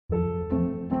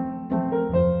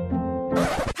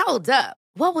Hold up.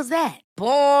 What was that?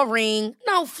 Boring.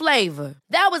 No flavor.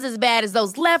 That was as bad as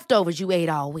those leftovers you ate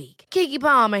all week. Keke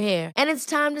Palmer here. And it's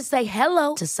time to say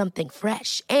hello to something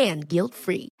fresh and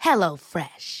guilt-free. Hello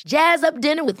Fresh. Jazz up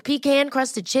dinner with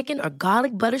pecan-crusted chicken or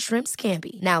garlic butter shrimp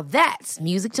scampi. Now that's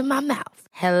music to my mouth.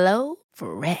 Hello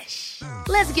Fresh.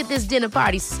 Let's get this dinner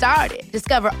party started.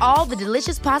 Discover all the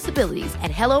delicious possibilities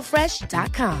at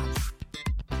hellofresh.com.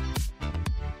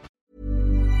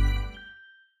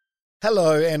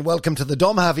 Hello and welcome to the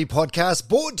Dom Harvey podcast,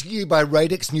 brought to you by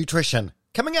Radix Nutrition.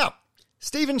 Coming up,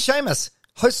 Steve and Seamus,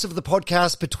 hosts of the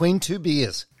podcast Between Two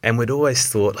Beers. And we'd always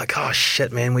thought, like, oh,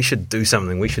 shit, man, we should do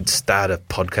something. We should start a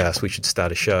podcast. We should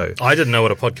start a show. I didn't know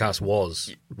what a podcast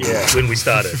was when we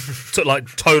started. So, like,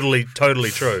 totally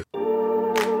true.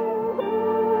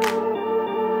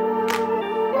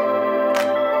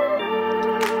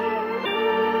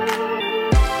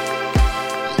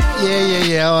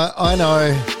 Yeah, I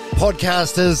know.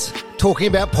 Podcasters talking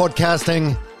about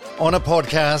podcasting on a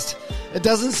podcast. It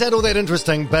doesn't sound all that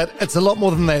interesting, but it's a lot more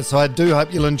than that, so I do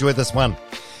hope you'll enjoy this one.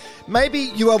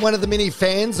 Maybe you are one of the many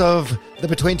fans of the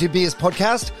Between Two Beers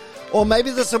podcast, or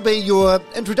maybe this will be your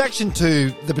introduction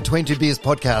to the Between Two Beers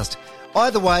podcast.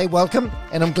 Either way, welcome,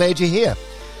 and I'm glad you're here.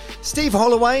 Steve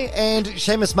Holloway and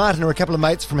Seamus Martin are a couple of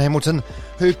mates from Hamilton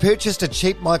who purchased a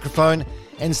cheap microphone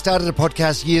and started a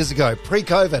podcast years ago,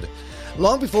 pre-COVID,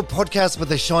 long before podcasts were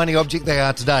the shiny object they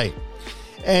are today.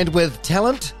 And with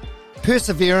talent,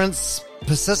 perseverance,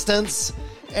 persistence,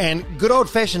 and good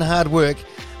old-fashioned hard work,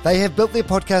 they have built their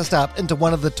podcast up into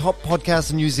one of the top podcasts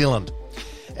in New Zealand.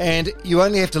 And you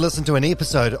only have to listen to an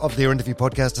episode of their interview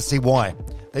podcast to see why.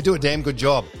 They do a damn good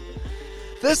job.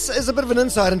 This is a bit of an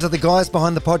insight into the guys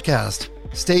behind the podcast,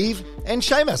 Steve and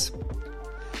Seamus.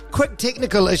 Quick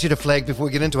technical issue to flag before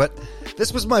we get into it.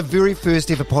 This was my very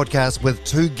first ever podcast with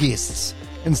two guests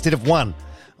instead of one.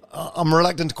 I'm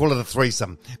reluctant to call it a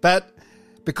threesome, but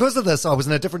because of this, I was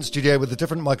in a different studio with a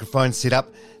different microphone set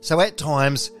up, so at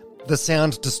times the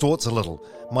sound distorts a little.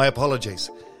 My apologies.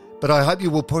 But I hope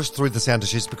you will push through the sound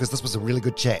issues because this was a really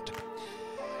good chat.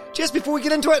 Just before we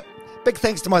get into it, big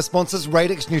thanks to my sponsors,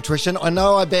 Radix Nutrition. I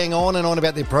know I bang on and on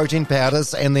about their protein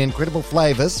powders and the incredible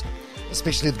flavours,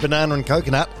 especially the banana and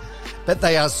coconut, but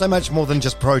they are so much more than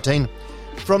just protein.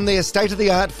 From their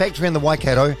state-of-the-art factory in the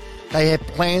Waikato, they have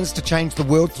plans to change the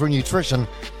world through nutrition,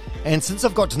 and since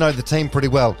I've got to know the team pretty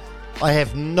well, I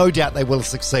have no doubt they will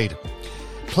succeed.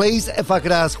 Please, if I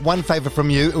could ask one favour from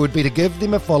you, it would be to give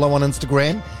them a follow on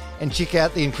Instagram and check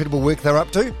out the incredible work they're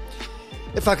up to.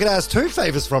 If I could ask two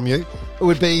favours from you, it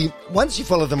would be, once you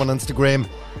follow them on Instagram,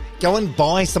 go and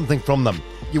buy something from them.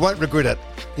 You won't regret it.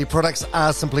 Their products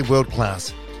are simply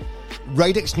world-class.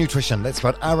 Radix Nutrition, that's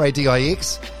spelled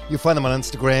R-A-D-I-X. You'll find them on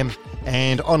Instagram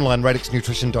and online,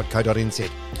 radixnutrition.co.nz.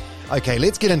 Okay,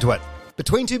 let's get into it.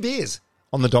 Between Two Beers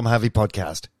on the Dom Harvey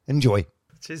podcast. Enjoy.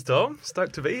 Cheers, Dom.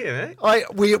 Stoked to be here, mate.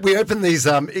 We opened these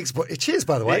export... Cheers,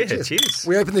 by the way. Yeah, cheers.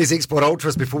 We opened these export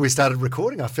ultras before we started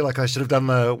recording. I feel like I should have done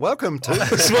the welcome to. I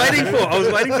was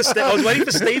waiting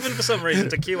for Stephen for some reason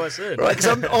to cue us in. Right, because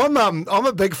I'm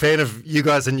a big fan of you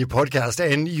guys and your podcast,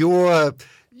 and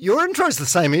your intro's the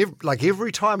same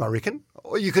every time, I reckon.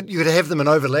 Or you could have them and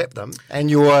overlap them,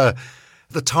 and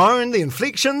the tone, the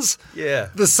inflections,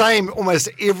 the same almost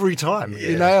every time.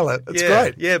 You nail it. It's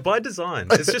great. Yeah, by design.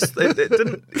 It's just it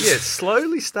didn't. Yeah, it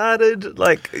slowly started.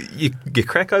 Like you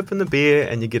crack open the beer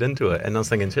and you get into it. And I was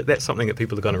thinking that's something that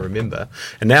people are going to remember.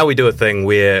 And now we do a thing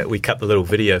where we cut the little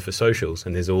video for socials,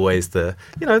 and there's always the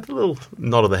little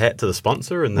nod of the hat to the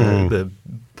sponsor and the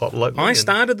bottle opening. I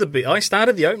started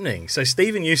the opening. So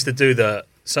Stephen used to do the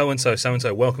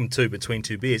so-and-so, welcome to Between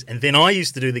Two Beers. And then I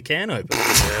used to do the can open.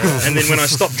 And then when I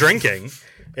stopped drinking,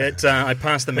 I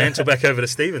passed the mantle back over to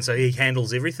Stephen, so he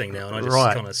handles everything now, and I just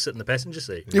kind of sit in the passenger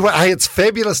seat. Yeah, well, hey, it's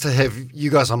fabulous to have you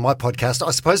guys on my podcast.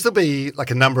 I suppose there'll be like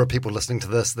a number of people listening to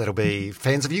this that'll be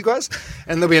fans of you guys,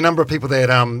 and there'll be a number of people that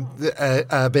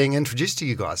are being introduced to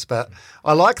you guys. But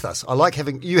I like this. I like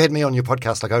having you had me on your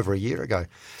podcast like over a year ago,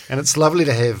 and it's lovely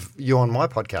to have you on my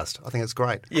podcast. I think it's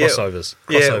great. Crossovers.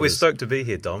 Yeah, we're stoked to be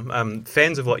here, Dom.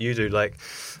 Fans of what you do,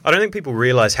 I don't think people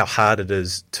realise how hard it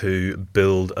is to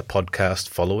build a podcast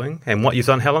following. And what you've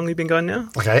done, how long have you been going now?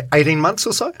 Okay, 18 months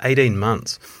or so? 18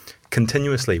 months.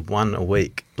 Continuously, one a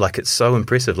week. It's so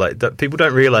impressive. People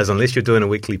don't realise, unless you're doing a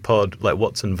weekly pod,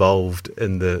 what's involved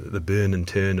in the burn and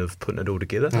turn of putting it all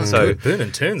together. So burn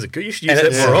and turns are good. You should use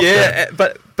that more often. Yeah,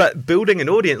 but building an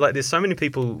audience, there's so many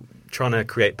people trying to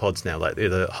create pods now, they're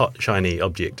the hot, shiny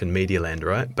object in media land,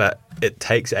 right? But it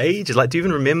takes ages. Like, do you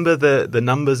even remember the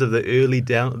numbers of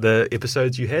the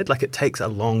episodes you had? Like, it takes a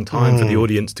long time for the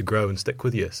audience to grow and stick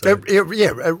with you. So. It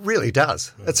really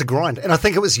does. It's a grind. And I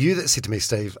think it was you that said to me,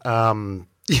 Steve,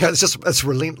 it's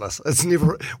relentless. It's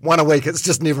never one a week. It's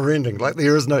just never ending. Like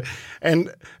there is no, and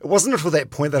it wasn't until that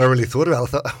point that I really thought about it. I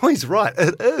thought, oh, he's right.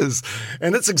 It is.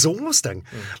 And it's exhausting.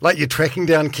 Like you're tracking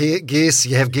down guests,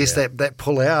 you have guests that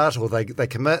pull out or they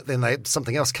commit, then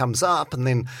something else comes up and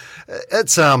then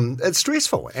it's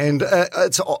stressful. And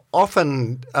it's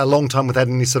often a long time without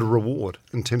any sort of reward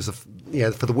in terms of,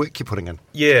 for the work you're putting in.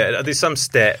 Yeah, there's some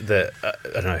stat that,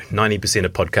 90%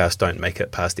 of podcasts don't make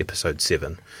it past episode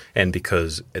 7. And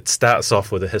because it starts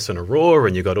off with a hiss and a roar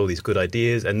and you've got all these good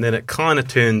ideas and then it kind of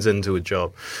turns into a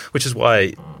job, which is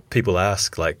why people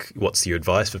ask, like, what's your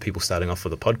advice for people starting off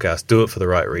with a podcast? Do it for the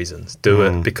right reasons. Do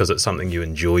it because it's something you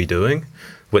enjoy doing,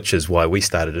 which is why we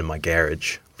started in my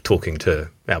garage talking to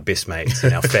our best mates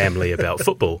and our family about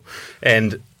football.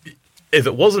 And if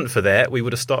it wasn't for that, we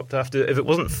would have stopped after. If it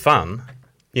wasn't fun,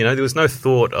 there was no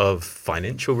thought of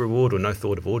financial reward or no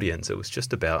thought of audience. It was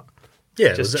just about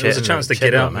it was a chance to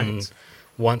get out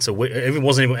once a week. It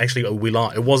wasn't even actually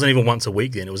it wasn't even once a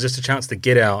week then. It was just a chance to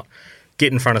get out,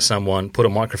 get in front of someone, put a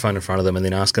microphone in front of them, and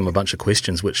then ask them a bunch of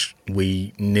questions, which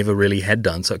we never really had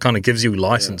done. So it kind of gives you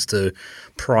license to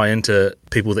pry into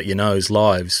people that you know's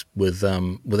lives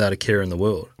without a care in the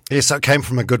world. Yes, so it came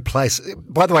from a good place.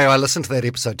 By the way, I listened to that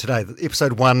episode today,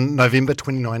 episode 1, November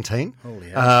 2019,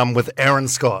 with Aaron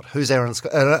Scott. Who's Aaron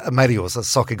Scott? A mate of yours, a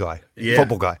soccer guy,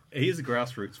 football guy. He is a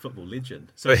grassroots football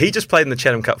legend. So he just played in the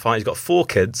Chatham Cup final. He's got 4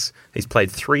 kids. He's played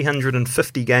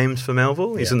 350 games for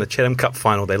Melville. He's in the Chatham Cup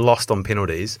final. They lost on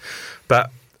penalties.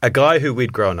 But a guy who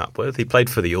we'd grown up with, he played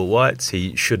for the All Whites.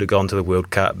 He should have gone to the World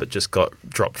Cup, but just got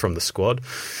dropped from the squad.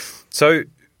 So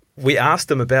we asked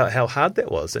him about how hard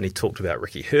that was, and he talked about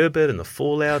Ricky Herbert and the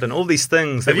fallout and all these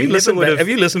things. Have you listened back? Have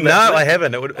you listened back? No, I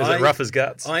haven't. Is it rough as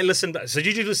guts? I listened back. So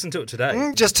did you listen to it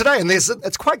today? Just today, and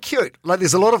it's quite cute. Like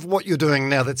there's a lot of what you're doing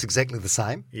now that's exactly the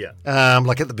same. Yeah.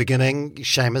 Like at the beginning,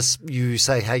 Seamus, you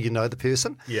say how you know the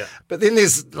person. Yeah. But then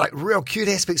there's like real cute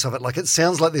aspects of it. Like it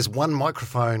sounds like there's one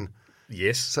microphone.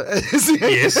 Yes. So,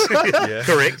 yes.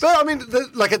 Correct. But I mean,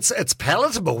 it's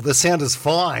palatable. The sound is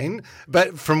fine.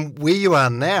 But from where you are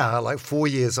now, like 4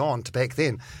 years on to back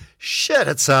then, shit,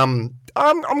 it's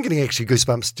I'm getting actually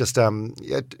goosebumps just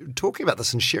talking about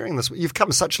this and sharing this. You've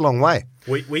come such a long way.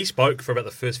 We spoke for about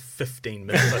the first 15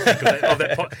 minutes, I think, of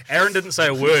that Aaron didn't say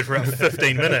a word for about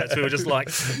 15 minutes. We were just like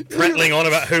prattling on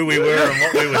about who we were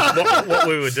and what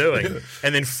we were doing.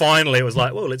 And then finally it was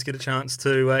like, well, let's get a chance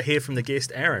to hear from the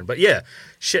guest, Aaron. But yeah,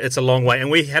 shit, it's a long way. And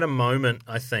we had a moment,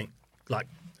 I think, like,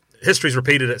 history's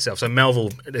repeated itself. So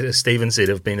Melville, as Stephen said,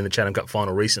 have been in the Chatham Cup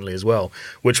final recently as well,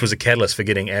 which was a catalyst for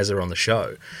getting Azza on the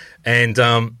show. And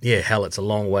it's a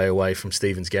long way away from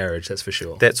Stephen's garage, that's for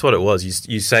sure. That's what it was.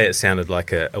 You say it sounded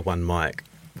like a one mic.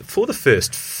 For the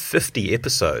first 50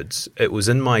 episodes, it was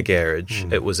in my garage.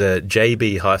 It was a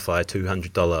JB Hi-Fi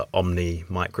 $200 Omni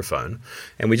microphone,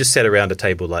 and we just sat around a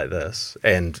table like this.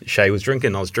 And Shay was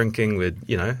drinking, I was drinking.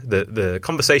 The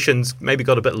conversations maybe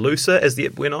got a bit looser as the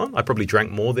ep went on. I probably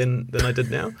drank more than I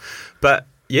did now, but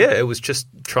yeah, it was just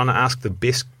trying to ask the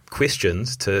best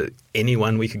questions to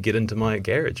anyone we could get into my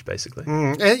garage, basically.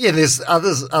 There's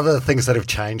other things that have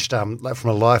changed, like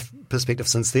from a life perspective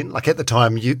since then. Like at the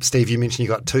time, Steve, you mentioned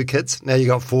you got 2 kids. Now you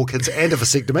got 4 kids and a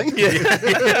vasectomy.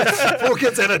 4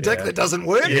 kids and a dick that doesn't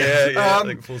work. I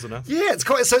think four's enough. Yeah, it's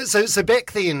quite so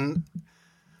back then.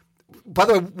 By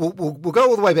the way, we'll go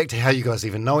all the way back to how you guys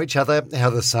even know each other, how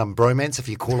this bromance, if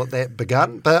you call it that,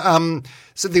 begun. But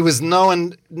so there was no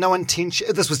intention.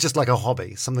 This was just like a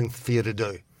hobby, something for you to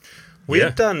do.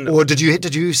 We've done, or did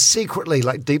you secretly,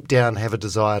 like deep down, have a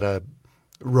desire to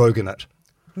rogue in it?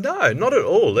 No, not at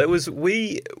all. It was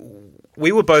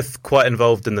we were both quite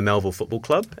involved in the Melville Football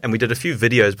Club, and we did a few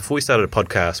videos. Before we started a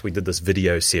podcast, we did this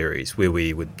video series where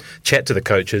we would chat to the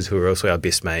coaches who were also our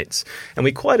best mates, and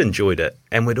we quite enjoyed it.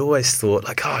 And we'd always thought,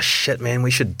 like, oh, shit, man,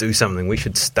 we should do something. We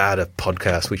should start a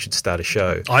podcast. We should start a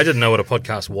show. I didn't know what a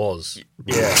podcast was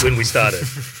when we started.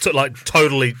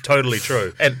 Totally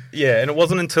true. And it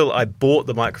wasn't until I bought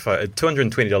the microphone.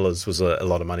 $220 was a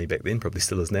lot of money back then, probably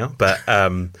still is now, but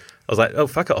I was like, oh,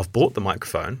 fuck it, I've bought the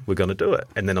microphone. We're going to do it.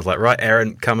 And then I was like, right,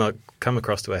 Aaron, come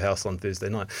across to our house on Thursday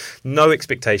night. No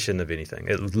expectation of anything.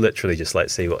 It was literally just like,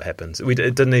 see what happens. It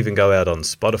didn't even go out on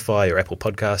Spotify or Apple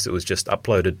Podcasts. It was just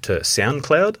uploaded to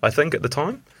SoundCloud, I think, at the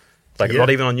time. Not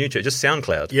even on YouTube, just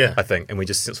SoundCloud, I think. And we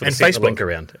just sort of sent the link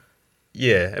around.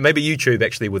 Yeah, and maybe YouTube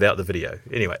actually without the video.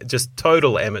 Anyway, just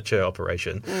total amateur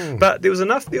operation. But there was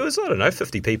enough. There was, I don't know,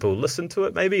 50 people listened to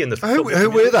it maybe. In the who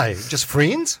were they? Just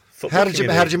friends? football How did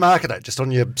community. you market it? Just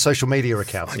on your social media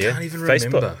accounts? Yeah, can't even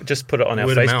Facebook. remember. Just put it on our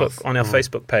Word of mouth.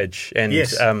 Facebook page, and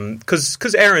Yes.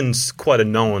 because Aaron's quite a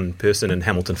known person in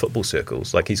Hamilton football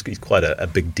circles, like he's quite a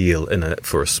big deal in it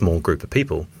for a small group of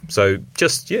people. So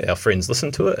our friends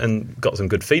listened to it and got some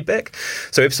good feedback.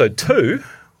 So episode 2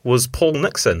 was Paul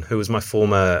Nixon, who was my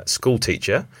former school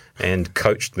teacher and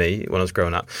coached me when I was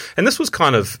growing up, and this was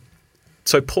kind of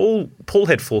so Paul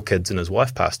had 4 kids and his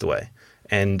wife passed away,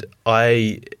 and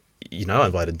I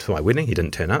invited him to my wedding. He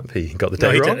didn't turn up. He got the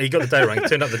day wrong. He got the day wrong. He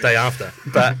turned up the day after.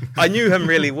 But I knew him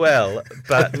really well.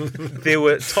 But there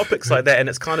were topics like that, and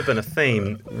it's kind of been a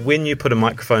theme. When you put a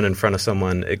microphone in front of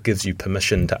someone, it gives you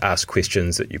permission to ask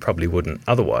questions that you probably wouldn't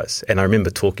otherwise. And I remember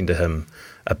talking to him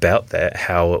about that,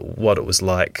 what it was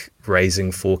like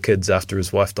raising 4 kids after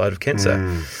his wife died of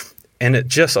cancer. And I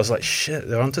was like, shit,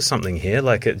 they're onto something here.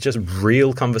 Like, it's just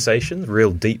real conversations,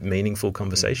 real deep, meaningful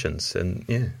conversations. And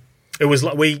yeah. It was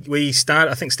like we started.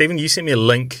 I think, Stephen, you sent me a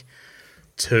link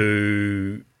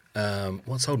to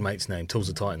what's old mate's name? Tools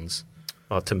of Titans.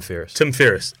 Oh, Tim Ferriss. Tim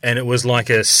Ferriss, and it was like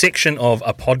a section of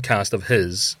a podcast of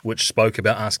his which spoke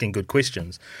about asking good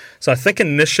questions. So I think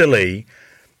initially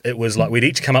it was like we'd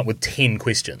each come up with 10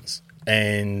 questions,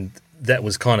 and that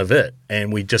was kind of it.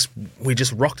 And we just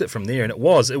rocked it from there. And it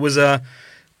was a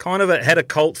kind of it had a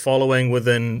cult following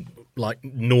within like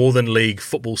Northern League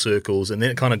football circles, and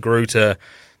then it kind of grew to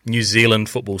New Zealand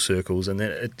football circles, and then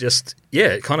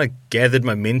it kind of gathered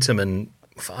momentum. And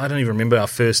I don't even remember, our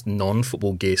first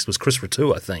non-football guest was Chris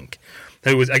Ratu, I think,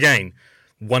 who was, again,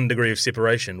 1 degree of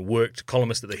separation,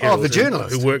 columnist at the Herald. The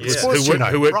journalist. Who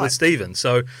worked with Stephen.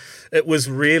 So it was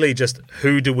really just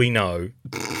who do we know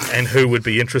and who would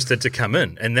be interested to come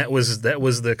in. And that was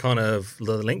the kind of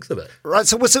the length of it. Right.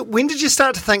 So when did you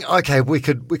start to think, okay, we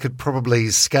could probably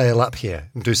scale up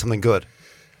here and do something good?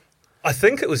 I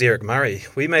think it was Eric Murray.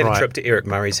 We made a trip to Eric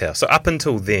Murray's house. So up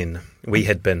until then, we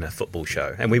had been a football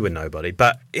show and we were nobody.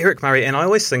 But Eric Murray, and I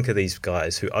always think of these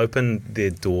guys who opened their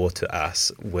door to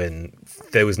us when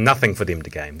there was nothing for them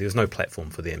to gain. There was no platform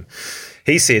for them.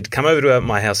 He said, come over to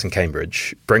my house in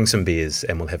Cambridge, bring some beers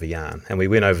and we'll have a yarn. And we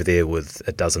went over there with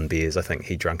a dozen beers. I think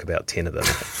he drank about 10 of them.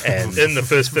 And in the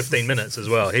first 15 minutes as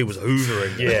well, he was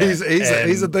hoovering. Yeah.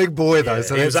 He's a big boy though.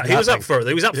 So he was up for it.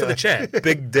 He was up for the chat.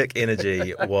 Big dick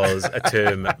energy was a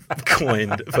term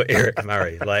coined for Eric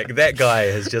Murray. Like, that guy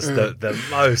has just the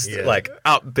most like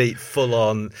upbeat, full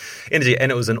on energy.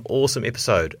 And it was an awesome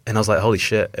episode. And I was like, holy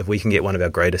shit, if we can get one of our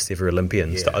greatest ever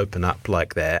Olympians to open up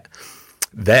like that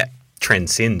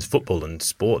transcends football and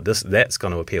sport. That's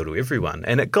going to appeal to everyone.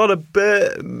 And it got a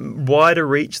bit wider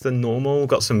reach than normal.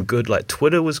 Got some good, like,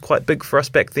 Twitter was quite big for us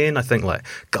back then. I think like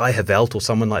Guy Havelt or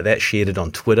someone like that shared it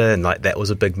on Twitter, and like that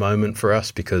was a big moment for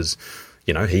us because,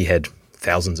 he had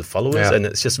thousands of followers, and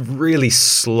it's just really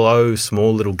slow,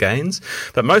 small little gains.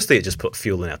 But mostly it just put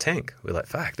fuel in our tank. We're like,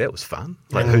 fuck, that was fun.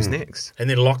 Like, who's next? And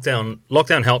then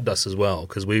lockdown helped us as well,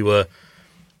 because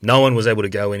no one was able to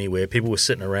go anywhere. People were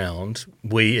sitting around.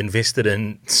 We invested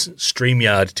in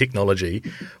StreamYard technology,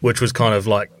 which was kind of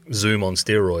like Zoom on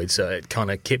steroids. So it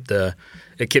kind of kept a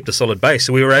solid base.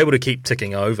 So we were able to keep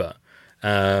ticking over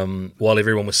while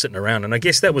everyone was sitting around. And I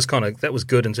guess that was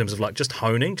good in terms of like just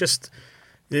honing.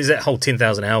 There's that whole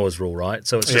 10,000 hours rule, right?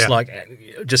 So it's just like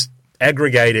just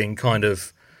aggregating kind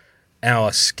of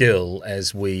our skill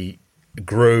as we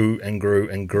grew and grew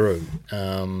and grew.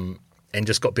 And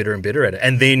just got better and better at it.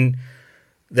 And then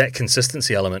that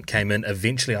consistency element came in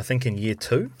eventually, I think, in year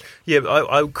 2. Yeah,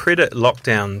 I credit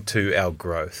lockdown to our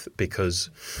growth, because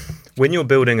when you're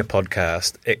building a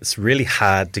podcast, it's really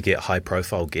hard to get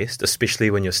high-profile guests, especially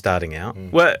when you're starting out.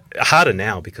 Well, harder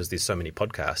now because there's so many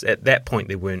podcasts. At that point,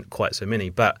 there weren't quite so many,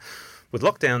 but with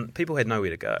lockdown, people had nowhere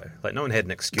to go. Like, no one had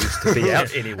an excuse to be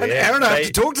out anywhere. And Aaron, I have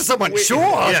to talk to someone.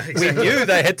 We knew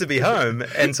they had to be home.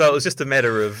 And so it was just a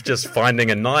matter of just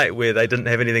finding a night where they didn't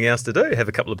have anything else to do. Have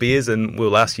a couple of beers and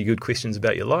we'll ask you good questions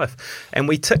about your life. And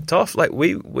we ticked off. Like,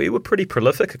 we were pretty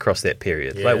prolific across that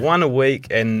period. Yeah. Like, one a week,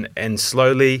 and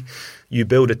slowly you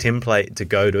build a template to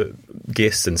go to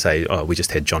guests and say, oh, we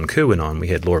just had John Kerwin on. We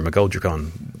had Laura McGoldrick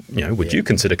on. Would you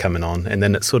consider coming on? And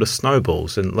then it sort of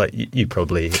snowballs, and like you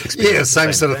probably experience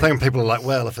same sort of thing. People are like,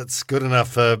 well, if it's good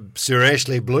enough for Sir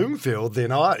Ashley Bloomfield,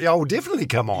 then I will definitely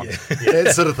come on.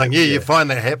 That sort of thing. You find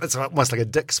that happen. It's almost like a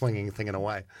dick swinging thing in a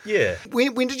way. Yeah.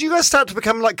 When did you guys start to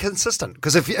become like consistent?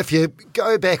 Because if you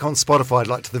go back on Spotify,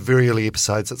 like to the very early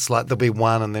episodes, it's like there'll be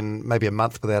one and then maybe a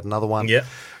month without another one. Yeah.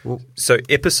 So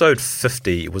episode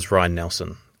 50 was Ryan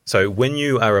Nelson. So when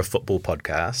you are a football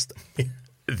podcast,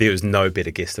 there is no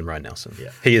better guest than Ryan Nelson.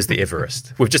 Yeah. He is the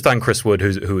Everest. We've just done Chris Wood,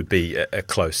 who would be a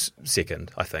close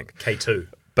second, I think. K2.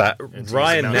 But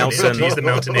Ryan Nelson... Use the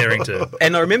mountaineering term.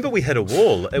 And I remember we hit a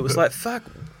wall. It was like, fuck,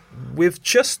 we've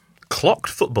just clocked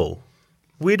football.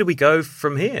 Where do we go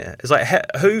from here? It's like,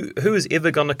 who is ever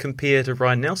going to compare to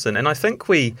Ryan Nelson? And I think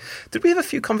did we have a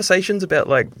few conversations about,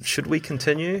 like, should we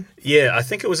continue? Yeah, I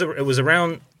think it was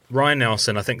around Ryan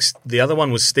Nelson. I think the other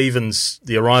one was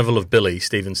the arrival of Billy,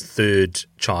 Stephen's third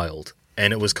child.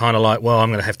 And it was kind of like, well, I'm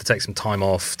going to have to take some time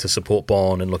off to support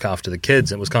Bon and look after the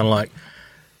kids. And it was kind of like,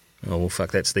 oh, well,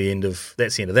 fuck, that's the end of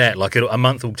that. Like, a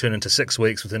month will turn into 6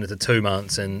 weeks, will turn into 2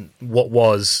 months. And what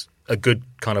was a good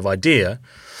kind of idea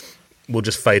will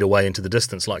just fade away into the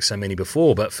distance like so many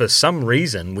before. But for some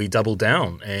reason, we doubled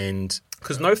down and...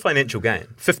 Because no financial gain.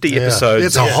 50 episodes.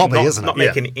 It's a hobby, isn't it? Not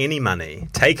making any money,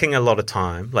 taking a lot of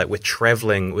time. Like, we're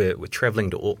travelling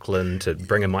to Auckland to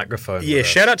bring a microphone. Yeah,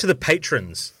 shout out to the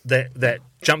patrons that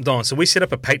jumped on. So we set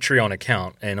up a Patreon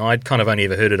account, and I'd kind of only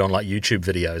ever heard it on like YouTube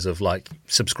videos of like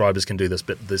subscribers can do this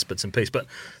bits and pieces. But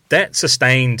that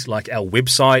sustained like our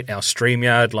website, our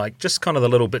StreamYard, like just kind of the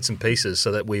little bits and pieces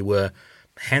so that we were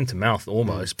hand to mouth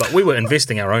almost. But we were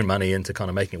investing our own money into kind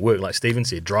of making it work. Like Stephen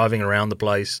said, driving around the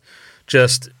place,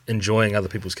 just enjoying other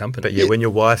people's company. But yeah, when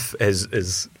your wife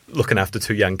is looking after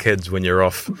 2 young kids when you're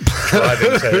off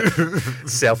driving to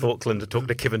South Auckland to talk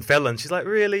to Kevin Fallon, she's like,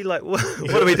 really? Like, what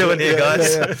are we doing here,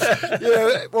 guys?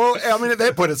 Yeah, well, I mean, at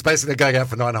that point, it's basically going out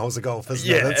for 9 holes of golf, isn't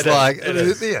it? It's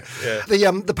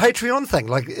the Patreon thing.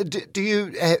 Like,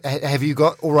 have you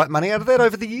got all right money out of that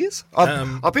over the years?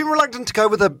 I've been reluctant to go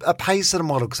with a pay sort of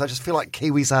model because I just feel like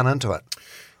Kiwis aren't into it.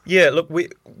 Yeah, look,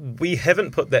 we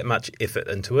haven't put that much effort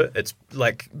into it. It's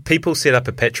like people set up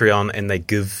a Patreon and they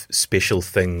give special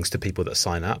things to people that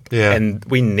sign up. Yeah. And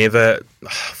we never,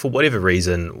 for whatever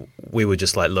reason, we were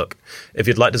just like, look, if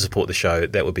you'd like to support the show,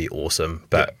 that would be awesome.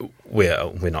 But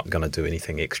we're not going to do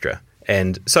anything extra.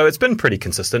 And so it's been pretty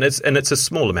consistent. It's a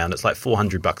small amount. It's like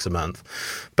 $400 a month.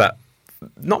 But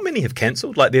not many have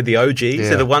cancelled. Like, they're the OGs. Yeah.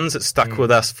 They're the ones that stuck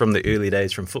with us from the early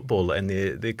days from football, and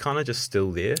they're kind of just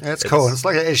still there. That's cool. And it's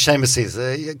like, as Seamus says,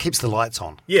 it keeps the lights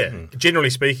on. Yeah. Generally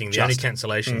speaking, the only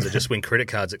cancellations are just when credit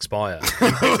cards expire.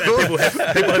 And people have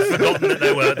forgotten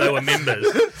that they were members,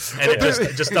 and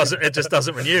it just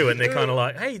doesn't renew. And they're kind of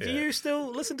like, hey, do you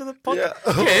still listen to the podcast?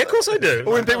 Yeah, of course I do.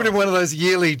 Or when people do one of those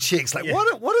yearly checks, like,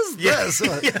 what is this?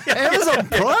 Amazon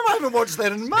Prime? I haven't watched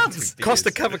that in months. Cost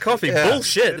a cup of coffee.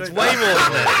 Bullshit. It's way more. Okay,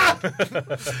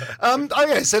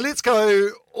 so let's go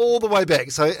all the way back.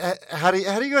 So how do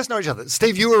you guys know each other?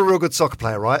 Steve, you were a real good soccer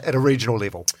player, right? At a regional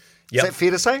level. Yep. Is that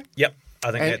fair to say? Yep.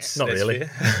 I think that's not really.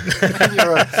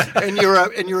 Fair. and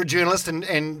you're a journalist, and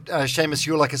Seamus,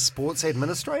 you're like a sports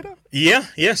administrator?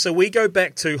 Yeah. So we go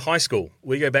back to high school.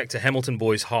 We go back to Hamilton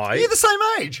Boys High. You're the same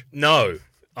age. No.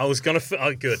 I was going to...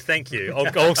 Oh, good. Thank you.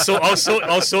 I'll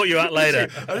sort you out later.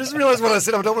 I just realised what I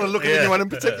said. I don't want to look at anyone in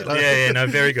particular. No,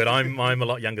 very good. I'm a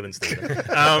lot younger than Stephen.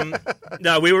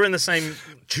 No, we were in the same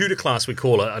tutor class, we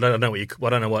call it. I don't know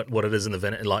what it is in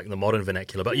the modern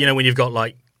vernacular, but when you've got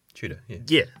like... Tutor,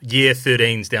 year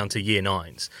 13s down to year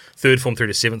 9s. 3rd form through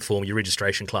to 7th form, your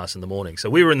registration class in the morning. So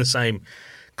we were in the same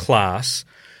class.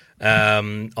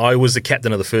 I was the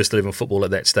captain of the first 11 football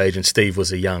at that stage, and Steve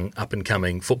was a young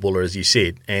up-and-coming footballer, as you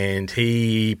said. And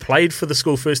he played for the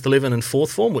school first 11 and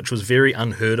 4th form, which was very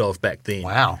unheard of back then.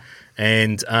 Wow.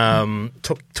 And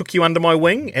took you under my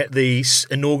wing at the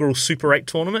inaugural Super 8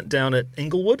 tournament down at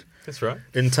Inglewood. That's right.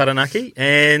 In Taranaki.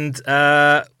 And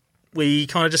we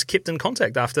kind of just kept in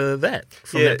contact after that,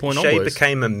 from that point onwards. Shay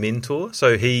became a mentor.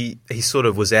 So he sort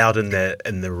of was out in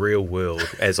the real world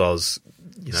as I was...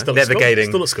 Still at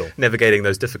school. Navigating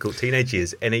those difficult teenage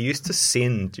years. And he used to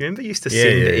send, do you remember he used to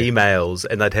send emails,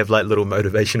 and they'd have like little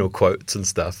motivational quotes and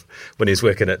stuff when he was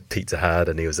working at Pizza Hut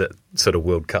and he was at sort of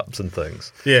World Cups and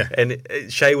things. Yeah. And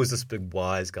Shay was this big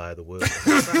wise guy of the world.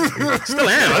 Still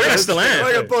am. I think I still am.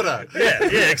 Like a Buddha.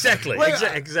 Yeah, exactly.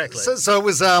 Exactly. So it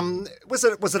was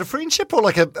it a friendship or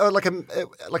like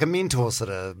a mentor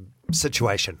sort of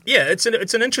situation? Yeah, it's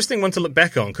an interesting one to look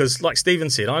back on because, like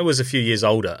Stephen said, I was a few years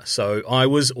older, so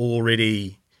I was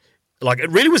already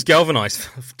it really was galvanised.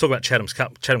 Talk about Chatham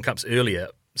Cups earlier.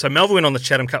 So Melville went on the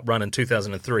Chatham Cup run in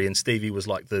 2003, and Stevie was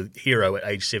like the hero at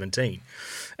age 17,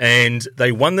 and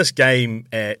they won this game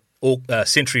at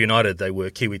Central United. They were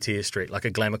Kiwi Tier Street, like a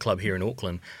glamour club here in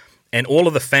Auckland. And all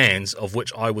of the fans, of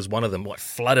which I was one of them,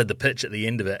 flooded the pitch at the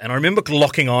end of it. And I remember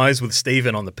locking eyes with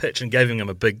Stephen on the pitch and giving him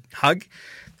a big hug.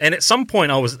 And at some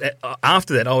point,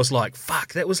 after that, I was like,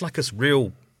 fuck, that was like this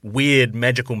real weird,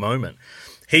 magical moment.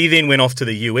 He then went off to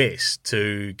the US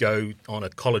to go on a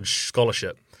college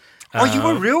scholarship. You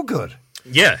were real good.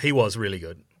 Yeah, he was really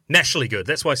good. Nationally good.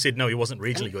 That's why I said no, he wasn't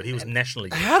regionally good. He was nationally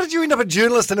good. How did you end up a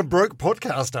journalist and a broke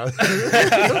podcaster?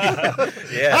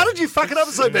 Yeah. How did you fuck it up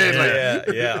so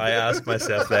badly? Yeah, I ask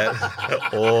myself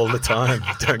that all the time.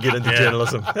 Don't get into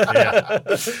journalism. Yeah.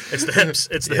 It's the hips.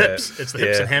 It's the hips. It's the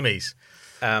hips and hammies.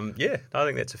 I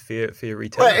think that's a fair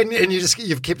retelling. Well, and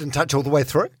you've kept in touch all the way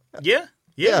through? Yeah.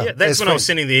 That's when I was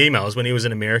sending the emails when he was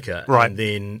in America. Right. And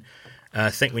then I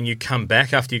think when you come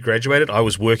back after you graduated, I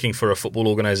was working for a football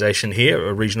organisation here,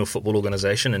 a regional football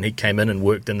organisation, and he came in and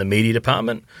worked in the media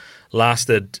department.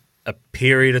 Lasted a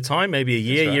period of time, maybe a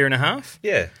year, year and a half.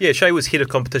 Yeah. Shay was head of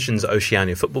competitions at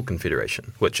Oceania Football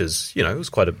Confederation, which is, it was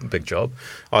quite a big job.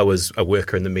 I was a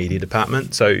worker in the media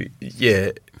department. So,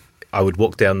 I would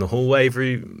walk down the hallway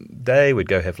every day. We'd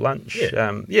go have lunch.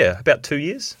 About 2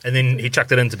 years. And then he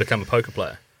chucked it in to become a poker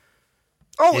player.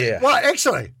 Oh, well,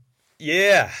 actually.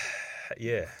 Yeah.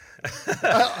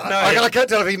 I can't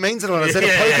tell if he means it or not. Is that a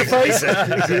poker face?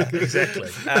 Exactly.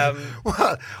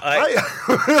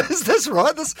 Is this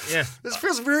right? This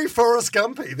feels very Forrest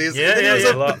Gumpy. There's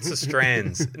lots of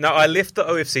strands. No, I left the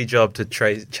OFC job to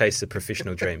chase a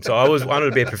professional dream. So I wanted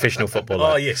to be a professional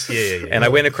footballer. Oh, yes. Yeah. And I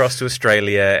went across to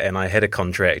Australia and I had a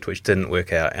contract which didn't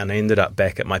work out. And I ended up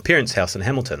back at my parents' house in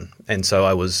Hamilton. And so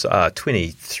I was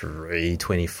 23,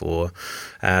 24.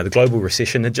 The global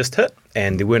recession had just hit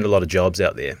and there weren't a lot of jobs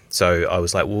out there. So I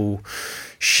was like, well,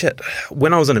 shit.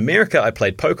 When I was in America, I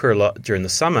played poker a lot during the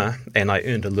summer and I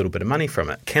earned a little bit of money from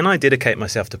it. Can I dedicate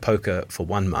myself to poker for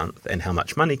 1 month and how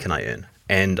much money can I earn?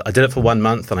 And I did it for 1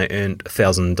 month and I earned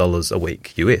 $1,000 a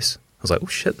week US. I was like, oh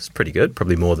shit, that's pretty good.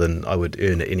 Probably more than I would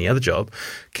earn at any other job.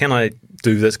 Can I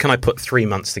do this? Can I put 3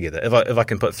 months together? If I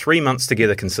can put 3 months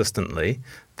together consistently,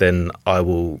 then I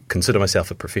will consider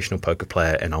myself a professional poker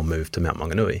player and I'll move to Mount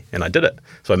Maunganui. And I did it.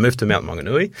 So I moved to Mount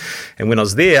Maunganui. And when I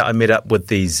was there, I met up with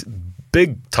these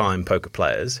big-time poker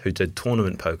players who did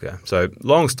tournament poker. So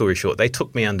long story short, they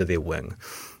took me under their wing.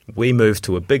 We moved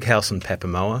to a big house in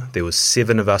Papamoa. There was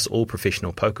 7 of us, all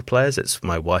professional poker players.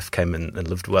 My wife came in and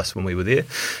lived with us when we were there.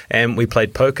 And we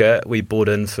played poker. We bought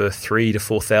in for $3,000 to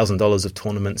 $4,000 of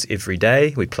tournaments every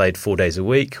day. We played 4 days a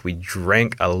week. We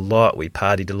drank a lot. We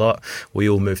partied a lot. We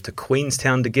all moved to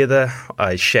Queenstown together.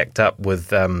 I shacked up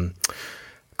with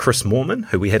Chris Moorman,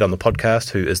 who we had on the podcast,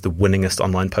 who is the winningest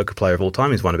online poker player of all time.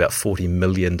 He's won about $40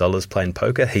 million playing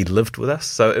poker. He lived with us.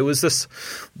 So it was this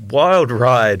wild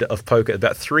ride of poker,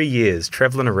 about 3 years,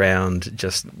 traveling around,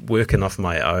 just working off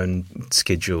my own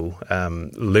schedule,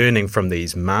 learning from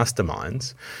these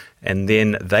masterminds. And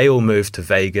then they all moved to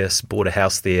Vegas, bought a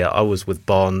house there. I was with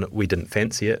Bon. We didn't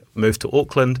fancy it. Moved to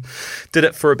Auckland. Did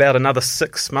it for about another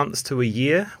 6 months to a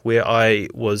year where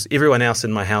everyone else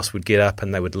in my house would get up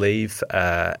and they would leave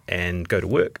and go to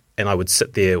work. And I would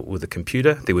sit there with a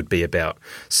computer. There would be about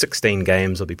 16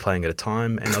 games I'll be playing at a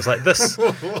time. And I was like, this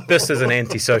is an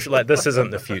antisocial. Like, this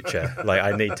isn't the future. Like,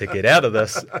 I need to get out of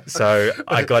this. So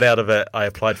I got out of it. I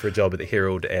applied for a job at the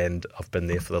Herald and I've been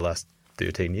there for the last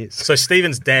 13 years. So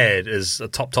Stephen's dad is a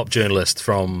top journalist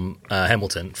from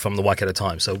Hamilton, from the Waikato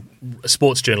Times, so a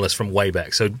sports journalist from way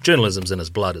back. So journalism's in his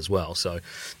blood as well, so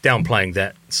downplaying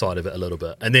that side of it a little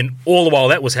bit. And then all the while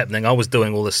that was happening, I was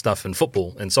doing all this stuff in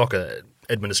football and soccer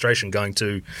administration, going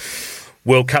to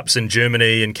World Cups in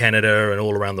Germany and Canada and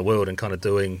all around the world and kind of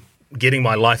getting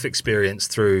my life experience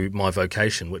through my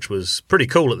vocation, which was pretty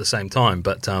cool at the same time,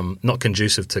 but not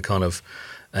conducive to kind of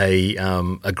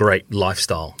a great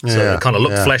lifestyle. So it kind of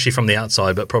looked flashy from the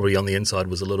outside, but probably on the inside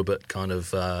was a little bit kind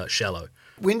of shallow.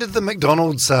 When did the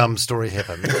McDonald's story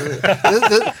happen?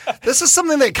 This is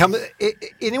something that comes.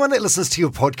 Anyone that listens to your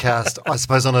podcast, I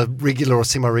suppose, on a regular or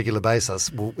semi-regular basis,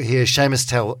 will hear Seamus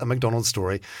tell a McDonald's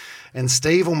story. And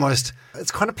Steve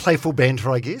it's kind of playful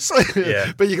banter, I guess.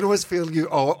 Yeah. But you can always feel you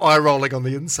eye rolling on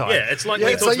the inside. Yeah, it's like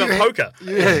when he talks about poker.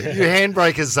 Yeah, your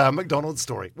handbrake is McDonald's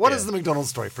story. What is the McDonald's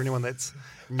story for anyone that's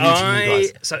new to you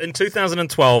guys? So in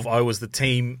 2012, I was the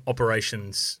team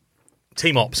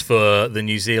ops for the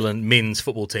New Zealand men's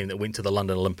football team that went to the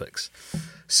London Olympics.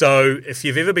 So if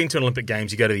you've ever been to an Olympic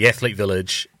Games, you go to the Athlete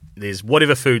Village, there's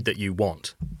whatever food that you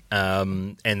want.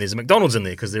 And there's a McDonald's in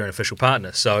there because they're an official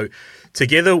partner. So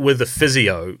together with the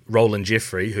physio, Roland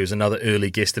Jeffrey, who's another early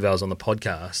guest of ours on the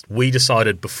podcast, we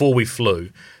decided before we flew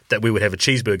that we would have a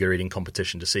cheeseburger eating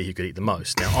competition to see who could eat the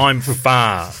most. Now, I'm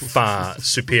far, far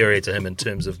superior to him in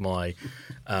terms of my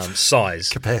size.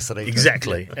 Capacity.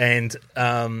 Exactly. And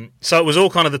so it was all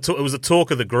kind of it was the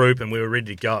talk of the group and we were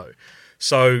ready to go.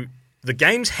 So the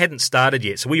games hadn't started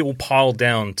yet. So we all piled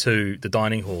down to the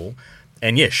dining hall.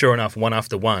 And yeah, sure enough, one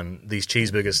after one, these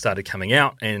cheeseburgers started coming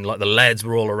out and like the lads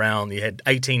were all around. You had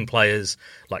 18 players,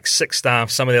 like 6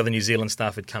 staff. Some of the other New Zealand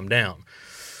staff had come down.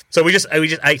 So we just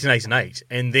ate and ate and ate,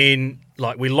 and then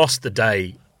like we lost the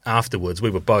day afterwards. We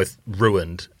were both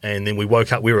ruined, and then we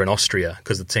woke up. We were in Austria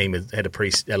because the team had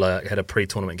a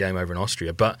pre-tournament game over in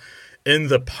Austria. But in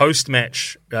the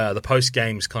post-match, the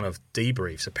post-games kind of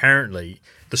debriefs, apparently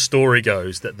the story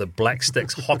goes that the Black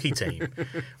Sticks hockey team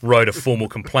wrote a formal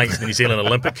complaint to the New Zealand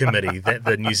Olympic Committee that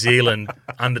the New Zealand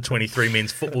under-23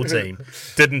 men's football team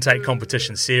didn't take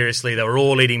competition seriously. They were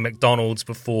all eating McDonald's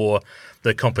before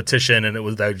the competition, and they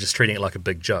were just treating it like a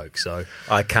big joke. So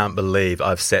I can't believe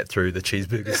I've sat through the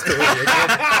cheeseburger story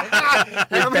again.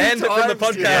 We banned it from the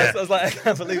podcast. Yeah. I was like, I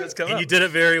can't believe it's come and up. You did it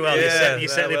very well. You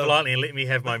sat there politely and let me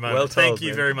have my moment. Well told, Thank you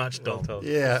man. very much, Dom. Well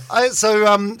Yeah. So,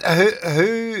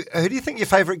 who do you think your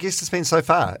favourite guest has been so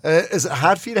far? Is it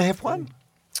hard for you to have one?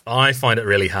 I find it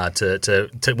really hard to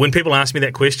when people ask me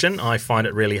that question, I find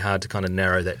it really hard to kind of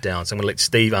narrow that down. So I'm going to let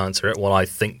Steve answer it while I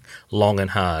think long and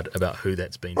hard about who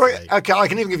that's been. Right, okay, I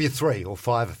can even give you 3 or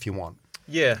 5 if you want.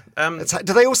 Yeah.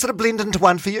 Do they all sort of blend into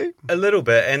one for you? A little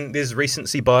bit, and there's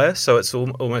recency bias, so it's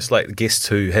almost like the guests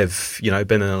who have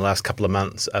been in the last couple of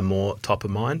months are more top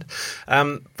of mind.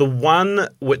 The one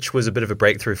which was a bit of a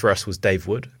breakthrough for us was Dave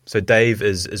Wood. So Dave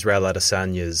is Israel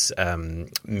Adesanya's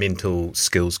mental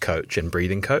skills coach and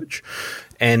breathing coach.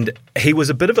 And he was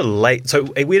a bit of a late... So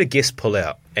we had a guest pull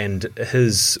out, and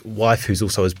his wife, who's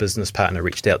also his business partner,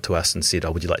 reached out to us and said,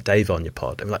 would you like Dave on your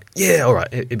pod? And we're like, yeah, all right,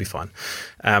 it'd be fine.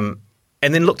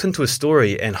 And then looked into his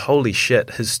story, and holy shit,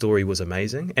 his story was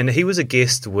amazing. And he was a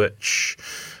guest which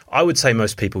I would say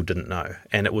most people didn't know.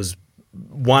 And it was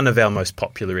one of our most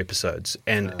popular episodes.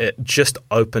 And it just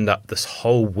opened up this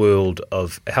whole world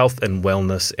of health and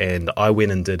wellness. And I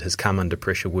went and did his Come Under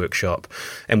Pressure workshop.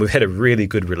 And we've had a really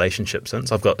good relationship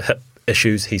since. I've got hip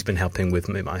issues. He's been helping with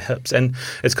me, my hips. And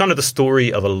it's kind of the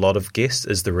story of a lot of guests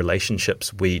is the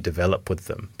relationships we develop with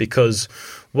them. Because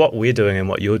what we're doing and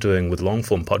what you're doing with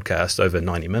long-form podcasts over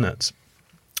 90 minutes,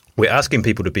 we're asking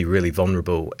people to be really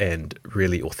vulnerable and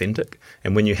really authentic.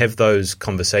 And when you have those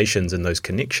conversations and those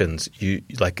connections,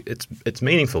 it's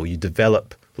meaningful. You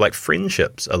develop like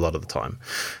friendships a lot of the time.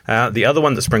 The other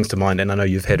one that springs to mind, and I know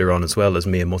you've had her on as well, is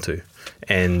Mia Motu.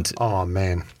 And oh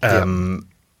man,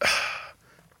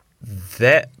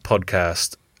 that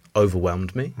podcast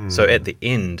overwhelmed me. So at the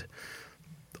end,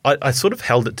 I sort of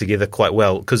held it together quite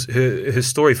well because her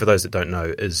story, for those that don't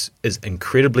know, is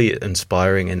incredibly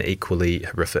inspiring and equally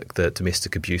horrific, the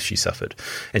domestic abuse she suffered.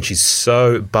 And she's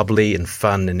so bubbly and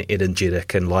fun and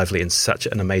energetic and lively and such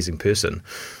an amazing person.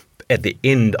 At the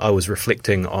end, I was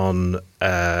reflecting on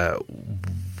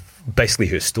basically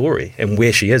her story and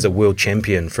where she is, a world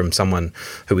champion from someone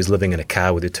who was living in a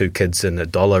car with her 2 kids and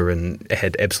 $1 and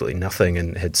had absolutely nothing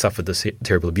and had suffered this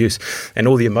terrible abuse. And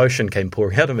all the emotion came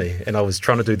pouring out of me. And I was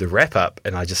trying to do the wrap up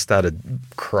and I just started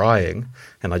crying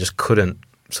and I just couldn't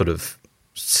sort of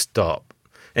stop.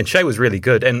 And Shay was really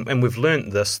good. And we've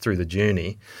learned this through the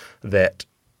journey that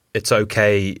it's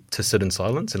okay to sit in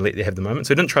silence and let you have the moment.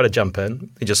 So he didn't try to jump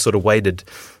in. He just sort of waited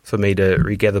for me to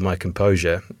regather my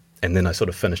composure. And then I sort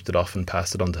of finished it off and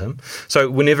passed it on to him. So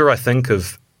whenever I think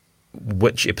of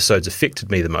which episodes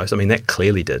affected me the most, I mean, that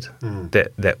clearly did.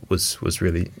 That was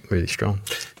really, really strong.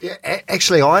 Yeah,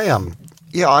 actually,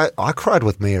 I cried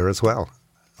with Mia as well.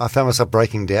 I found myself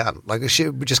breaking down. Like we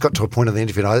just got to a point in the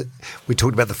interview, and we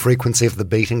talked about the frequency of the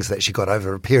beatings that she got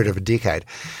over a period of a decade.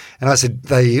 And I said,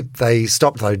 they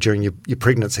stopped though during your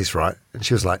pregnancies, right? And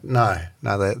she was like, no,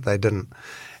 they didn't.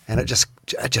 And it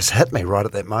just hit me right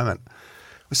at that moment.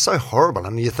 It was so horrible.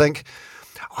 And you think,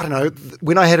 I don't know,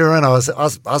 when I had her in, I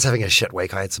was having a shit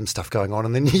week. I had some stuff going on.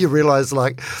 And then you realise,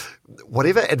 like,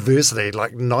 whatever adversity,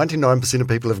 like 99% of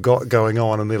people have got going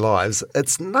on in their lives,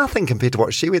 it's nothing compared to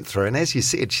what she went through. And as you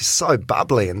said, she's so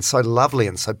bubbly and so lovely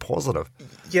and so positive.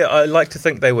 Yeah, I like to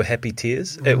think they were happy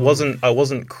tears. I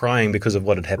wasn't crying because of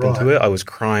what had happened to her. I was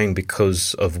crying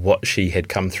because of what she had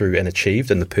come through and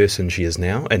achieved and the person she is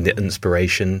now and the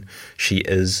inspiration she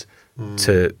is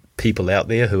to people out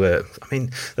there who are, I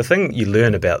mean, the thing you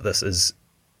learn about this is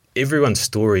everyone's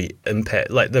story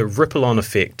impact, like the ripple-on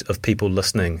effect of people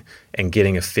listening and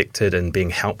getting affected and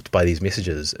being helped by these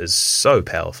messages is so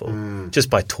powerful just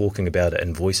by talking about it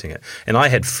and voicing it. And I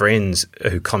had friends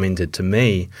who commented to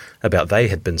me about they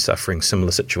had been suffering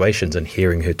similar situations and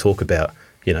hearing her talk about,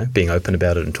 you know, being open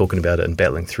about it and talking about it and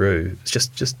battling through. It's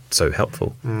just so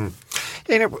helpful.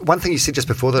 You know, one thing you said just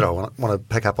before that I want to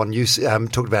pick up on, you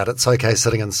talked about it's okay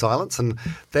sitting in silence, and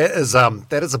that is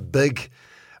a big.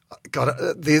 God,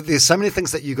 there's so many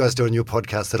things that you guys do in your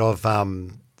podcast that I've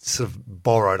sort of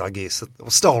borrowed, I guess, or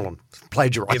stolen,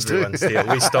 plagiarised.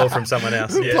 We stole from someone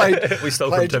else. Yeah. We stole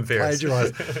from Tim Ferriss.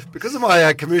 Plagiarised. Because of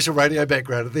my commercial radio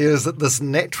background, there's this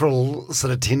natural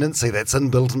sort of tendency that's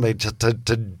inbuilt in me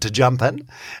to jump in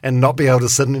and not be able to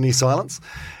sit in any silence.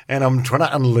 And I'm trying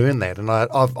to unlearn that. And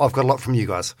I've got a lot from you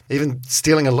guys. Even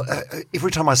stealing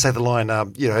every time I say the line,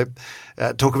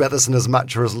 talk about this in as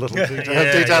much or as little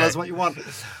detail as what you want.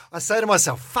 I say to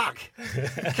myself, fuck,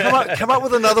 come up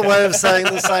with another way of saying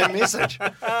the same message.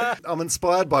 I'm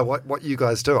inspired by what you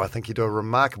guys do. I think you do a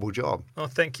remarkable job. Oh,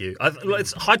 thank you.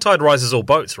 It's high tide rises all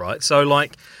boats, right? So,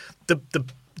 like,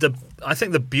 I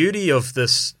think the beauty of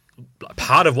this,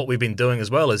 part of what we've been doing as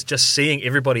well, is just seeing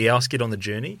everybody else get on the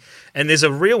journey. And there's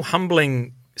a real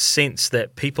humbling sense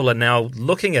that people are now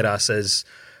looking at us as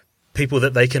people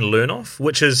that they can learn off,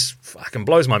 which is fucking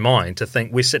blows my mind to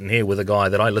think we're sitting here with a guy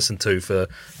that I listened to for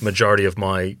the majority of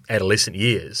my adolescent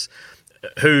years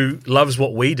who loves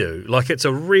what we do. Like, it's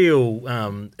a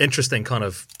real interesting kind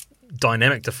of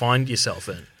dynamic to find yourself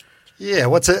in. Yeah,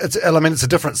 it's a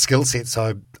different skill set,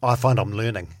 so I find I'm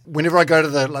learning. Whenever I go to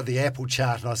the Apple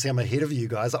chart and I see I'm ahead of you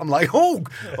guys, I'm like, oh,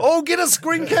 get a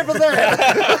screen cap of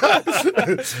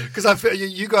that. Because I feel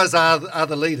you guys are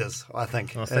the leaders, I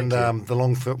think, in the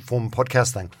long form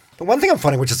podcast thing. But one thing I'm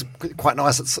finding, which is quite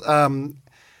nice, it's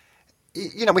we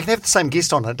can have the same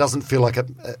guest on. It doesn't feel like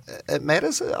it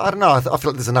matters. I don't know. I feel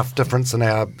like there's enough difference in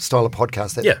our style of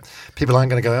podcast that people aren't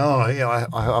going to go, oh, yeah,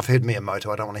 I've heard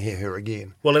Miyamoto. I don't want to hear her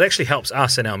again. Well, it actually helps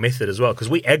us in our method as well because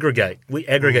we aggregate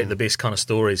the best kind of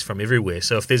stories from everywhere.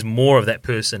 So if there's more of that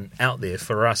person out there,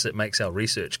 for us, it makes our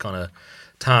research kind of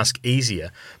task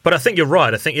easier. But I think you're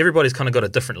right. I think everybody's kind of got a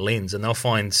different lens and they'll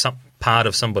find some part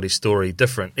of somebody's story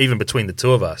different. Even between the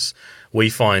two of us, we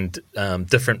find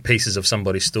different pieces of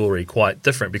somebody's story quite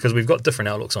different because we've got different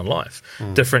outlooks on life,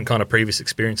 different kind of previous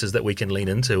experiences that we can lean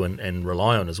into and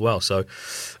rely on as well. So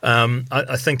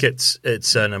I think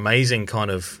it's an amazing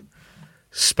kind of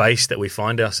space that we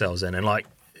find ourselves in. And like,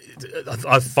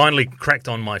 I've finally cracked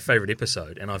on my favourite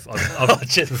episode, and I'll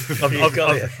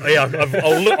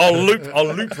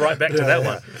loop right back to that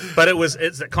one. But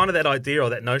it's kind of that idea or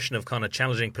that notion of kind of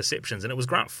challenging perceptions, and it was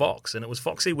Grant Fox, and it was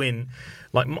Foxy when,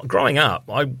 like, growing up,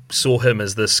 I saw him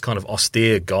as this kind of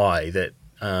austere guy that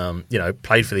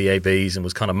played for the ABs and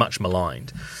was kind of much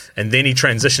maligned, and then he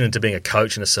transitioned into being a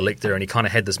coach and a selector, and he kind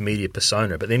of had this media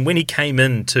persona. But then when he came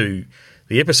into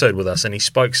the episode with us, and he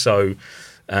spoke so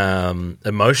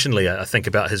emotionally, I think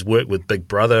about his work with Big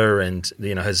Brother and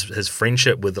his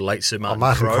friendship with the late Sir Martin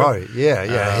Crowe.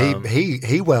 Yeah.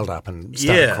 He welled up and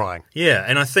started crying. Yeah,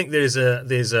 and I think it's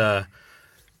a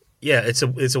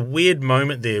weird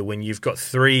moment there when you've got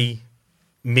three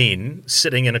men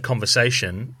sitting in a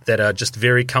conversation that are just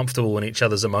very comfortable in each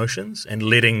other's emotions and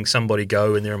letting somebody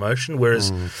go in their emotion.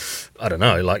 Whereas, I don't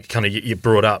know, like kind of you're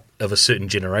brought up of a certain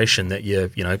generation that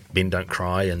men don't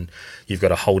cry and you've got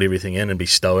to hold everything in and be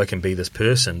stoic and be this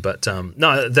person. But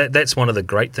no, that's one of the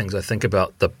great things I think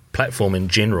about the platform in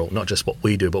general, not just what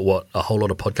we do, but what a whole lot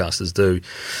of podcasters do,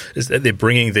 is that they're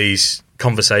bringing these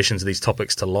conversations, these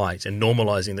topics to light and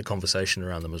normalizing the conversation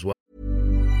around them as well.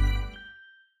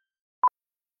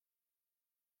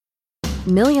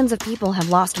 Millions of people have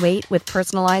lost weight with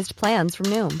personalized plans from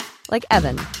Noom. Like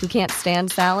Evan, who can't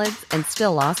stand salads and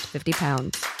still lost 50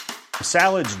 pounds.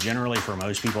 Salads generally for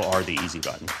most people are the easy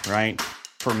button, right?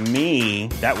 For me,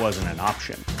 that wasn't an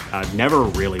option. I never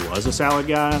really was a salad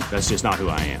guy. That's just not who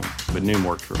I am. But Noom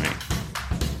worked for me.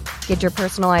 Get your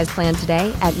personalized plan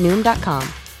today at Noom.com.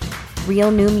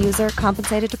 Real Noom user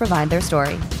compensated to provide their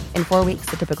story. In 4 weeks,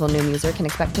 the typical Noom user can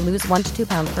expect to lose 1 to 2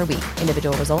 pounds per week.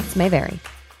 Individual results may vary.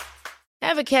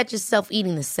 Ever catch yourself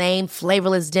eating the same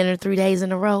flavorless dinner 3 days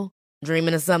in a row?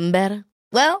 Dreaming of something better?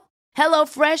 Well,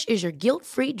 HelloFresh is your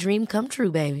guilt-free dream come true,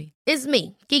 baby. It's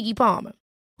me, Keke Palmer.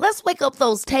 Let's wake up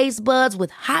those taste buds with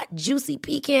hot, juicy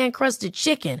pecan-crusted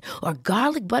chicken or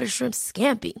garlic butter shrimp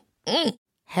scampi.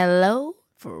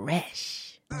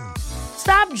 HelloFresh.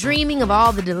 Stop dreaming of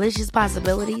all the delicious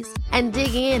possibilities and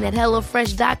dig in at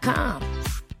HelloFresh.com.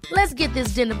 Let's get this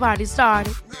dinner party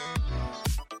started.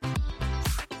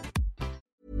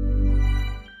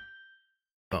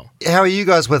 How are you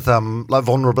guys with like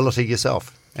vulnerability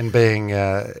yourself and being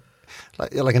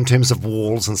like in terms of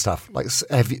walls and stuff? Like,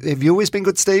 have you always been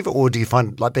good, Steve, or do you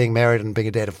find like being married and being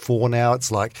a dad of 4 now,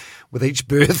 it's like with each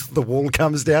birth the wall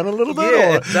comes down a little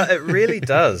bit? Yeah, it really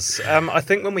does. I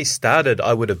think when we started,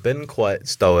 I would have been quite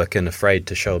stoic and afraid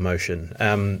to show emotion,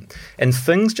 and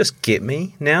things just get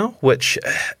me now, which.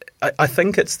 I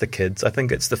think it's the kids. I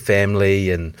think it's the family,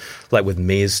 and like with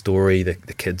Mia's story, the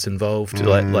kids involved,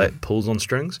 like pulls on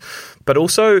strings. But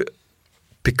also,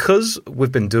 because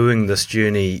we've been doing this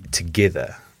journey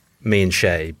together, me and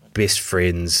Shay, best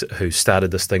friends who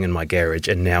started this thing in my garage,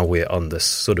 and now we're on this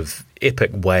sort of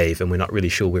epic wave and we're not really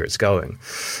sure where it's going.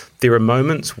 There are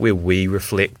moments where we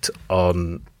reflect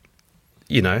on,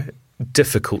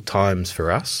 difficult times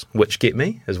for us, which get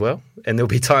me as well. And there'll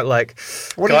be time like...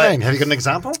 What do you mean? Have you got an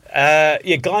example? Guy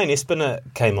and Espina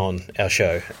came on our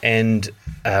show, and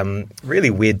really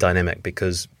weird dynamic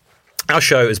because our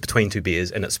show is Between Two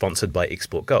Beers and it's sponsored by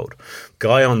Export Gold.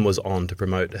 Guy was on to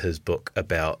promote his book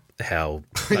about how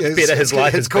much better his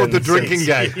life has been. It's called The Drinking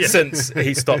Game. Since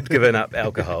he stopped giving up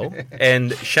alcohol.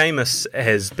 And Seamus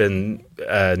has been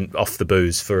off the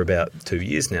booze for about 2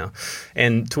 years now.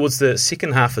 And towards the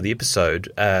second half of the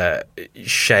episode,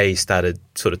 Shay started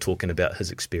sort of talking about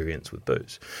his experience with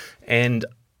booze. And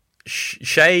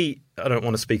Shay, I don't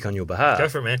want to speak on your behalf. Go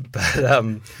for it, man. But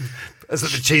is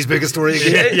it the cheeseburger story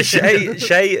again?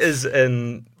 Shay is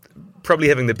in probably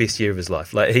having the best year of his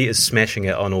life. Like, he is smashing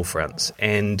it on all fronts.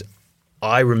 And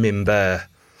I remember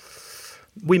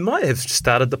we might have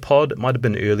started the pod. It might have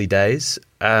been early days.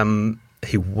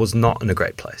 He was not in a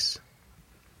great place.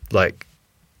 Like,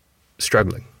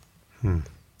 struggling.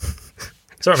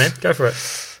 It's all right, man. Go for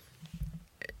it.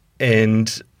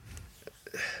 And...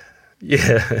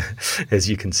 yeah, as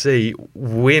you can see,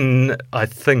 when I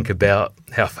think about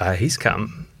how far he's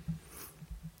come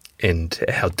and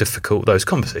how difficult those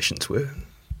conversations were,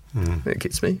 it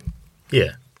gets me.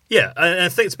 Yeah. Yeah, I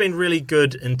think it's been really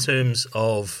good in terms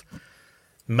of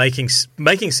making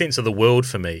sense of the world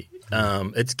for me.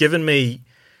 It's given me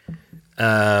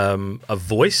a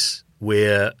voice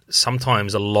where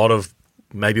sometimes a lot of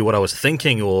maybe what I was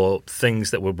thinking or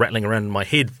things that were rattling around in my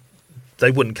head,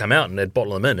 they wouldn't come out and they'd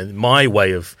bottle them in. And my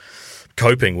way of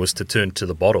coping was to turn to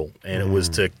the bottle, and it was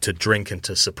to drink and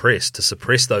to suppress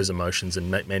those emotions and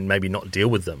maybe not deal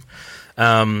with them.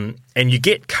 And you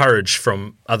get courage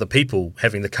from other people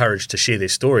having the courage to share their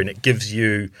story, and it gives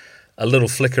you a little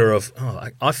flicker of,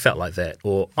 I felt like that,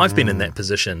 or I've been in that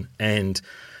position. And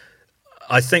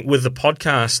I think with the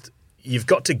podcast, you've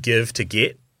got to give to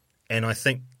get, and I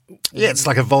think... Yeah, it's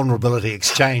like a vulnerability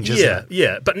exchange, isn't it?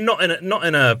 Yeah, but not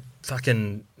in a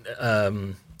fucking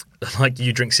like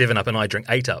you drink 7-Up and I drink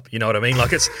 8-Up. You know what I mean?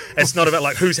 Like it's not about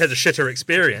like who's had a shitter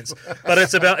experience, but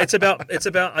it's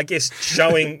about I guess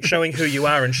showing who you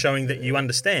are and showing that you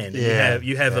understand. Yeah.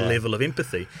 You have a level of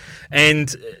empathy,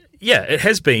 and it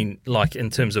has been like in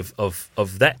terms of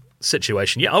that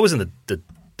situation. Yeah, I was in the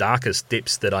darkest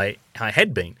depths that I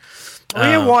had been.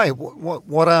 Why? What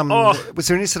was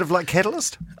there any sort of like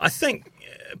catalyst? I think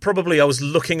probably I was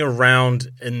looking around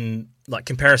in like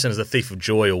comparison as a thief of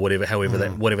joy or whatever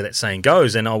that saying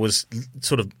goes, and I was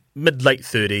sort of mid-late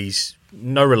 30s,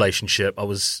 no relationship. I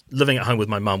was living at home with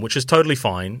my mum, which is totally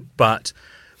fine, but...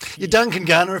 You're Duncan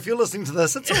Garner, if you're listening to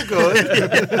this, it's all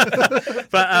good.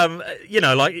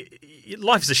 But, like,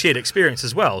 life is a shared experience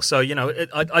as well. So,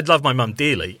 I'd love my mum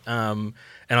dearly, and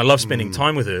I love spending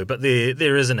time with her, but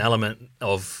there is an element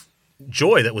of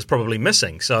joy that was probably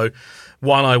missing. So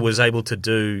while I was able to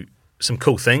do some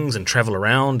cool things and travel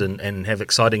around and have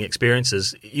exciting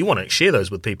experiences, you want to share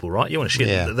those with people, right? You want to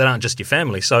share that aren't just your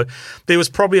family. So there was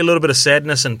probably a little bit of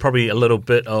sadness and probably a little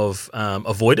bit of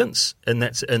avoidance in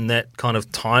that kind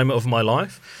of time of my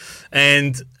life.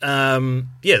 And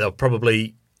they were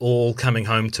probably all coming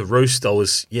home to roost. I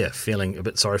was feeling a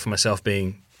bit sorry for myself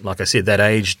being, like I said, that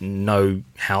age, no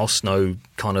house, no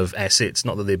kind of assets,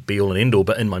 not that they'd be all and end all,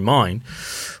 but in my mind,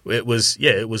 it was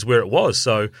where it was.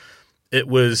 So it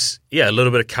was, a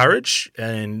little bit of courage,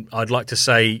 and I'd like to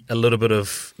say a little bit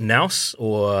of nous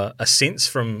or a sense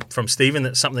from Stephen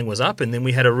that something was up. And then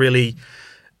we had a really,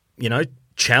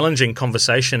 challenging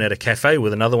conversation at a cafe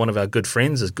with another one of our good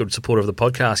friends, a good supporter of the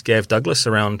podcast, Gav Douglas,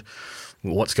 around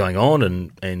what's going on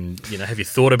and have you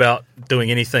thought about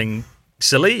doing anything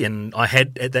silly? And I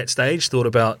had at that stage thought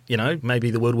about,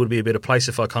 maybe the world would be a better place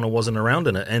if I kind of wasn't around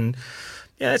in it. And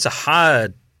it's a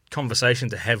hard conversation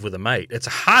to have with a mate. It's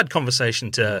a hard conversation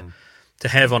to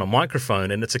have on a microphone,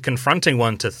 and it's a confronting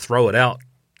one to throw it out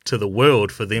to the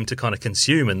world for them to kind of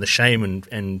consume, and the shame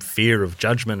and fear of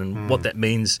judgment and what that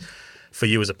means for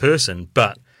you as a person.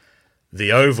 But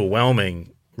the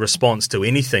overwhelming response to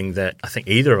anything that I think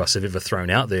either of us have ever thrown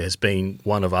out there has been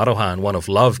one of aroha and one of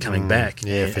love coming back,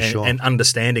 and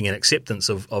understanding and acceptance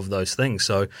of those things.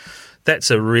 So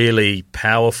that's a really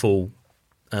powerful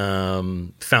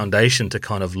foundation to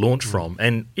kind of launch from.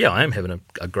 And I am having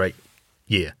a great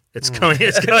year. It's going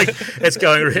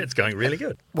really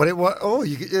good.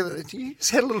 You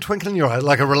just had a little twinkle in your eye,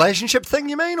 like a relationship thing,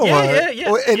 you mean? Or,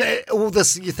 yeah. And all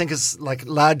this you think is like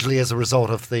largely as a result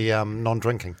of the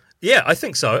non-drinking? Yeah, I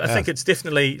think so. I think it's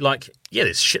definitely like,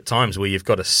 there's shit times where you've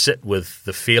got to sit with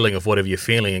the feeling of whatever you're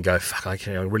feeling and go, fuck,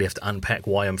 I really have to unpack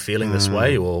why I'm feeling this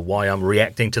way or why I'm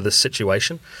reacting to this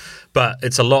situation. But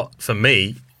it's a lot for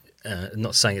me,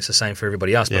 not saying it's the same for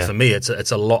everybody else, but for me it's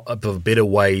a lot of a better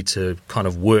way to kind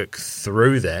of work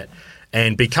through that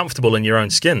and be comfortable in your own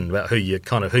skin about who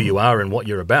you are and what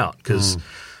you're about, because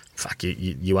fuck,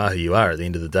 you are who you are at the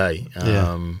end of the day.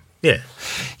 Yeah,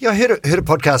 I heard a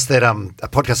podcast that a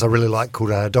podcast I really like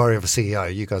called Diary of a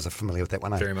CEO. You guys are familiar with that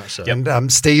one, eh? Very much so.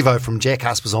 And Steve-O from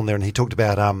Jackass was on there, and he talked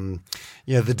about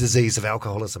the disease of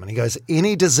alcoholism. And he goes,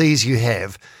 any disease you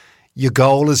have, your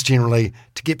goal is generally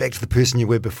to get back to the person you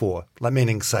were before. Like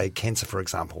meaning, say, cancer, for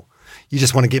example. You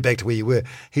just want to get back to where you were.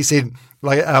 He said,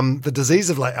 like the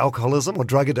disease of like alcoholism or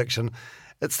drug addiction,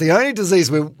 it's the only disease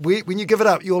where when you give it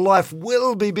up, your life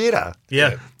will be better.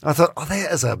 Yeah. I thought,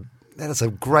 that is a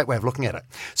great way of looking at it.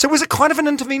 So was it kind of an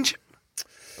intervention?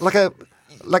 Like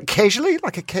casually?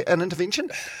 An intervention?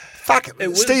 Fuck,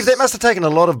 Steve, that must have taken a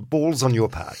lot of balls on your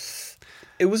part.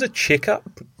 It was a checkup.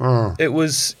 It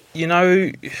was, you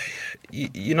know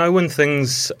when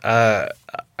things are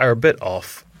a bit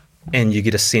off and you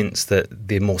get a sense that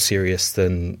they're more serious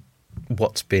than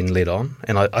what's been led on.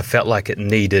 And I felt like it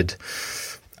needed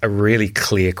a really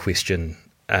clear question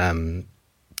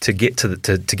to get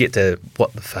to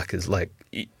what the fuck is like.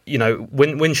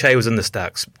 When Shay was in this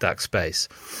dark space,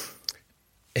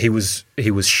 he was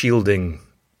shielding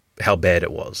how bad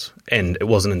it was, and it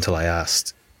wasn't until I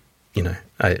asked,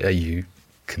 are you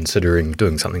considering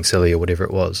doing something silly or whatever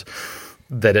it was,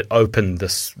 that it opened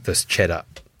this chat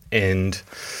up. And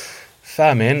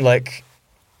far, man,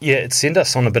 it sent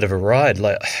us on a bit of a ride.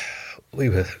 Like, we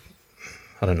were,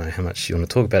 I don't know how much you want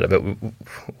to talk about it, but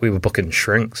we were booking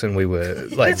shrinks, and we were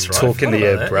talking to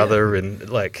your brother, and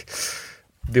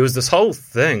there was this whole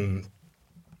thing.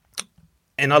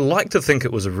 And I like to think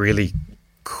it was a really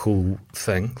cool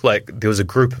thing. Like, there was a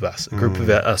group of us,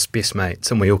 us best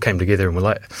mates, and we all came together and we're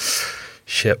like,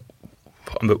 shit,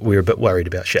 we're a bit worried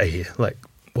about Shay here. Like,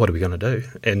 what are we going to do?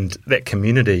 And that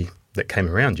community that came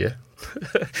around you,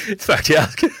 fuck yeah.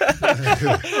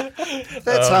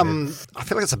 That's I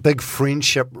feel like it's a big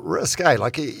friendship risk, eh?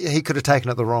 Like he could have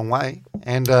taken it the wrong way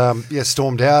and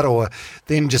stormed out, or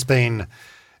then just been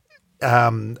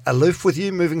aloof with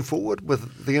you moving forward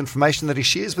with the information that he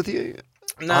shares with you.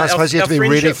 No, I suppose you have to be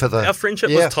ready for our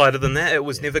friendship was tighter than that. It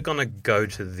was never going to go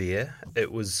to there.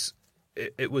 It was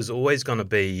always going to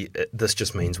be, this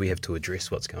just means we have to address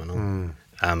what's going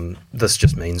on. This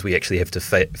just means we actually have to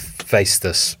face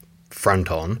this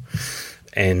front on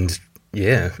and,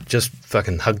 just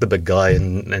fucking hug the big guy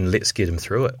and let's get him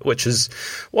through it, which is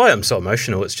why I'm so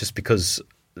emotional. It's just because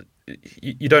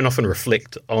you don't often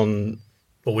reflect on...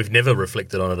 Well, we've never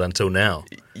reflected on it until now.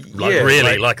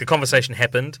 A conversation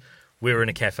happened. We were in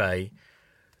a cafe,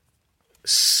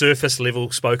 surface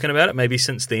level spoken about it, maybe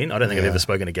since then. I don't think I've ever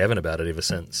spoken to Gavin about it ever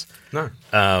since. No.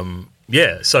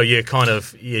 So you kind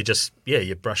of, you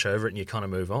brush over it and you kind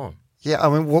of move on. Yeah, I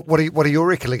mean, what are your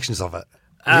recollections of it?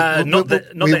 Not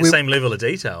that same level of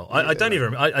detail. I don't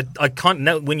even. I can't.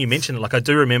 Now, when you mention it, I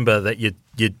do remember that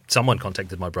someone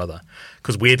contacted my brother,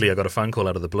 because weirdly I got a phone call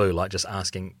out of the blue, just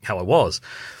asking how I was,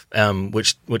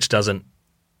 which doesn't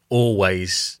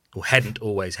always or hadn't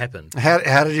always happened.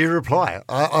 How did you reply?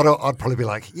 I'd probably be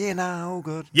like, all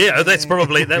good. Yeah, that's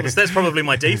probably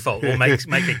my default, or make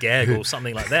a gag or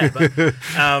something like that. But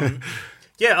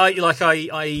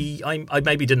I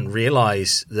maybe didn't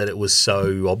realise that it was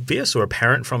so obvious or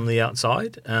apparent from the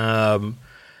outside.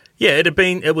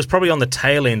 It was probably on the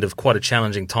tail end of quite a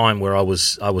challenging time where I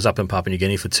was up in Papua New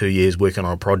Guinea for 2 years working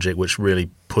on a project which really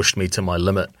pushed me to my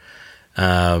limit,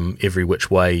 every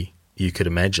which way you could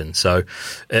imagine. So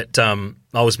I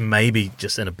was maybe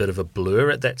just in a bit of a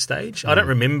blur at that stage. I don't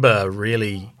remember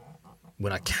really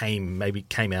when I came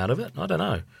out of it. I don't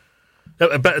know.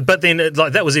 But then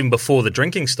that was even before the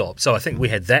drinking stopped. So I think we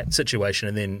had that situation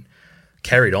and then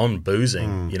carried on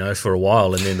boozing, for a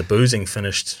while, and then the boozing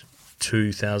finished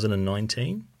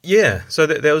 2019. Yeah, so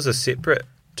that was a separate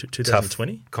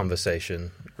 2020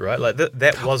 conversation, right?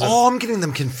 That wasn't. Oh, I'm getting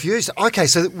them confused. Okay,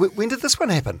 so when did this one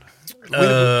happen?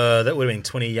 That would have been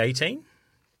 2018.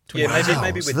 Yeah,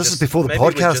 maybe so this is before the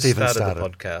podcast even started. The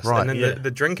podcast, right? And then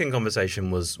the drinking conversation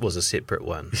was a separate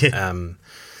one. Yeah.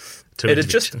 It had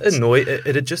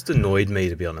just annoyed me,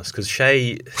 to be honest, because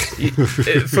Shay,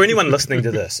 for anyone listening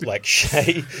to this,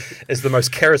 Shay is the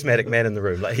most charismatic man in the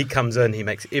room. He comes in, he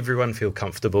makes everyone feel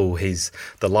comfortable. He's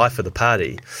the life of the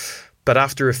party. But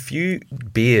after a few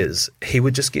beers, he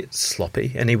would just get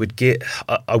sloppy, and he would get.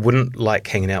 I wouldn't like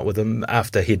hanging out with him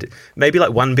after he'd maybe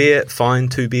one beer, fine,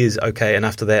 2 beers, okay, and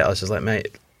after that, I was just like,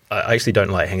 mate, I actually don't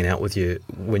like hanging out with you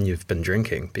when you've been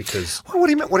drinking because What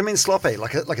do you mean? What do you mean sloppy?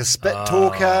 Like a spit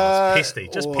talker? Pesty,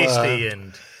 just pesty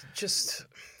and just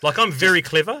like I'm very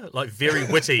clever, like very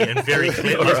witty and very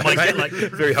clever. Like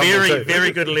Very humble too.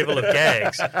 very good level of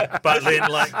gags, but then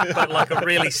like a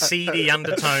really seedy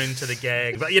undertone to the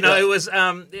gag. But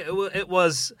it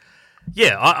was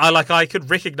yeah. I could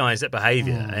recognise that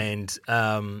behaviour and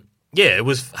it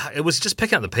was just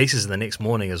picking up the pieces the next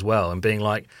morning as well and being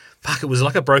like, fuck, it was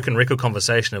like a broken record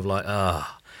conversation of like,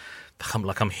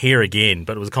 I'm here again,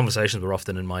 but it was conversations were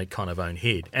often in my kind of own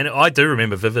head, and I do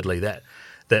remember vividly that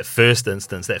first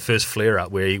instance, that first flare-up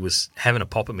where he was having a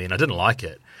pop at me and I didn't like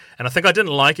it. And I think I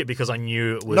didn't like it because I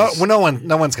knew it was... No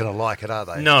one's going to like it, are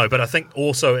they? No, but I think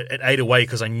also it ate away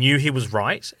because I knew he was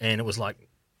right and it was like,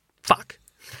 fuck.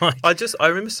 I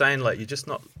remember saying like, you're just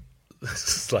not...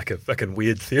 This is like a fucking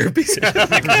weird therapy session.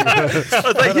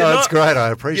 It's great.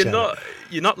 I appreciate it.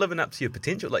 You're not living up to your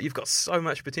potential. Like you've got so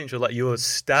much potential. Like you're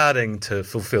starting to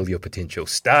fulfill your potential.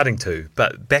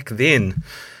 But back then...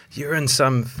 You're in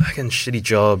some fucking shitty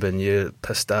job and you're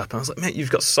pissed up. And I was like, man,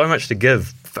 you've got so much to give.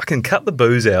 Fucking cut the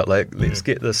booze out. Like, let's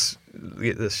get this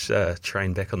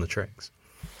train back on the tracks.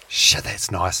 Shit, that's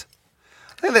nice.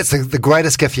 I think that's the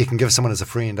greatest gift you can give someone as a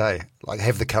friend, eh? Like,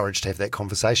 have the courage to have that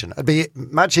conversation. It'd be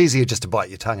much easier just to bite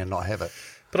your tongue and not have it.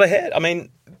 But I had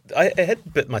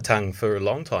bit my tongue for a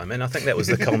long time, and I think that was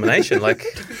the culmination. Like,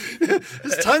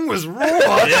 his tongue was raw.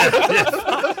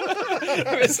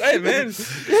 I was saying, man. I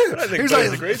don't think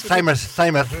Booze agrees with me.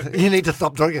 Thameth, you need to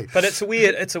stop drinking. But it's a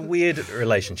weird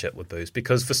relationship with booze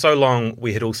because for so long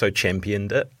we had also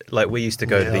championed it. Like we used to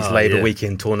go to these Labour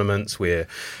weekend tournaments where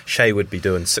Shay would be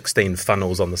doing 16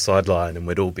 funnels on the sideline and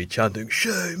we'd all be chanting,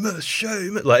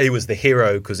 Seamus. Like he was the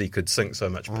hero because he could sink so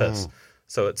much piss.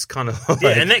 So it's kind of like...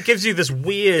 Yeah, and that gives you this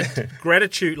weird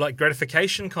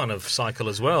gratification kind of cycle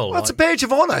as well. Well, it's a badge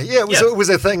of honour. Yeah, it was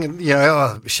a thing. And,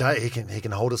 Shay, he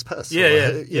can hold his piss.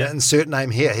 Yeah. Insert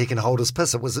name here, he can hold his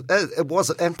piss. It was,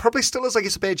 and probably still is, I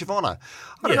guess, a badge of honour.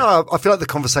 I don't know. I feel like the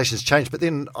conversation's changed, but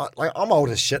then I'm old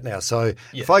as shit now. So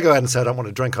if I go out and say I don't want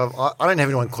to drink, I don't have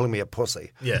anyone calling me a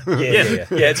pussy. Yeah.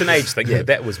 It's an age thing. Yeah,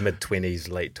 that was mid-20s,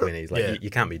 late 20s. Like you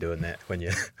can't be doing that when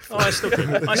you're... I still could.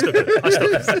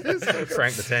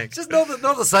 Frank the Tank. Just not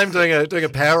the same doing a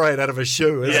Powerade out of a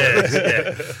shoe, is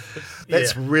it?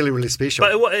 That's really, really special.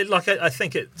 But I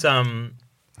think it's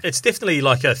definitely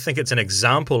I think it's an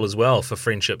example as well for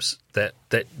friendships that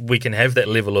we can have that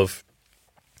level of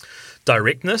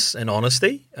directness and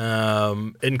honesty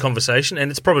in conversation, and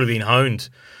it's probably been honed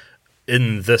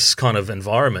in this kind of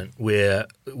environment where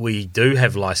we do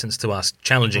have license to ask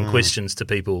challenging questions to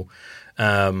people.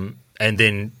 And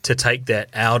then to take that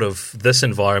out of this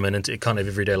environment into kind of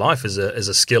everyday life is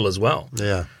a skill as well.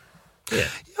 Yeah.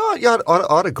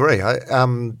 I'd agree. I've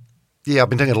been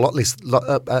doing it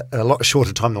a lot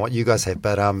shorter time than what you guys have.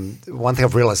 But one thing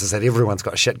I've realised is that everyone's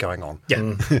got shit going on.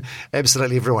 Yeah,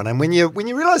 absolutely everyone. And when you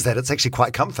realise that, it's actually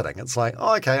quite comforting. It's like,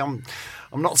 okay, I'm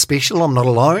not special. I'm not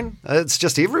alone. It's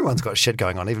just everyone's got shit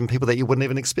going on, even people that you wouldn't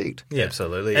even expect. Yeah,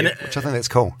 absolutely. And which I think that's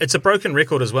cool. It's a broken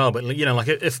record as well. But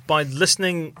if by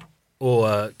listening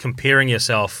or comparing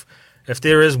yourself, if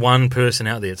there is one person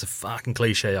out there, it's a fucking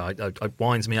cliche, it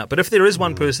winds me up. But if there is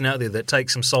one person out there that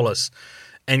takes some solace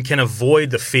and can avoid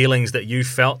the feelings that you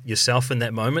felt yourself in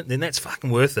that moment, then that's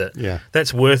fucking worth it. Yeah.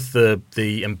 That's worth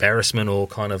the embarrassment or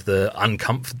kind of the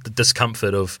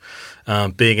discomfort of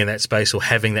being in that space or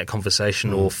having that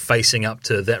conversation or facing up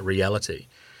to that reality.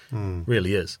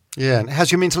 Really is. Yeah. And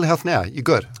how's your mental health now? You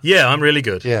good? Yeah, I'm really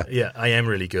good. Yeah, I am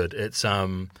really good. It's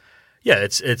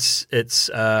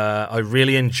I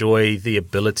really enjoy the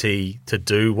ability to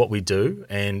do what we do,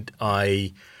 and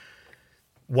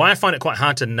why I find it quite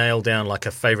hard to nail down like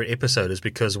a favorite episode is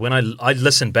because when I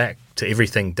listen back to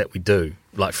everything that we do,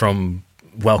 like from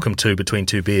Welcome to Between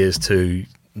Two Beers to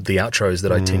the outros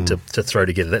that I tend to throw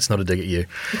together. That's not a dig at you.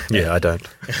 Yeah, I don't.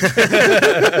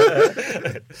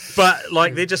 But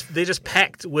like they're just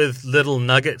packed with little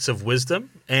nuggets of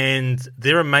wisdom, and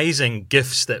they're amazing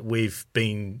gifts that we've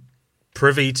been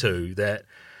privy to that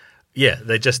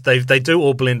they do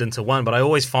all blend into one, but I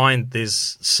always find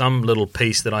there's some little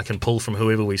piece that I can pull from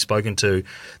whoever we've spoken to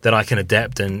that I can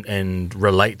adapt and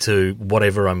relate to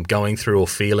whatever I'm going through or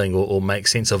feeling or make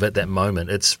sense of at that moment.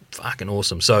 It's fucking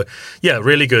awesome. So yeah,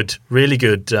 really good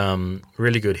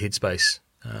headspace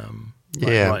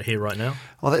right here, right now.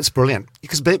 Well, that's brilliant,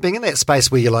 because being in that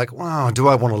space where you're like, wow, do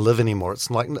I want to live anymore?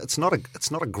 It's like it's not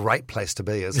a great place to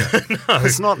be, is it? No,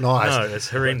 it's not nice. No, it's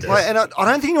horrendous. Well, and I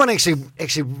don't think anyone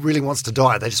actually really wants to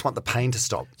die. They just want the pain to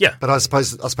stop. Yeah. But I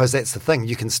suppose that's the thing.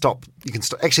 You can stop.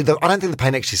 Actually, I don't think the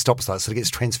pain actually stops though. So it gets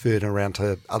transferred around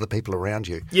to other people around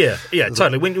you. Yeah,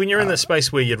 totally. When you're in that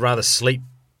space where you'd rather sleep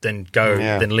than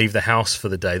leave the house for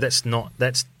the day, that's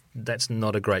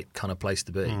not a great kind of place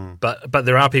to be. But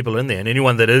there are people in there, and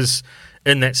anyone that is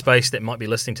in that space that might be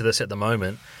listening to this at the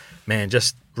moment, man,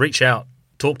 just reach out,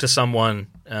 talk to someone.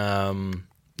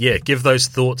 Give those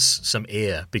thoughts some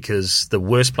air, because the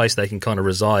worst place they can kind of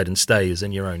reside and stay is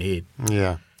in your own head.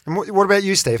 Yeah. And what about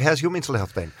you, Steve? How's your mental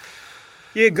health been?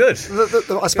 Yeah, good.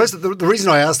 I suppose the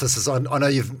reason I asked this is I know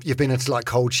you've been into like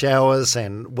cold showers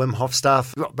and Wim Hof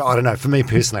stuff. But I don't know. For me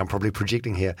personally, I'm probably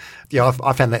projecting here. Yeah,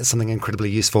 I found that something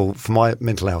incredibly useful for my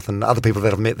mental health, and other people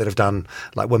that I've met that have done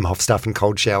like Wim Hof stuff and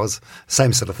cold showers,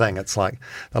 same sort of thing. It's like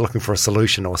they're looking for a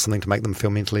solution or something to make them feel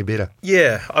mentally better.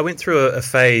 Yeah, I went through a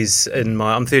phase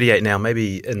I'm 38 now,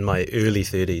 maybe in my early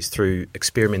 30s, through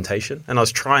experimentation, and I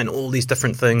was trying all these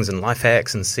different things and life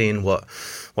hacks and seeing what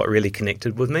really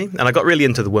connected with me. And I got really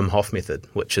into the Wim Hof method,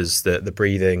 which is the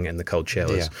breathing and the cold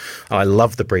showers. Yeah. I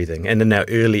love the breathing. And in our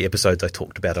early episodes, I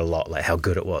talked about it a lot, like how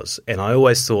good it was. And I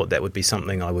always thought that would be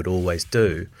something I would always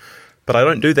do. But I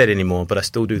don't do that anymore, but I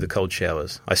still do the cold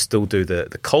showers. I still do the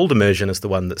cold immersion is the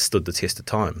one that stood the test of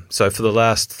time. So for the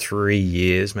last 3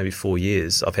 years, maybe 4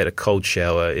 years, I've had a cold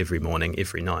shower every morning,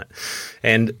 every night.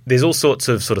 And there's all sorts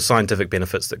of sort of scientific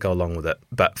benefits that go along with it.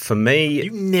 But for me...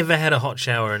 You've never had a hot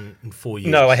shower in 4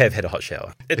 years? No, I have had a hot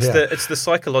shower. It's the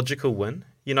psychological win.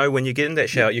 You know, when you get in that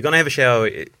shower, you're going to have a shower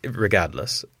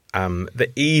regardless. The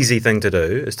easy thing to do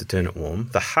is to turn it warm.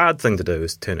 The hard thing to do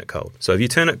is to turn it cold. So if you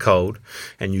turn it cold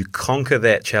and you conquer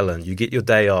that challenge, you get your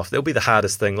day off. That'll be the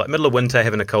hardest thing. Like middle of winter,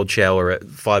 having a cold shower at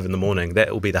 5 a.m,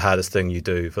 that will be the hardest thing you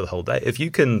do for the whole day. If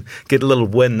you can get a little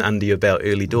win under your belt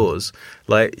early doors,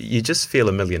 like you just feel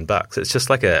 $1 million. It's just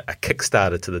like a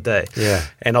kickstarter to the day. Yeah.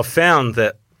 And I've found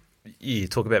that you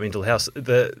talk about mental health.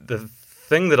 The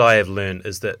thing that I have learned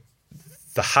is that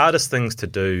the hardest things to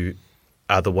do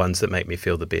are the ones that make me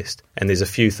feel the best. And there's a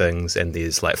few things, and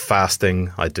there's like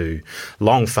fasting. I do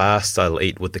long fasts. I'll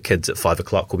eat with the kids at 5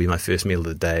 o'clock will be my first meal of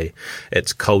the day.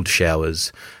 It's cold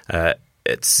showers.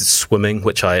 It's swimming,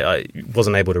 which I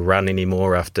wasn't able to run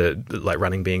anymore after like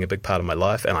running being a big part of my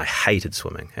life, and I hated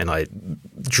swimming, and I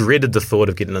dreaded the thought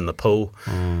of getting in the pool.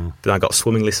 Then I got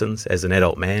swimming lessons as an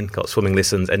adult man,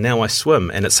 and now I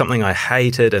swim, and it's something I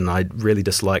hated and I really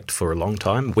disliked for a long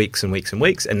time, weeks and weeks and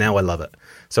weeks, and now I love it.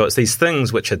 So it's these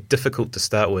things which are difficult to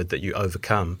start with that you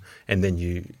overcome, and then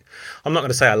I'm not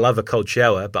going to say I love a cold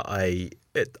shower, but I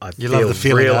love the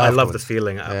feeling I love the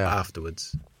feeling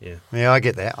afterwards. Yeah, I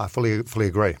get that. I fully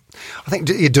agree. I think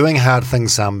you're doing hard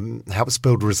things helps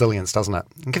build resilience, doesn't it?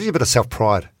 And gives you a bit of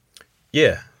self-pride.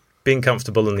 Yeah. Being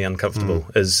comfortable in the uncomfortable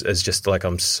is just like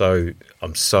I'm so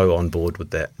on board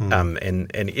with that.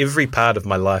 And every part of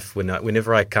my life,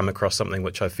 whenever I come across something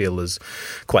which I feel is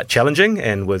quite challenging,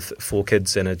 and with 4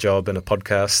 kids and a job and a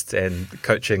podcast and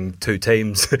coaching 2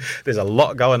 teams, there's a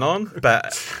lot going on.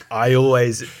 But I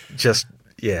always just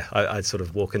I sort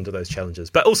of walk into those challenges.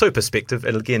 But also perspective,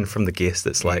 and again from the guest,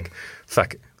 it's like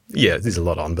fuck yeah, there's a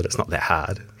lot on, but it's not that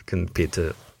hard compared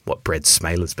to what Brad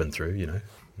Smaler's been through, you know.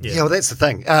 Yeah, well, that's the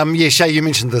thing. Shay, you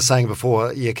mentioned the saying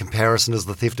before, comparison is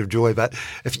the theft of joy, but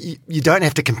if you don't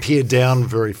have to compare down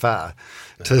very far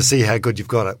to see how good you've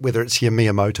got it, whether it's your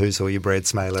Miyamoto's or your Brad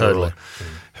Smaler or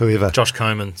whoever. Josh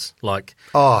Coman's, like...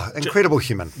 Oh, incredible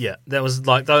human. Yeah, that was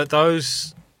like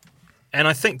those... And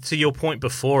I think to your point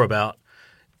before about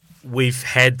we've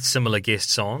had similar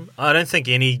guests on, I don't think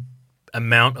any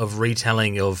amount of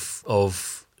retelling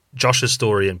of Josh's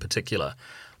story in particular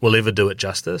will ever do it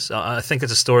justice. I think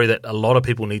it's a story that a lot of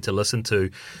people need to listen to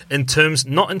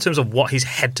not in terms of what he's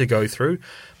had to go through,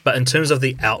 but in terms of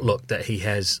the outlook that he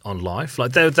has on life.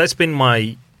 Like that's been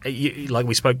like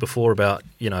we spoke before about,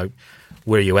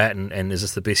 where are you at and is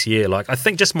this the best year? Like I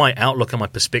think just my outlook and my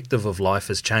perspective of life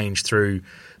has changed through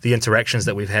the interactions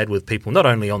that we've had with people, not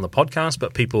only on the podcast,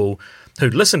 but people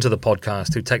who listen to the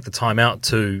podcast, who take the time out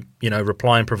to,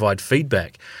 reply and provide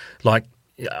feedback. Like,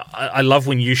 I love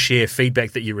when you share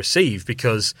feedback that you receive,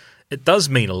 because it does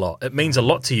mean a lot. It means a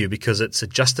lot to you because it's a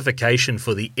justification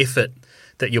for the effort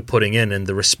that you're putting in and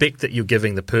the respect that you're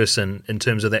giving the person in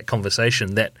terms of that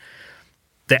conversation that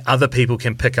other people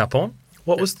can pick up on.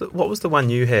 What was the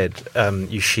one you had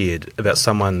you shared about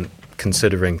someone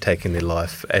considering taking their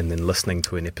life and then listening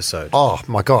to an episode? Oh,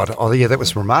 my God. Oh, yeah, that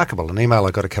was remarkable. An email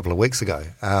I got a couple of weeks ago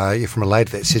from a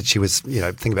lady that said she was,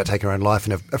 thinking about taking her own life,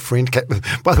 and a friend came.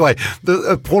 By the way, the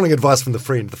appalling advice from the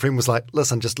friend. The friend was like,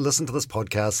 listen, just listen to this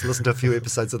podcast, listen to a few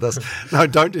episodes of this. No,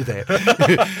 don't do that.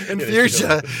 In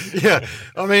future,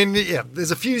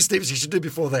 there's a few steps you should do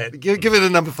before that. Give it a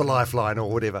number for Lifeline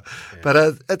or whatever. Yeah.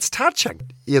 But it's touching.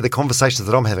 Yeah, the conversations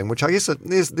that I'm having, which I guess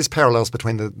there's parallels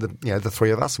between the three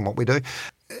of us and what we do.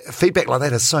 Feedback like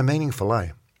that is so meaningful, eh?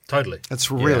 Totally. It's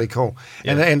really cool.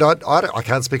 Yeah. And I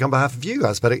can't speak on behalf of you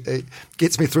guys, but it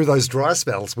gets me through those dry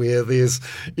spells where there's,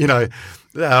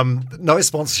 no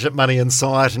sponsorship money in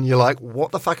sight, and you're like,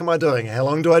 what the fuck am I doing? How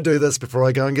long do I do this before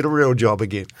I go and get a real job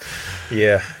again?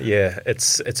 Yeah.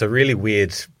 It's a really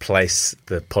weird place,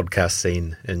 the podcast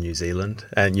scene in New Zealand.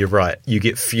 And you're right. You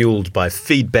get fueled by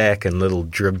feedback and little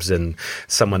dribs, and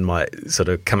someone might sort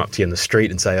of come up to you in the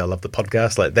street and say, I love the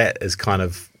podcast. Like, that is kind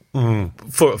of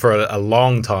for a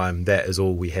long time, that is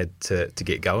all we had to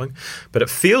get going. But it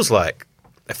feels like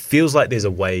there's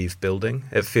a wave building.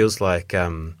 It feels like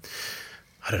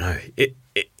I don't know.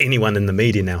 Anyone in the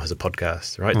media now has a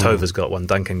podcast, right? Tova's got one,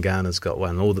 Duncan Garner's got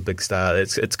one, all the big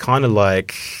stars. It's kind of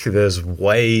like this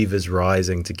wave is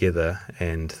rising together,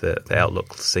 and the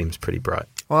outlook seems pretty bright.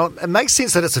 Well, it makes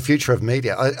sense that it's the future of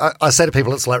media. I say to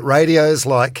people, it's like radio's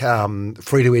like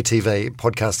free-to-air TV,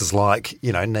 podcast is like,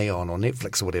 Neon or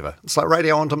Netflix or whatever. It's like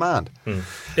radio on demand.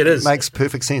 It is. It makes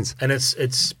perfect sense. And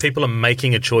it's people are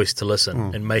making a choice to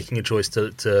listen and making a choice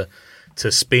to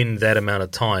spend that amount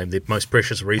of time, the most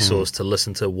precious resource, to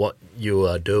listen to what you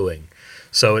are doing.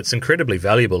 So it's incredibly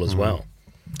valuable as well.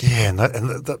 Yeah,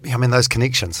 and those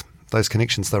connections. Those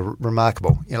connections, they're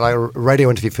remarkable. Like a radio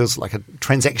interview feels like a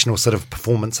transactional sort of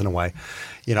performance in a way.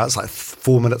 It's like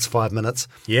 4 minutes, 5 minutes.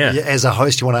 Yeah. As a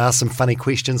host, you want to ask some funny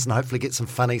questions and hopefully get some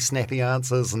funny, snappy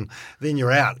answers, and then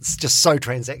you're out. It's just so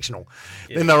transactional.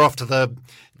 Yeah. Then they're off to the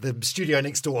studio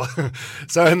next door.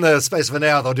 So in the space of an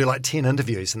hour, they'll do like 10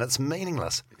 interviews, and it's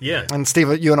meaningless. Yeah. And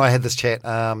Steve, you and I had this chat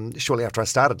shortly after I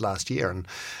started last year, and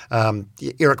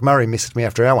Eric Murray messaged me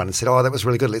after our one and said, "Oh, that was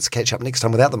really good. Let's catch up next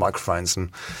time without the microphones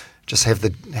and just have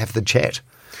the chat."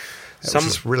 Which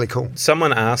is really cool.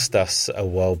 Someone asked us a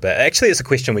while back. Actually, it's a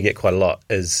question we get quite a lot.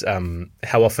 Is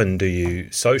how often do you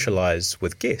socialise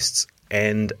with guests?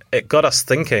 And it got us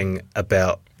thinking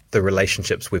about the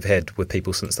relationships we've had with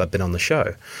people since they've been on the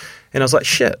show. And I was like,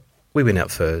 shit, we went out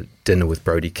for dinner with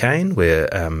Brodie Kane, where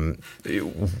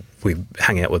we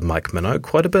hung out with Mike Minogue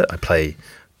quite a bit. I play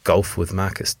golf with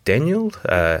Marcus Daniel.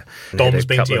 Dom's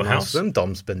been to your house?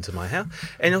 Dom's been to my house.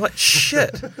 And you're like,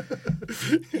 shit.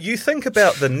 You think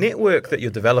about the network that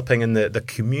you're developing and the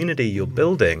community you're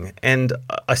building. And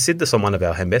I said this on one of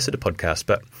our Ambassador podcasts,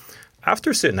 but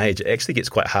after a certain age, it actually gets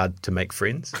quite hard to make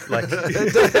friends. Like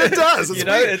it does. It's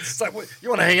weird. It's like, you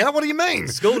want to hang out? What do you mean?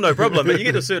 School, no problem. But you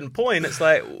get to a certain point, it's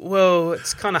like, well,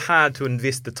 it's kind of hard to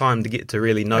invest the time to get to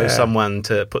really know someone,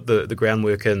 to put the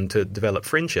groundwork in to develop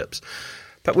friendships.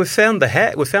 But we've found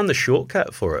the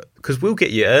shortcut for it, because we'll get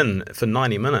you in for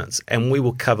 90 minutes and we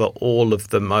will cover all of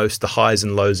the highs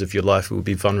and lows of your life. We'll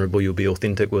be vulnerable. You'll be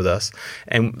authentic with us.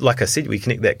 And like I said, we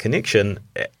connect that connection,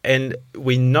 and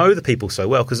we know the people so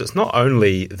well, because it's not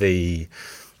only the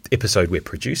episode we're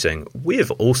producing, we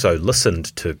have also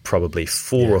listened to probably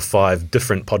 4 or 5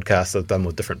 different podcasts I've done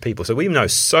with different people. So we know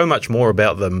so much more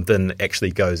about them than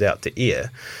actually goes out to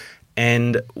air.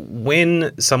 And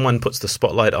when someone puts the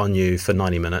spotlight on you for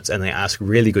 90 minutes and they ask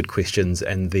really good questions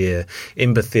and they're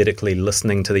empathetically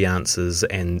listening to the answers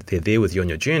and they're there with you on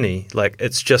your journey, like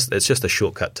it's just a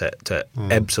shortcut to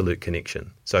absolute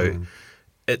connection. So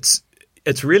it's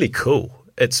really cool.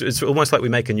 It's almost like we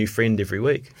make a new friend every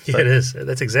week. Yeah, it is.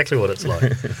 That's exactly what it's like.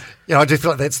 I do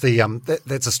feel like that's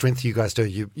that's a strength you guys do.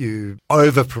 You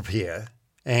over prepare,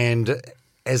 and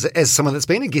as someone that's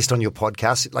been a guest on your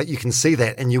podcast, like you can see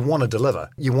that and you want to deliver.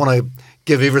 You want to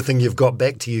give everything you've got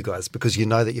back to you guys because you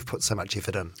know that you've put so much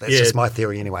effort in. That's just my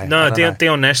theory anyway. No,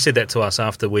 Dion Nash said that to us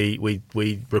after we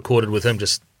recorded with him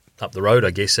just up the road,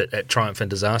 I guess, at Triumph and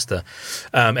Disaster.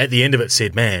 At the end of it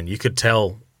said, man, you could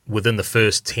tell within the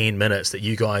first 10 minutes that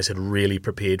you guys had really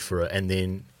prepared for it. And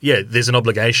then, there's an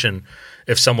obligation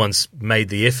if someone's made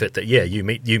the effort that, you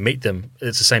meet them.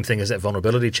 It's the same thing as that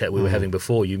vulnerability chat we were having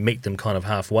before. You meet them kind of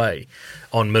halfway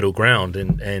on middle ground.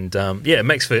 And it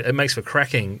makes for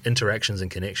cracking interactions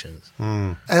and connections.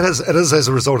 It is as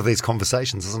a result of these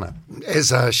conversations, isn't it?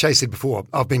 As Shay said before,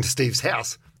 I've been to Steve's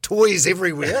house. Toys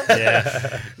everywhere.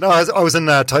 Yeah. No, I was in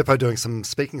Taupo doing some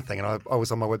speaking thing, and I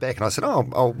was on my way back, and I said,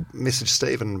 I'll message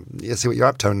Steve and see what you're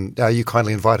up to. And you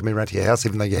kindly invited me around to your house,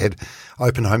 even though you had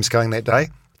open homeschooling that day.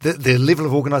 the level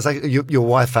of organisation. Your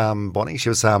wife, Bonnie, she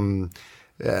was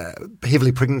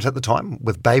heavily pregnant at the time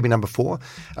with baby number 4,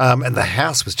 and the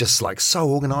house was just like so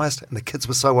organised, and the kids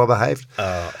were so well behaved.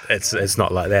 It's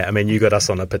not like that. I mean, you got us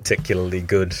on a particularly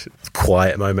good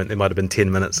quiet moment. There might have been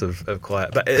 10 minutes of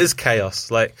quiet, but it is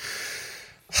chaos. Like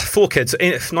 4 kids.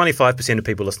 If 95% of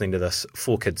people listening to this,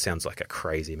 4 kids sounds like a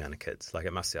crazy amount of kids. Like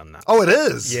it must sound nuts. Oh, it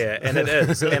is. Yeah, and it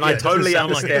is. And I totally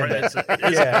understand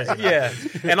that. Yeah.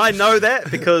 And I know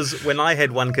that because when I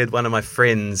had one kid, one of my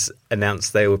friends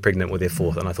announced they were pregnant with their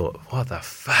 4th, and I thought, what the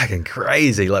fucking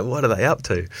crazy? Like, what are they up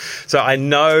to? So I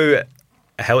know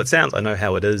how it sounds. I know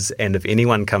how it is. And if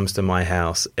anyone comes to my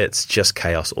house, it's just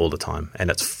chaos all the time.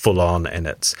 And it's full on, and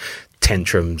it's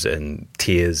tantrums and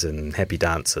tears and happy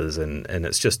dances, and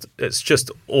it's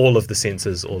just all of the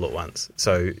senses all at once.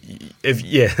 So if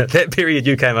that period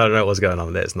you came, I don't know what's going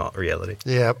on. That's not reality.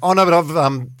 Yeah. Oh no, but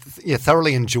I've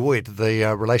thoroughly enjoyed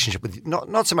the relationship with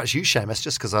not so much you, Seamus,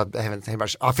 just because I haven't seen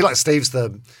much. I feel like Steve's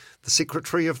the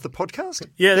secretary of the podcast.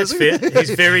 Yeah, that's fair.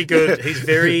 He's very good. He's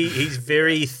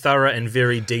very thorough and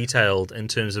very detailed in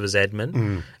terms of his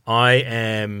admin. I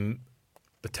am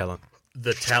The talent.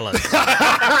 He's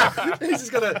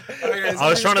just gonna. Okay,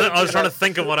 I was trying to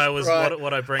think of what I was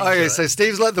what I bring. Okay, to so it.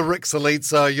 Steve's like the Rick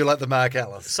Salita, you're like the Mark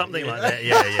Ellis. Something like that.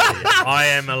 Yeah. I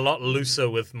am a lot looser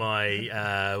with my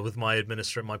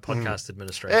podcast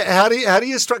administrator. How do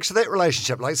you structure that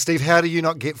relationship? Like, Steve, how do you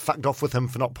not get fucked off with him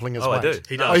for not pulling his weight? I do.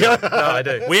 He does. No, I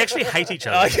do. We actually hate each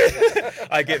other.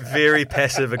 I get very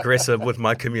passive aggressive with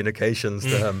my communications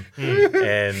to him,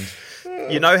 and.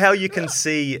 You know how you can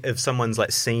see if someone's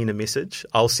like seen a message?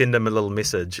 I'll send him a little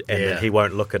message and then he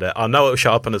won't look at it. I know it'll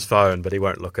show up on his phone, but he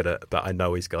won't look at it. But I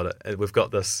know he's got it. And we've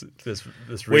got this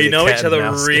really we know each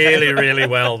other really, game. really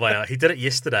well by now. He did it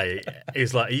yesterday. He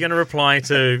was like, "Are you going to reply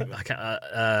to?"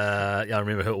 I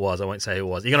remember who it was. I won't say who it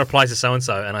was. Are you going to reply to so and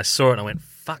so? And I saw it and I went,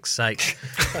 "Fuck's sake!"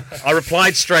 I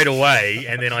replied straight away,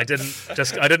 and then I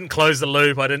didn't close the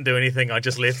loop. I didn't do anything. I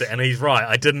just left it. And he's right.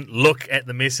 I didn't look at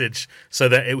the message so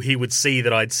that he would see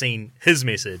that I'd seen his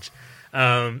message.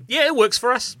 It works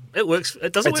for us. It works.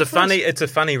 It doesn't. It's a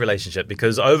funny relationship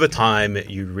because over time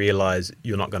you realize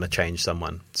you're not going to change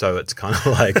someone. So it's kind of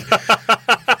like,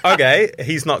 okay,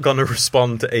 he's not going to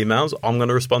respond to emails. I'm going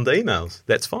to respond to emails.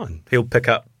 That's fine. He'll pick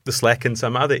up the slack in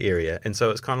some other area, and so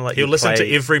it's kind of like he'll listen to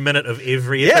every minute of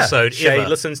every episode. Shay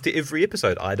listens to every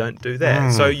episode. I don't do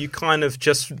that. So you kind of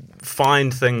just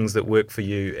find things that work for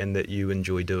you and that you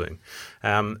enjoy doing.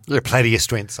 Play to your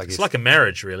strengths, I guess. It's like a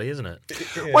marriage, really, isn't it?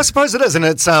 Well, I suppose it is, and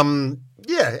it's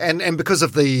and because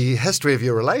of the history of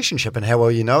your relationship and how well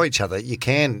you know each other, you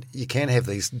can have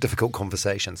these difficult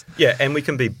conversations. Yeah, and we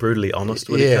can be brutally honest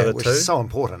with each other which too. is so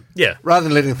important. Yeah, rather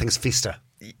than letting things fester.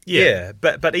 Yeah,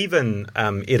 but even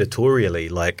editorially,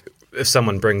 like if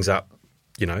someone brings up,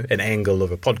 an angle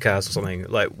of a podcast or something,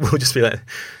 like we'll just be like,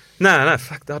 no,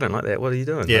 fuck, I don't like that. What are you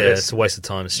doing? Yeah, like, it's a waste of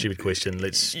time. It's a stupid question.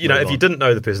 Let's if you didn't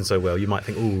know the person so well, you might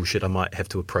think, oh shit, I might have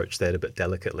to approach that a bit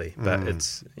delicately. But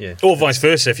it's or vice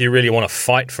versa. If you really want to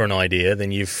fight for an idea,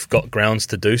 then you've got grounds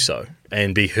to do so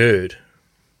and be heard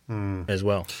as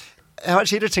well. How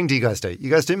much editing do you guys do?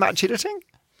 You guys do much editing?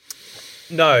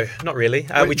 No, not really.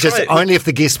 We just try, only if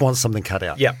the guest wants something cut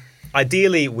out. Yeah,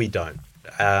 ideally we don't.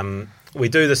 We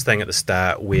do this thing at the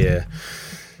start where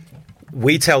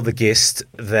we tell the guest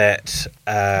that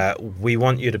we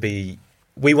want you to be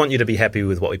happy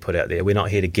with what we put out there. We're not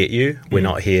here to get you. We're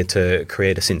not here to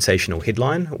create a sensational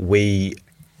headline. We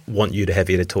want you to have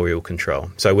editorial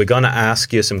control. So we're going to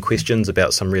ask you some questions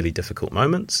about some really difficult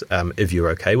moments, if you're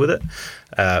okay with it.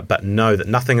 But know that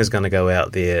nothing is going to go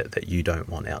out there that you don't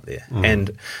want out there.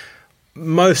 And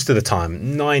most of the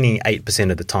time,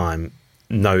 98% of the time,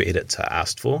 no edits are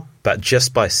asked for. But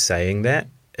just by saying that,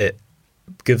 it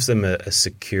gives them a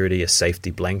security, a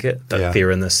safety blanket that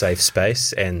they're in the safe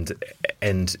space, and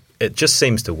it just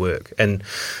seems to work. And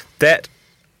that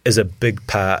is a big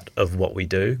part of what we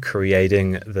do,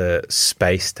 creating the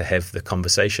space to have the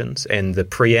conversations and the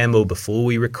preamble before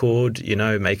we record,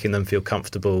 making them feel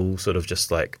comfortable, sort of just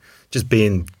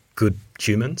being good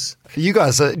humans. You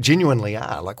guys genuinely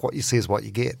are. Like, what you see is what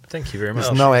you get. Thank you very much.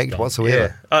 There's no act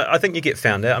whatsoever. Yeah. I think you get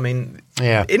found out. I mean,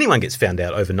 anyone gets found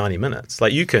out over 90 minutes.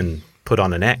 Like, you can put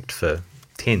on an act for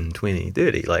 10, 20,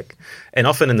 30. And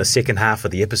often in the second half of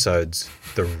the episodes,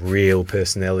 the real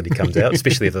personality comes out,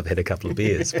 especially if they've had a couple of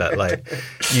beers. But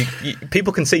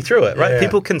people can see through it, right? Yeah.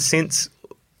 People can sense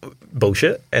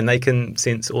bullshit and they can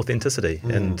sense authenticity,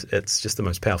 and it's just the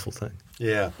most powerful thing.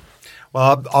 Yeah.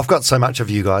 Well, I've got so much of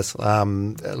you guys,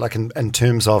 like in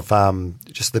terms of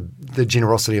just the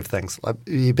generosity of things. Like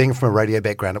you being from a radio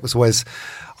background, it was always,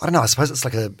 I don't know, I suppose it's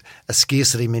like a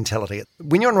scarcity mentality.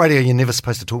 When you're on radio, you're never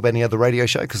supposed to talk about any other radio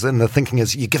show because then the thinking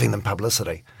is you're giving them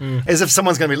publicity. As if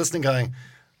someone's going to be listening going,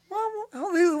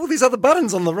 all these other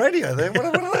buttons on the radio there. What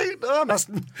are they? Oh, I must,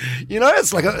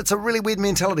 it's like it's a really weird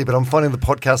mentality. But I'm finding the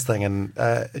podcast thing, and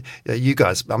you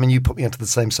guys. I mean, you put me into the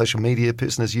same social media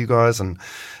person as you guys, and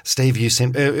Steve, you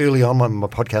sent early on my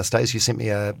podcast days. You sent me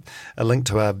a link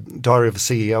to a Diary of a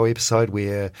CEO episode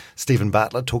where Stephen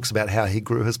Bartlett talks about how he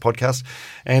grew his podcast,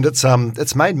 and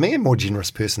it's made me a more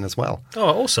generous person as well.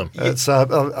 Oh, awesome! It's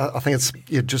I think it's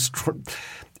just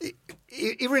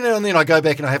every now and then I go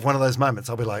back and I have one of those moments.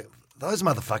 I'll be like, those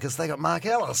motherfuckers, they got Mark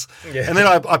Ellis. Yeah. And then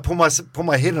I pull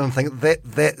my head in and think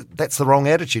that's the wrong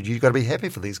attitude. You've got to be happy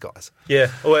for these guys. Yeah,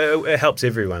 well, it helps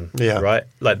everyone, right?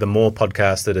 Like the more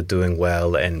podcasts that are doing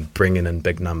well and bringing in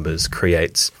big numbers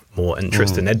creates more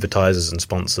interest in advertisers and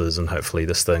sponsors, and hopefully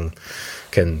this thing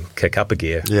can kick up a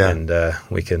gear and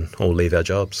we can all leave our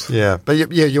jobs. Yeah,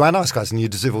 but you are nice guys and you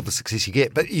deserve all the success you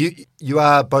get. But you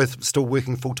are both still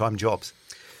working full-time jobs.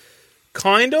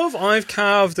 Kind of. I've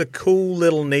carved a cool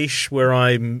little niche where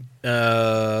I'm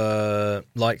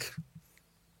like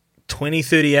 20,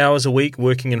 30 hours a week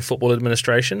working in football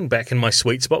administration, back in my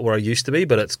sweet spot where I used to be,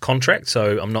 but it's contract,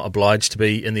 so I'm not obliged to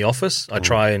be in the office. I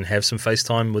try and have some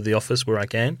FaceTime with the office where I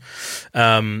can,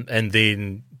 and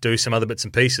then do some other bits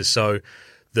and pieces. So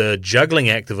the juggling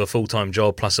act of a full-time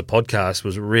job plus a podcast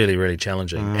was really, really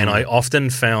challenging. And I often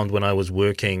found when I was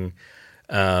working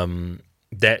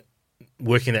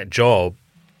working that job,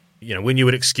 when you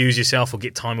would excuse yourself or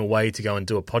get time away to go and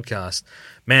do a podcast,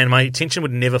 man, my attention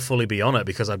would never fully be on it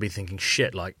because I'd be thinking,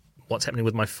 shit, like, what's happening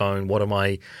with my phone? What am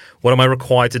I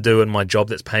required to do in my job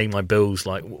that's paying my bills?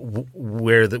 Like,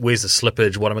 where's the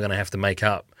slippage? What am I going to have to make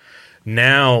up?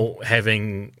 Now,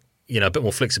 having a bit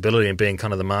more flexibility and being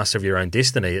kind of the master of your own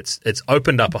destiny, it's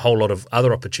opened up a whole lot of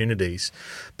other opportunities,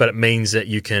 but it means that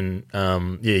you can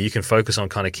you can focus on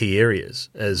kind of key areas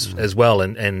as well.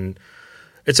 And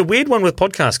it's a weird one with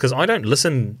podcasts because I don't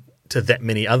listen to that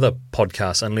many other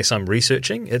podcasts unless I'm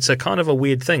researching. It's a kind of a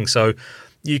weird thing. So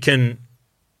you can,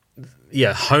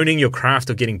 honing your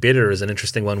craft of getting better is an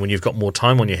interesting one when you've got more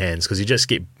time on your hands because you just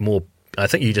get more. I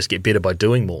think you just get better by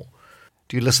doing more.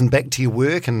 Do you listen back to your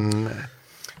work and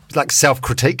like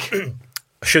self-critique?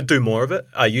 I should do more of it.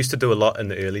 I used to do a lot in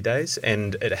the early days,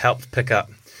 and it helped pick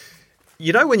up.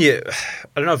 When I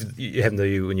don't know if you happened to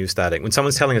you when you were starting, when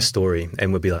someone's telling a story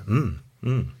and would be like,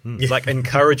 like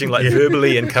encouraging, like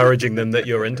verbally encouraging them that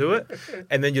you're into it,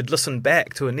 and then you'd listen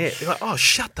back to Annette. You're like, oh,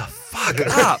 shut the fuck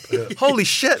up! Holy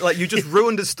shit! Like you just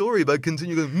ruined a story by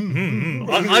continuing.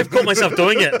 I've caught myself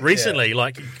doing it recently,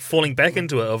 like falling back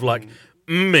into it of like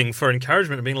for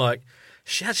encouragement and being like,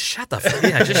 shut the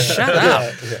fuck, just shut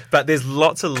up. But there's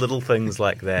lots of little things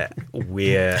like that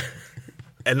where.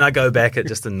 And I go back, it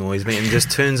just annoys me and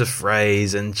just turns a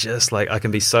phrase and just like I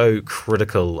can be so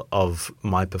critical of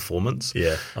my performance.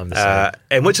 Yeah, I'm the same.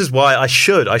 And which is why I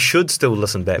should still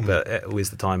listen back, but where's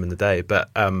the time in the day?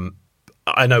 But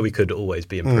I know we could always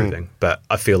be improving, but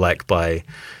I feel like by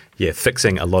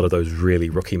fixing a lot of those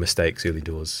really rookie mistakes early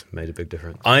doors made a big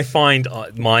difference. I find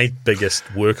my biggest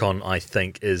work on, I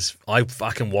think, is I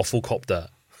fucking waffle copter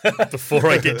before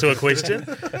I get to a question.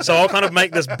 So I'll kind of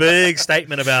make this big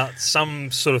statement about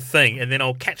some sort of thing, and then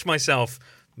I'll catch myself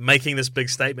making this big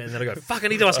statement, and then I go, fuck, I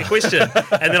need to ask a question.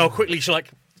 And then I'll quickly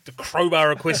the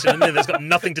crowbar a question in there that's got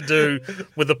nothing to do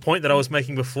with the point that I was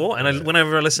making before. And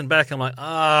whenever I listen back, I'm like,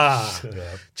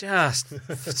 just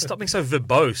stop being so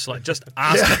verbose. Like, just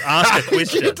ask a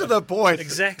question. Get to the point.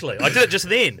 Exactly. I did it just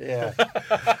then. Yeah.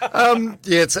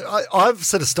 I've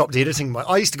sort of stopped editing.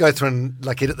 I used to go through and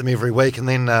like edit them every week, and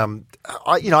then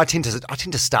I tend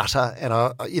to stutter, and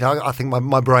I think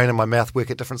my brain and my mouth work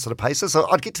at different sort of paces. So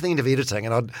I'd get to the end of editing,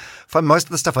 and I'd find most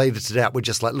of the stuff I edited out were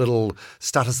just like little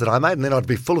stutters that I made, and then I'd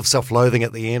be full of self-loathing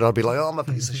at the end. I'd be like, oh, I'm a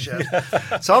piece of shit.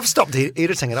 So I've stopped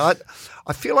editing it.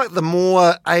 I feel like the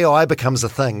more AI becomes a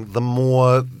thing, the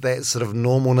more that sort of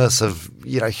normalness of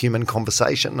human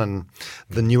conversation and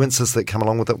the nuances that come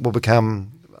along with it will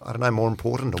become, I don't know, more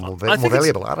important or more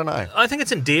valuable. I don't know. I think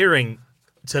it's endearing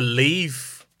to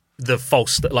leave the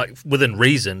false, like within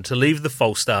reason, to leave the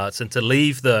false starts and to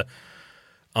leave the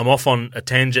I'm off on a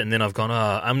tangent and then I've gone,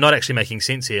 I'm not actually making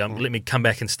sense here. Let me come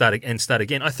back and start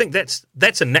again. I think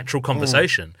that's a natural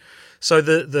conversation. So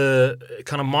the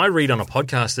kind of my read on a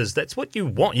podcast is that's what you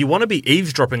want. You want to be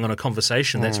eavesdropping on a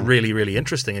conversation that's really, really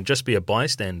interesting and just be a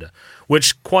bystander,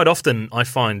 which quite often I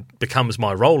find becomes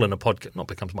my role in a podcast. Not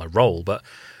becomes my role, but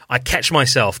I catch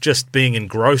myself just being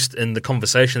engrossed in the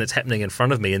conversation that's happening in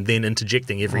front of me and then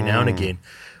interjecting every now and again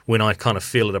when I kind of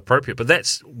feel it appropriate. But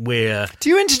that's where... Do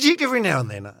you interject every now and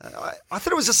then? I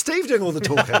thought it was just Steve doing all the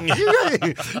talking.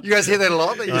 you guys hear that a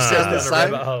lot? That you just sound the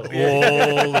same? All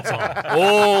the time.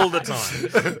 All the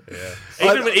time.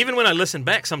 Yeah. Even when I listen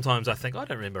back, sometimes I think, I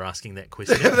don't remember asking that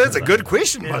question. That's a good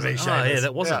question, buddy.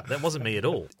 That wasn't me at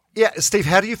all. Yeah, Steve,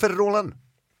 how do you fit it all in?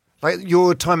 Like,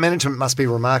 your time management must be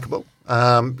remarkable.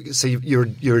 So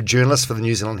you're a journalist for the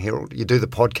New Zealand Herald. You do the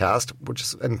podcast, which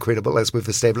is incredible, as we've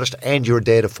established, and you're a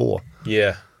dad of 4.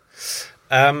 Yeah.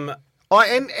 And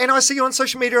I see you on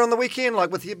social media on the weekend,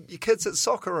 like with your kids at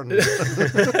soccer, and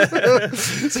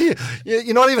so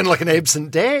you're not even like an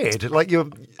absent dad. Like you're.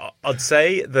 I'd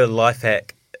say the life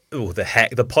hack,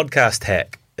 the podcast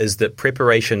hack, is that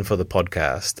preparation for the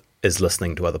podcast is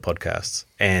listening to other podcasts.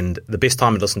 And the best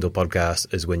time to listen to a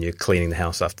podcast is when you're cleaning the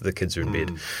house after the kids are in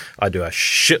bed. I do a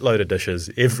shitload of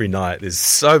dishes every night. There's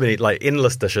so many, like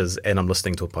endless dishes, and I'm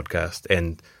listening to a podcast.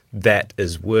 And that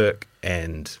is work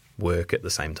and work at the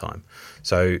same time.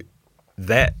 So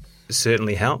that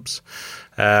certainly helps.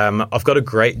 I've got a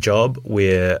great job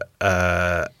where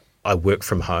I work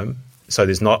from home. So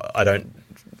I don't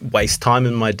waste time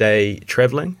in my day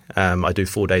travelling. I do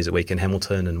 4 days a week in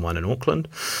Hamilton and 1 in Auckland.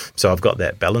 So I've got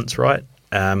that balance right.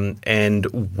 And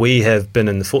we have been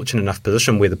in the fortunate enough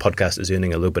position where the podcast is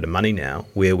earning a little bit of money now,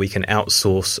 where we can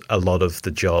outsource a lot of the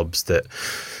jobs that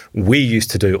we used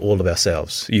to do all of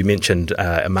ourselves. You mentioned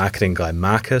a marketing guy,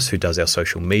 Marcus, who does our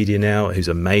social media now, who's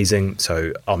amazing.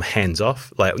 So I'm hands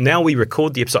off. Like now we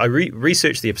record the episode. I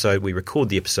research the episode. We record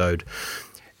the episode.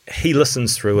 He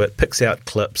listens through it, picks out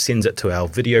clips, sends it to our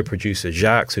video producer,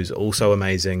 Jacques, who's also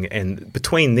amazing. And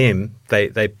between them,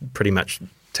 they pretty much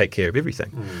take care of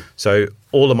everything. So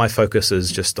all of my focus is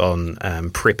just on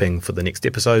prepping for the next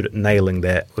episode, nailing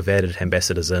that. We've added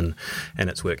ambassadors in, and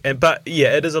it's work. But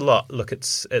yeah, it is a lot. Look,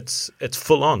 it's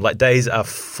full on. Like days are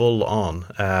full on.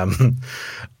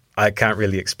 I can't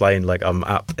really explain. Like I'm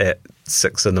up at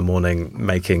 6 a.m.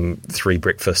 making 3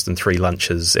 breakfasts and 3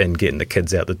 lunches and getting the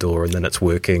kids out the door, and then it's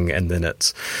working, and then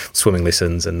it's swimming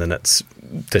lessons, and then it's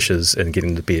dishes and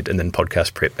getting to bed, and then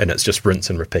podcast prep, and it's just rinse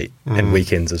and repeat. And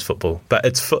weekends is football, but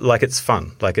it's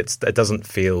fun. Like it doesn't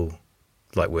feel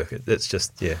like work. It's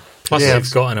just Plus,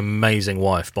 you've got an amazing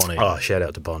wife, Bonnie. Oh, shout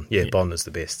out to Bon. Yeah, Bon is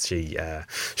the best. She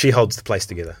holds the place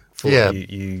together.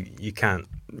 You can't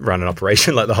run an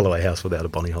operation like the Holloway House without a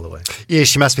Bonnie Holloway. Yeah,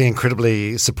 she must be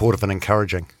incredibly supportive and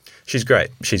encouraging. She's great.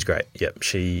 Yep.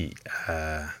 She,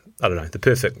 I don't know,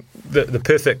 the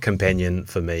perfect companion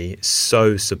for me.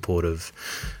 So supportive,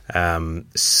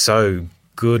 so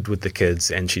good with the kids,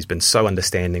 and she's been so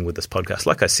understanding with this podcast.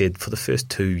 Like I said, for the first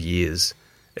 2 years,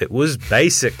 it was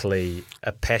basically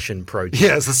a passion project.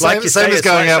 Yeah, it's the same as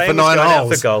going out for 9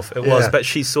 holes. For golf, it was, but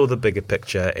she saw the bigger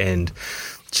picture, and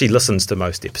she listens to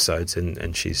most episodes,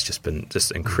 and she's just been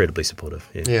incredibly supportive.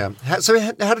 Yeah. So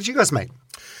how did you guys meet?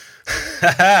 So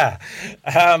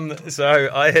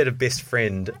I had a best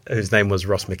friend whose name was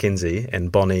Ross McKenzie,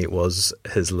 and Bonnie was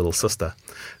his little sister.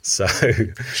 So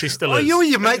she still is. Oh, you're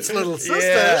your mate's little sister.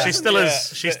 Yeah, she still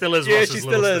is. She still is. Yeah, Ross's she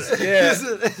still sister. is.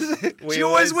 Yeah, she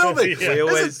always will be. We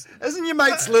always. Isn't your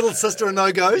mate's little sister a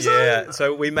no-go? Yeah.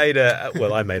 So I made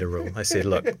a rule. I said,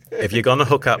 look, if you're gonna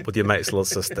hook up with your mate's little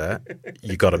sister,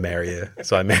 you got to marry her.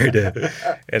 So I married her,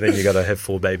 and then you got to have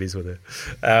 4 babies with her.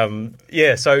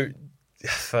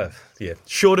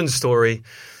 Shortened story.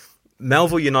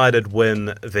 Melville United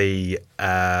win the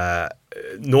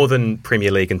Northern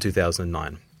Premier League in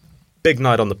 2009. Big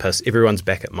night on the piss. Everyone's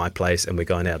back at my place, and we're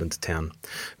going out into town.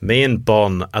 Me and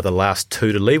Bon are the last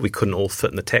 2 to leave. We couldn't all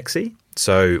fit in the taxi,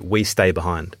 so we stay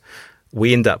behind.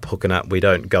 We end up hooking up. We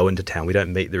don't go into town. We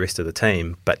don't meet the rest of the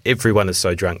team, but everyone is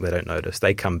so drunk they don't notice.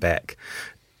 They come back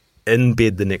in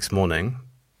bed the next morning,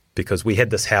 because we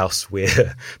had this house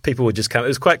where people would just come. It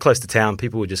was quite close to town.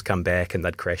 People would just come back and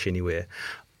they'd crash anywhere.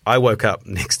 I woke up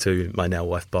next to my now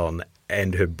wife, Bon,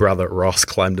 and her brother, Ross,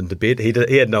 climbed into bed. He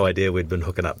had no idea we'd been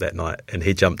hooking up that night, and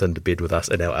he jumped into bed with us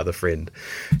and our other friend.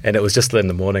 And it was just in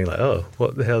the morning, like, oh,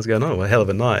 what the hell's going on? What a hell of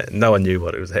a night. No one knew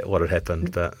what had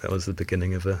happened, but that was the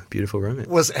beginning of a beautiful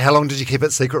romance. How long did you keep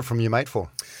it secret from your mate for?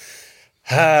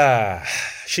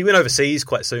 She went overseas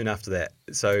quite soon after that.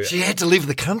 So she had to leave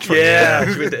the country.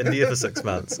 Yeah, she went to India for 6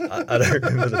 months. I don't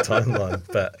remember the timeline,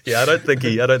 but yeah, I don't think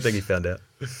he found out.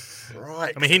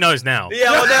 Right. I mean, he knows now.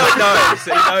 Yeah, well, now he knows.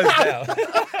 He knows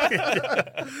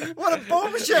now. What a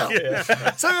bombshell!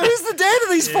 So who's the dad of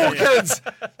these four kids?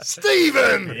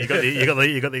 Stephen. You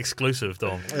got the exclusive,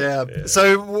 Dom. Yeah.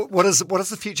 So what does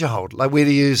the future hold? Like, where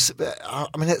do you? I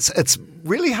mean, it's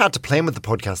really hard to plan with the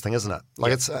podcast thing, isn't it?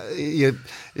 Like, it's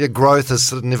your growth is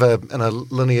sort of never in a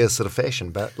linear sort of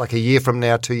fashion. But like a year from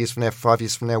now, 2 years from now, 5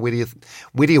 years from now, where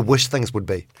do you wish things would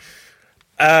be?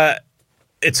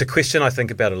 It's a question I think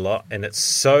about a lot, and it's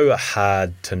so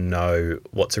hard to know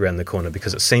what's around the corner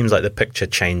because it seems like the picture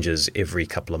changes every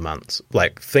couple of months.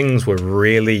 Like, things were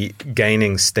really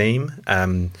gaining steam.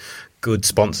 Good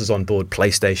sponsors on board,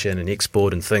 PlayStation and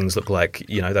Xboard, and things look like,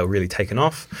 they were really taking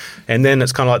off. And then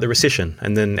it's kind of like the recession,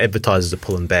 and then advertisers are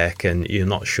pulling back, and you're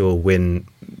not sure when,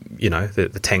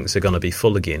 the tanks are going to be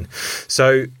full again.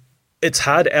 So it's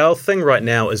hard. Our thing right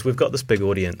now is we've got this big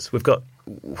audience.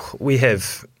 We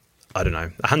have, I don't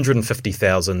know,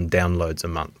 150,000 downloads a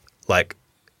month. Like,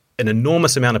 an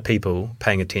enormous amount of people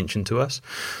paying attention to us.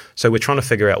 So we're trying to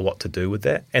figure out what to do with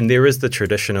that. And there is the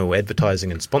traditional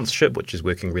advertising and sponsorship, which is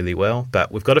working really well.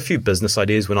 But we've got a few business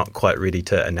ideas. We're not quite ready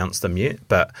to announce them yet.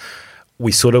 But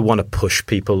we sort of want to push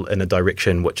people in a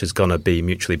direction which is going to be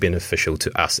mutually beneficial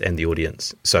to us and the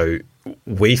audience. So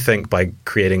we think by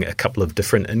creating a couple of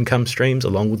different income streams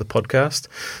along with the podcast,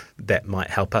 that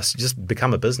might help us just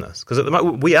become a business. Because at the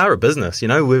moment, we are a business.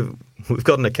 We've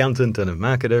got an accountant and a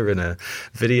marketer and a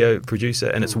video producer,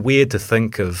 and it's weird to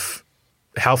think of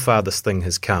how far this thing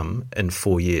has come in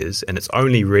 4 years, and it's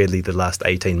only really the last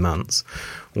 18 months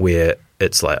where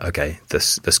it's like, okay,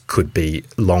 this could be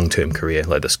long-term career.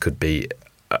 Like, this could be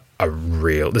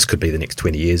this could be the next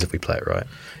 20 years if we play it right.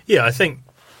 Yeah, I think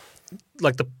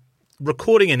like the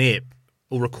recording an ep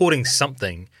or recording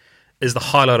something is the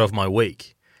highlight of my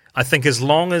week. I think as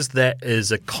long as that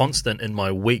is a constant in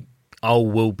my week, I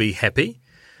will be happy.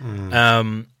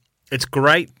 It's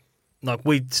great. Like,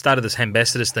 we started this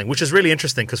Ambassadors thing, which is really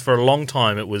interesting because for a long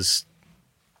time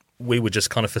we were just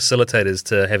kind of facilitators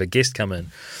to have a guest come in.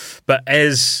 But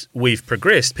as we've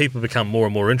progressed, people become more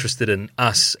and more interested in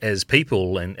us as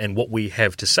people and what we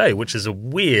have to say, which is a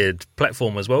weird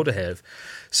platform as well to have.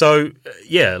 So,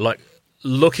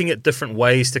 looking at different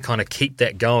ways to kind of keep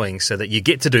that going so that you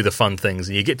get to do the fun things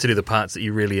and you get to do the parts that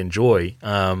you really enjoy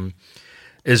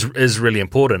is really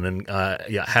important. And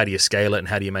how do you scale it and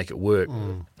how do you make it work?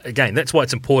 Again, that's why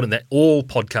it's important that all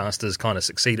podcasters kind of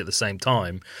succeed at the same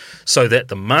time so that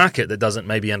the market that doesn't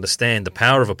maybe understand the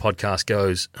power of a podcast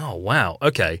goes, oh, wow,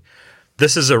 okay,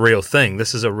 this is a real thing.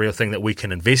 This is a real thing that we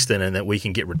can invest in and that we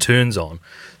can get returns on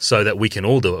so that we can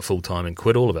all do it full time and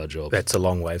quit all of our jobs. That's a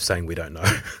long way of saying we don't know.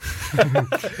 I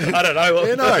don't know.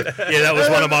 That was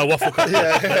one of my waffle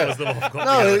comments. That was the waffle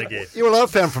comment again. Well, I've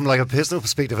found from like a personal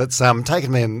perspective, it's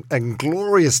taken me in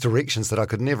glorious directions that I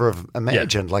could never have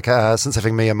imagined. Like since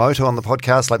having Miyamoto on the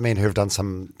podcast, like me and her have done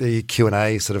some the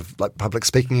Q&A sort of like public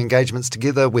speaking engagements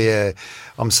together where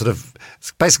I'm sort of,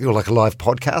 it's basically like a live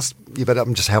podcast, but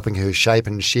I'm just helping her shape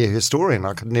and share her story, and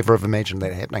I could never have imagined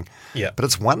that happening. Yeah. But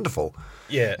it's wonderful.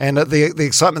 Yeah. And the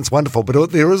excitement's wonderful,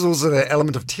 but there is also that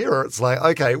element of terror. It's like,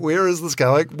 okay, where is this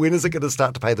going? When is it going to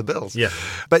start to pay the bills? Yeah.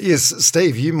 But yes,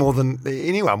 Steve, you more than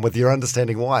anyone with your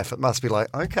understanding wife, it must be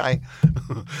like, okay,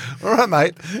 all right,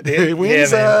 mate.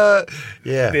 There's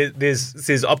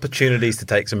opportunities to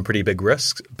take some pretty big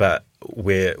risks, but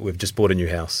we've just bought a new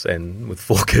house, and with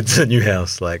 4 kids in a new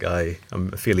house, like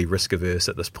I'm fairly risk averse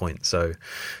at this point. So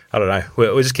I don't know.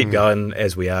 We'll just keep going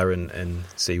as we are and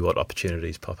see what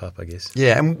opportunities pop up, I guess.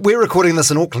 Yeah, and we're recording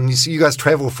this in Auckland. You guys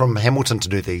travel from Hamilton to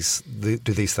do these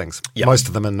things. Yep. Most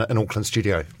of them in Auckland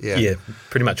studio. Yeah,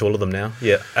 pretty much all of them now.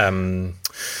 Yeah.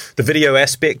 The video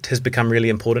aspect has become really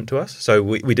important to us. So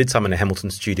we did some in a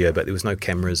Hamilton studio, but there was no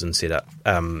cameras and setup.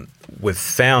 We've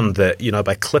found that,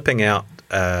 by clipping out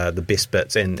the best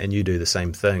bits, and you do the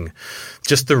same thing,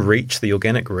 just the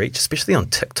organic reach, especially on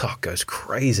TikTok, goes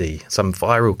crazy. Some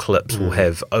viral clips will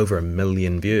have over 1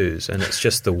 million views, and it's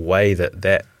just the way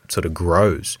that sort of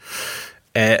grows.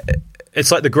 It's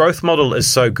like the growth model is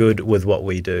so good with what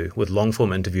we do, with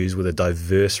long-form interviews with a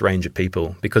diverse range of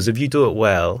people, because if you do it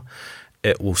well,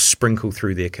 it will sprinkle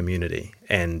through their community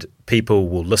and people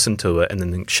will listen to it and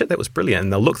then think, shit, that was brilliant.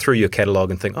 And they'll look through your catalogue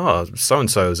and think, oh,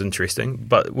 so-and-so is interesting,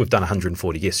 but we've done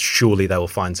 140 guests. Surely they will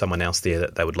find someone else there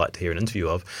that they would like to hear an interview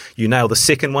of. You nail the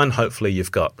second one, hopefully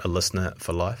you've got a listener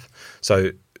for life. So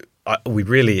we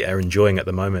really are enjoying at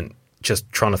the moment just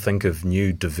trying to think of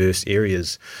new diverse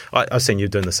areas. I've seen you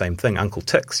doing the same thing, Uncle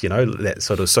Tix, that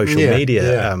sort of social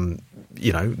media.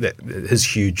 his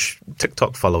huge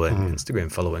TikTok following,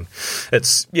 Instagram following.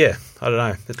 It's I don't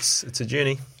know. It's a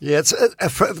journey. Yeah, it's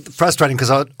frustrating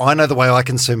because I know the way I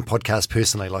consume podcasts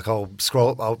personally. Like I'll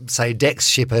say Dax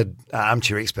Shepard,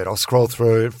 Armchair Expert. I'll scroll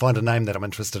through, find a name that I'm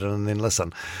interested in, and then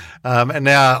listen. And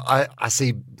now I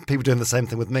see people doing the same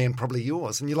thing with me and probably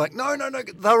yours. And you're like, no,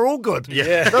 they're all good.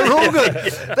 Yeah. They're all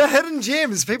good. They're hidden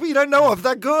gems. People you don't know of.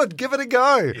 They're good. Give it a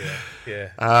go.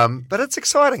 Yeah. But it's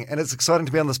exciting. And it's exciting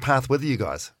to be on this path with you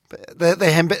guys.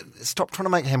 Stop trying to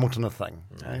make Hamilton a thing.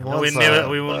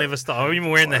 We will never stop. I'm even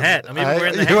wearing the hat.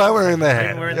 You are wearing the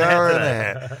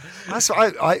hat. So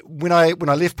when I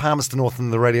left Palmerston North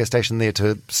and the radio station there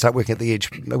to start working at The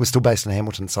Edge, it was still based in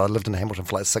Hamilton, so I lived in Hamilton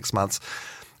for like 6 months.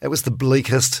 It was the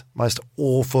bleakest, most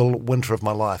awful winter of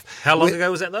my life. How long ago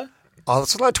was that, though? Oh,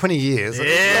 it's like 20 years. Yeah,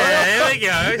 there we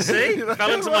go. See?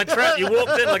 Fell into my trap. You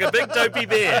walked in like a big dopey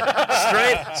bear.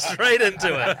 Straight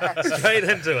into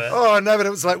it. Oh, no, but it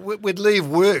was like we'd leave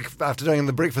work after doing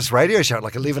the breakfast radio show at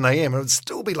like 11 a.m. and it would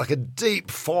still be like a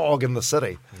deep fog in the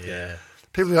city. Yeah.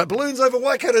 People are like, balloons over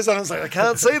Waikatos. And I was like, I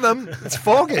can't see them. It's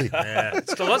foggy. Yeah.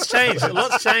 A lot's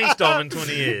changed, Dom, in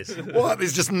 20 years. What?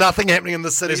 There's just nothing happening in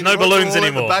the city. There's no balloons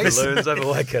anymore. Balloons over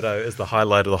Waikato is the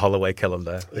highlight of the Holloway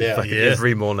calendar.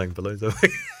 Every morning, balloons over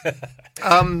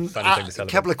Funny thing to celebrate. A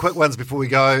couple of quick ones before we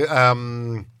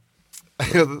go.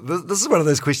 This is one of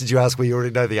those questions you ask where you already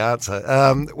know the answer.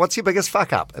 What's your biggest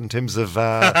fuck up in terms of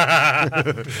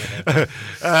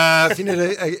if you need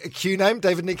a Q name,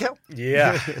 David Nico?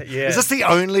 Yeah. Is this the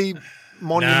only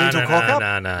monumental cock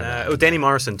up? No. Well, Danny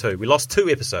Morrison too. We lost 2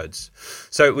 episodes.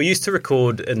 So we used to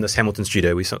record in this Hamilton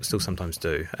studio. We still sometimes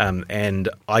do. And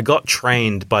I got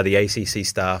trained by the ACC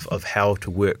staff of how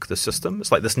to work the system.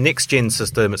 It's like this next-gen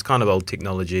system. It's kind of old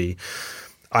technology.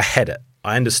 I had it.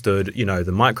 I understood,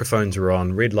 the microphones are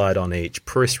on, red light on each,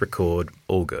 press record,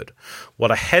 all good.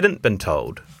 What I hadn't been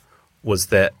told was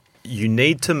that you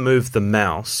need to move the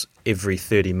mouse every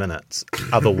 30 minutes.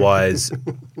 Otherwise,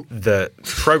 the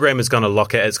program is going to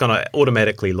lock it. It's going to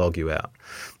automatically log you out.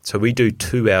 So we do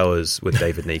 2 hours with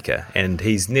David Nika, and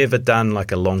he's never done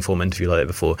like a long-form interview like that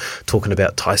before, talking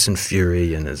about Tyson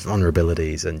Fury and his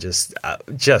vulnerabilities and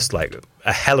just like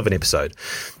a hell of an episode.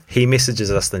 He messages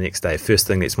us the next day, first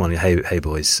thing next morning, hey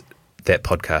boys, that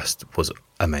podcast was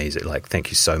amazing. Like, thank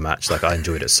you so much. Like, I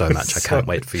enjoyed it so much. I can't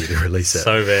wait for you to release it.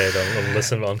 So bad. I'll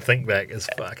listen on ThinkBack. It's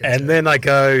fucking And then I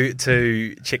go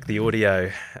to check the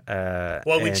audio.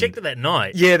 We checked it that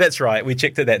night. Yeah, that's right. We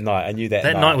checked it that night. I knew that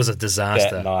night. That night was a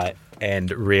disaster. That night.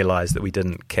 And realised that we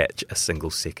didn't catch a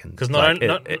single second. Because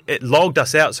it logged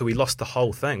us out, so we lost the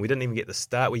whole thing. We didn't even get the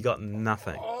start. We got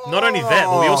nothing. Not only that,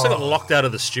 but we also got locked out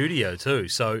of the studio too.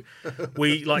 So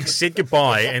we said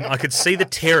goodbye, and I could see the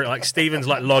terror. Like Stephen's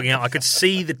logging out. I could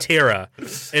see the terror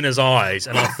in his eyes,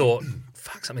 and I thought,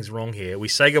 "Fuck, something's wrong here." We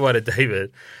say goodbye to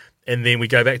David, and then we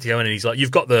go back to go in, and he's like,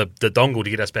 "You've got the dongle to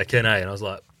get us back in, eh?" And I was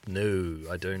like, no,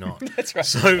 I do not. That's right.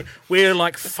 So we're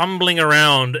fumbling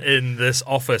around in this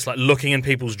office, looking in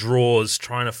people's drawers,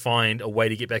 trying to find a way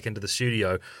to get back into the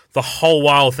studio. The whole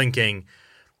while thinking,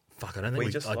 "Fuck, I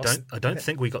don't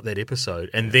think we got that episode."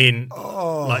 And then,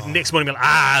 next morning,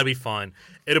 it'll be fine.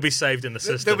 It'll be saved in the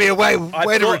system. There'll be a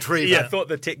way to retrieve it. I thought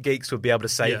the tech geeks would be able to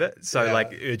save it. So,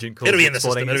 urgent calls. It'll be in the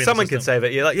system. Someone can save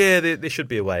it. There should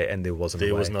be a way, and there wasn't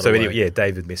a way. So anyway,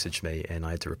 David messaged me, and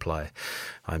I had to reply,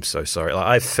 "I'm so sorry."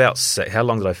 I felt sick. How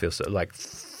long did I feel sick?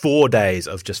 4 days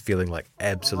of just feeling like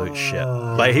absolute shit.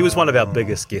 He was one of our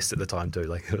biggest guests at the time too.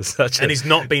 It was and he's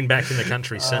not been back in the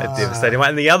country since. Devastating.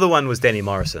 And the other one was Danny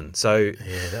Morrison. So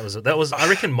yeah, that was. I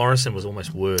reckon Morrison was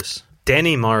almost worse.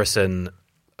 Danny Morrison.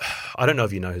 I don't know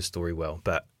if you know his story well,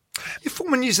 but you're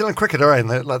former New Zealand cricketer in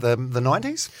the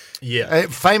 90s. Yeah,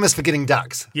 famous for getting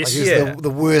ducks. Yes, the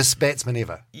worst batsman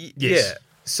ever. Yes. Yeah.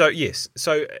 So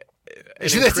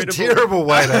actually, that's a terrible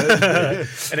way to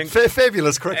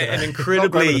fabulous cricket. An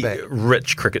incredibly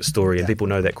rich cricket story, and people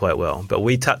know that quite well. But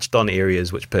we touched on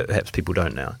areas which perhaps people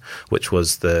don't know, which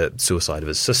was the suicide of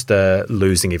his sister,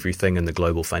 losing everything in the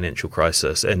global financial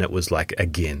crisis, and it was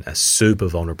again a super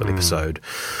vulnerable episode.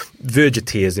 Verge of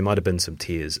tears. There might have been some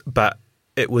tears, but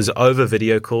it was over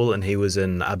video call, and he was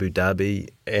in Abu Dhabi,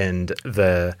 and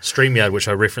the StreamYard, which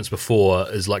I referenced before,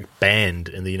 is banned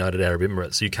in the United Arab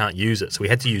Emirates, so you can't use it. So we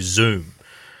had to use Zoom.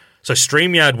 So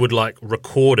StreamYard would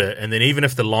record it, and then even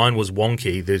if the line was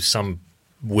wonky, there's some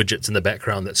widgets in the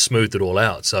background that smoothed it all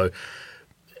out. So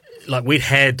we'd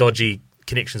had dodgy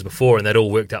connections before, and that all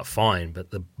worked out fine. But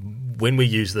when we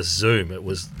used this Zoom, it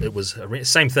was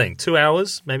same thing. 2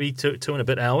 hours, maybe two and a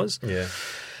bit hours. Yeah.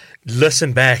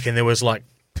 Listen back, and there was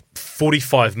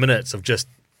 45 minutes of just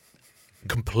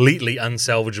completely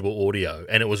unsalvageable audio,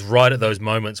 and it was right at those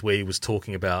moments where he was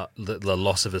talking about the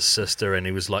loss of his sister, and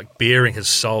he was like bearing his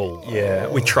soul. Yeah,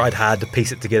 we tried hard to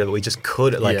piece it together, but we just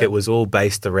couldn't. Like, Yeah. it was all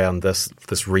based around this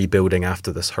rebuilding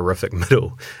after this horrific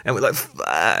middle, and we're like,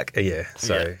 fuck, yeah.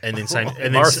 So, Yeah. And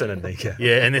then Morrison and Nika.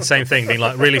 Yeah, and then same thing, being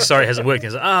like, really sorry it hasn't worked.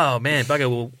 And he's like, oh man,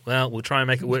 bugger, we'll try and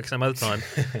make it work some other time.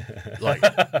 Like,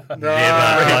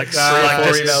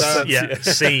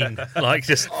 scene. Like,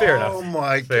 just Fair enough. Oh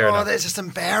my Fair God, enough. that's just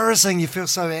embarrassing. You feel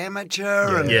so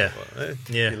amateur. And yeah.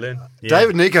 You learn. Yeah.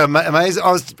 David Nico, amazing.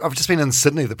 I've just been in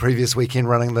Sydney the previous weekend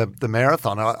running the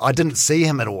marathon. I didn't see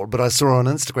him at all, but I saw on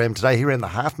Instagram today he ran the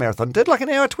half marathon. Did like an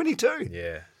hour 22.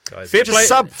 Yeah. Guys, Fair Just play-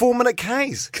 sub 4 minute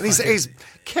Ks. And he's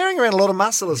carrying around a lot of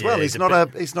muscle as well. Yeah, He's he's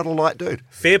not a a light dude.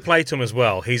 Fair play to him as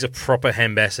well. He's a proper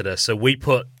ambassador. So we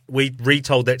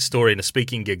retold that story in a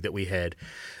speaking gig that we had,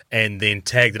 and then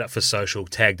tagged it up for social,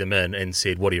 tagged him in, and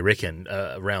said, "What do you reckon?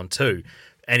 Round 2?"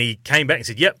 And he came back and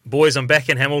said, "Yep, boys, I'm back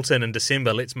in Hamilton in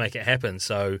December. Let's make it happen."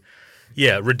 So,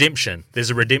 yeah, redemption. There's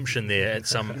a redemption there in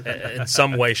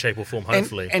some way, shape, or form.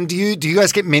 Hopefully, And do you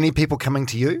guys get many people coming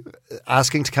to you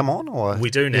asking to come on? Or we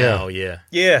do now. Yeah.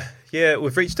 Yeah,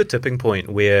 we've reached a tipping point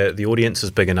where the audience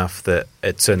is big enough that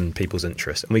it's in people's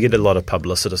interest. And we get a lot of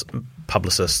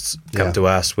publicists come Yeah. to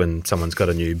us when someone's got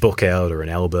a new book out or an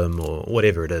album or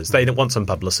whatever it is. They want some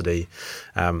publicity.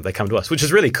 They come to us, which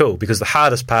is really cool, because the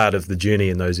hardest part of the journey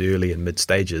in those early and mid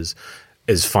stages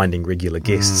is finding regular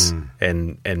guests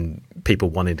and people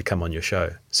wanting to come on your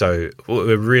show. So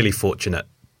we're really fortunate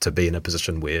to be in a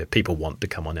position where people want to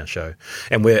come on our show.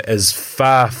 And we're as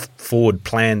far forward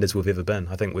planned as we've ever been.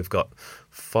 I think we've got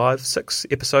 5-6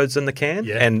 episodes in the can.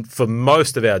 Yeah. And for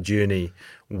most of our journey,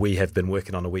 we have been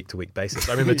working on a week-to-week basis.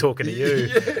 I remember talking to you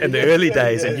in the early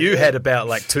days, and you had about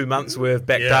like 2 months worth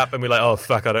backed Yeah. up, and we're like, oh,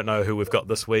 fuck, I don't know who we've got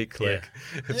this week. Like,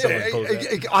 if someone pulls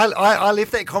out. I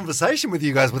left that conversation with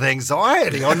you guys with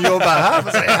anxiety on your behalf. I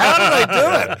was like, how do they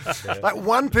do it? Like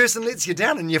one person lets you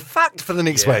down and you're fucked for the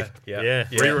next week. Yeah.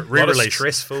 A lot of Re-release.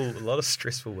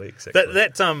 stressful weeks. Actually.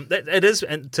 That it is,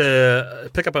 and to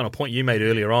pick up on a point you made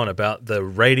earlier on about the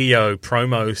radio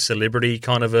promo celebrity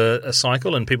kind of a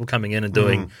cycle, and people coming in and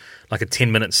doing like a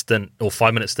 10-minute stint or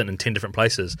 5-minute stint in 10 different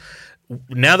places.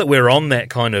 Now that we're on that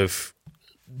kind of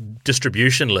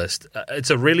distribution list,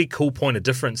 it's a really cool point of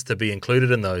difference to be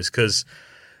included in those, because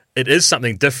it is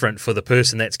something different for the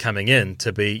person that's coming in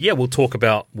to be, we'll talk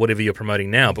about whatever you're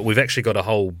promoting now, but we've actually got a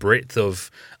whole breadth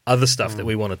of other stuff that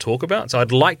we want to talk about. So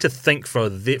I'd like to think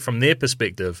from their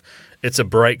perspective, it's a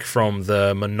break from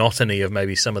the monotony of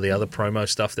maybe some of the other promo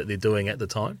stuff that they're doing at the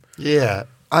time. Yeah.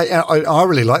 I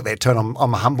really like that tone.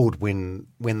 I'm humbled when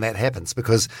that happens,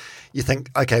 because you think,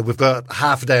 okay, we've got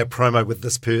half a day of promo with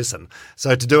this person.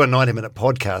 So to do a 90-minute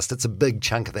podcast, it's a big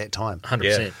chunk of that time.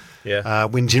 100%. Yeah.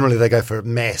 When generally they go for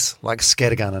mass, like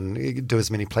scattergun, and do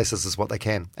as many places as what they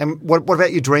can. And what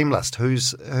about your dream list? Who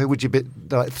would you bet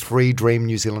like 3 dream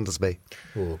New Zealanders be?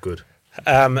 Oh, good.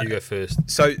 You go first.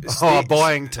 So,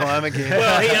 Buying time again.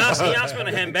 Well, he asked me on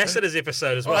a Ambassadors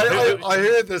episode as well. I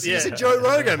heard this. Yeah. You said Joe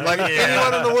Rogan. Like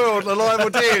anyone in the world, alive or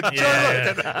dead.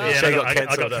 Joe Rogan.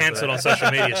 I got cancelled on social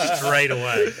media straight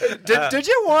away. Did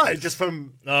you? Why? Just for going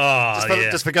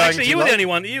Actually, too you were low?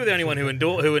 the only one who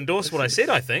endorsed what I said.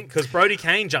 I think, because Brody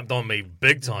Kane jumped on me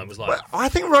big time. Was like, Well, I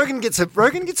think Rogan gets a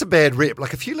bad rep.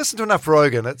 Like if you listen to enough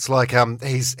Rogan, it's like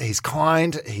he's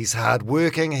kind, he's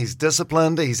hardworking, he's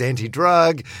disciplined, he's anti-drug,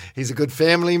 he's a good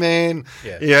family man.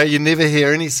 Yeah. You never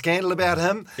hear any scandal about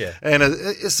him. Yeah. And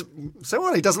so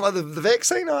what? He doesn't like the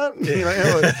vaccine. I don't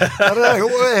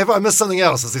know. Have I missed something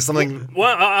else? Is there something?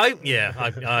 well, I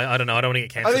don't know. I don't want to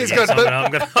get I cancelled. think it's again,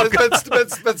 good, so I'm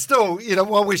gonna but still,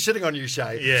 while we're shitting on you,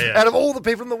 Shay, Yeah. out of all the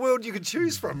people in the world you could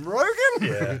choose from, Rogan?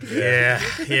 Yeah.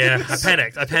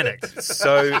 I panicked.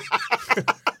 So,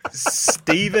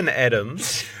 Stephen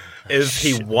Adams, if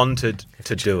he wanted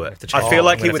to do it, I feel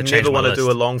like he would never want to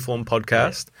do a long form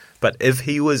podcast. But if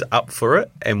he was up for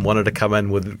it and wanted to come in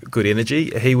with good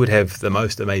energy, he would have the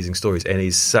most amazing stories. And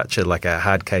he's such a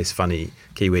hard case funny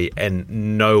Kiwi, and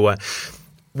no one.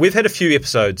 We've had a few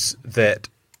episodes that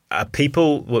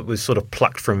people was sort of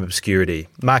plucked from obscurity.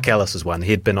 Mark Ellis is one.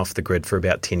 He'd been off the grid for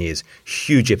about 10 years.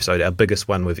 Huge episode, our biggest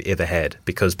one we've ever had,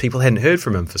 because people hadn't heard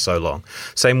from him for so long.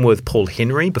 Same with Paul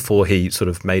Henry before he sort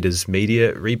of made his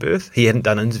media rebirth. He hadn't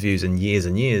done interviews in years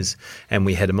and years, and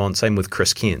we had him on. Same with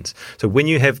Chris Cairns. So when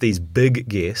you have these big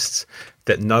guests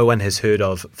that no one has heard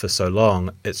of for so long,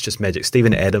 it's just magic.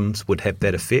 Stephen Adams would have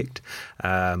that effect.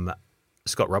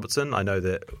 Scott Robertson, I know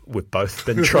that we've both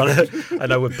been trying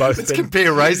to.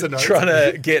 Compare razor notes. Trying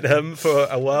to get him for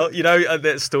a while. You know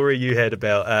that story you had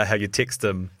about how you text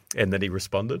him And then he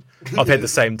responded. I've had the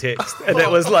same text. And it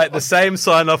was like the same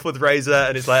sign off with Razor.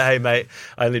 And it's like, hey, mate,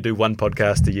 I only do one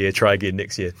podcast a year. Try again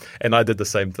next year. And I did the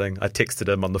same thing. I texted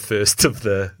him on the 1st of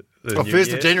the new 1st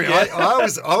year. of January. Yeah.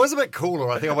 I was a bit cooler.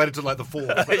 I think I waited till like the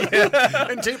 4th.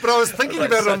 But I was thinking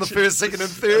about it on the 1st, 2nd, and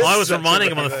 3rd. I was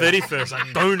reminding him on the 31st,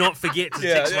 like, do not forget to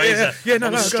text Razor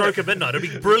on the stroke of midnight. It'll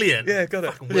be brilliant. Yeah, got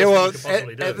it. Yeah, well,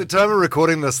 at the time of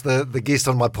recording this, the guest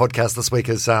on my podcast this week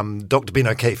is Dr. Ben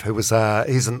O'Keefe, who was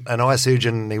he's an eye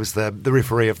surgeon. He was the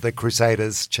referee of the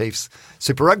Crusaders Chiefs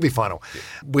Super Rugby final. Yeah.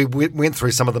 We went through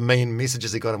some of the mean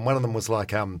messages he got, and one of them was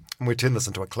like, and we turned this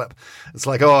into a clip. It's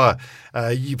like,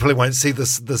 you probably won't see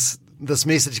this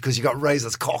message because you got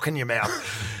Razor's cock in your mouth.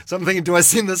 So I'm thinking, do I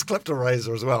send this clip to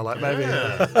Razor as well? Like maybe,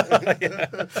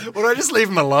 or I just leave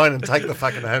him alone and take the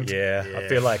fucking hint? Yeah, I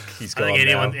feel like he's gone. I think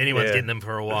now. anyone's getting them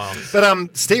for a while.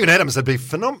 But Stephen Adams would be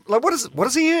phenomenal. Like, what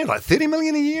does he earn? Like $30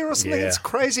 million a year or something? Yeah. It's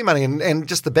crazy money. And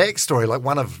just the backstory, like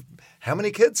one of how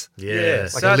many kids? Yeah.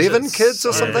 Like 11 kids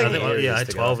or something? I had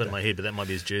 12 in my head, but that might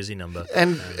be his jersey number.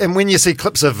 And when you see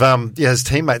clips of his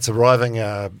teammates arriving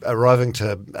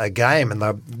to a game and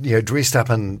they're dressed up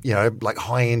in like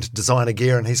high end designer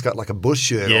gear, and he's got like a bush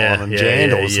shirt on and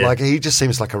jandals. Like he just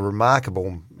seems like a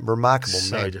remarkable so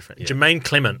man. different. Jermaine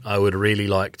Clement, I would really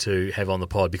like to have on the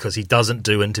pod because he doesn't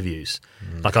do interviews.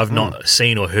 Like I've not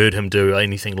seen or heard him do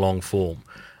anything long form.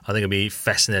 I think it'd be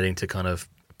fascinating to kind of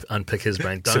unpick his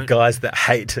brain. So guys that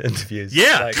hate interviews.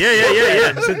 Yeah.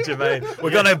 Jermaine.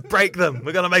 We're going to break them.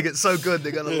 We're going to make it so good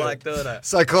they're going to like doing it.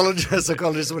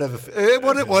 Psychologists, whatever.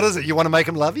 What is it? You want to make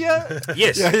them love you?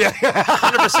 Yes. Yeah.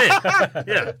 100%.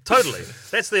 Yeah, totally.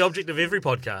 That's the object of every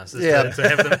podcast, is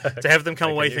to have them come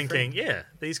away thinking, yeah,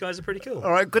 these guys are pretty cool.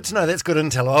 All right, good to know. That's good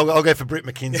intel. I'll go for Brett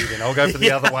McKenzie then. I'll go for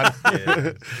the other one.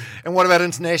 Yeah. And what about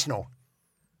international?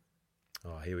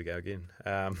 Oh, here we go again.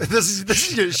 This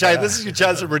is your Shane. This is your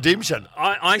chance of redemption.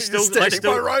 I still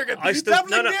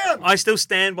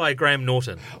stand by Graham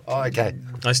Norton. Oh, okay.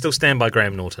 I still stand by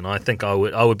Graham Norton. I think I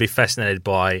would be fascinated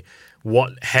by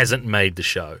what hasn't made the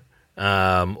show,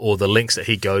 or the links that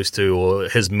he goes to, or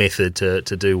his method to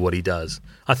do what he does.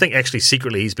 I think actually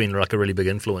secretly he's been like a really big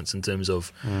influence in terms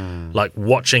of like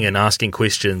watching and asking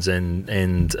questions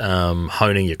and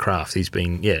honing your craft. He's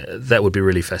been that would be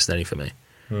really fascinating for me.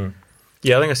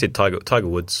 Yeah, I think I said Tiger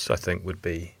Woods. I think would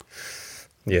be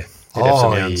he'd have some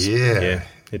Oh rounds. yeah,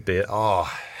 he'd be it.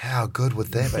 Oh, how good would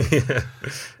that be?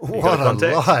 What a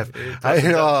context. life!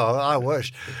 I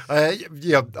wish.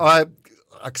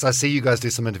 Because I see you guys do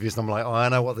some interviews, and I'm like, I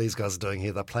know what these guys are doing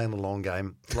here. They're playing the long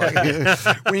game. Like,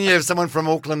 when you have someone from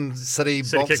Auckland City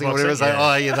Boxing or whatever,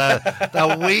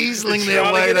 they're weaseling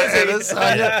their way to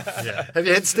it. Have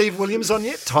you had Steve Williams on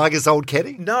yet? Tiger's old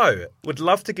caddy? No, would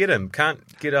love to get him. Can't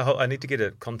get I need to get a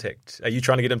contact. Are you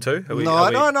trying to get him too? No,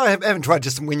 I haven't tried.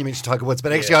 Just when you mentioned Tiger Woods,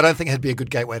 but actually, I don't think it'd be a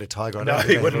good gateway to Tiger. No,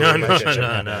 he wouldn't.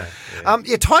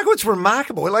 No. Tiger Woods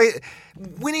remarkable. Like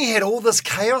when he had all this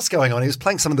chaos going on, he was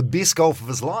playing some of the best golf of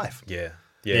his life. Yeah.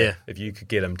 If you could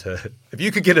get him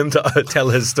to tell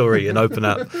his story and open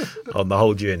up on the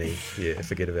whole journey,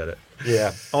 forget about it.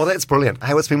 Yeah. Oh, that's brilliant.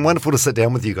 Hey, it's been wonderful to sit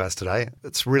down with you guys today.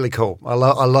 It's really cool. I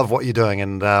love what you're doing,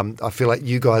 and I feel like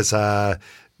you guys are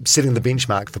setting the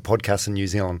benchmark for podcasts in New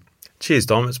Zealand. Cheers,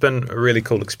 Dom. It's been a really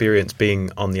cool experience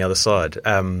being on the other side.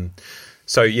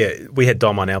 So, we had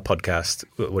Dom on our podcast,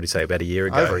 what did you say, about a year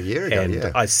ago? Over a year ago,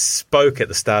 and I spoke at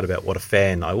the start about what a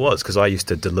fan I was, because I used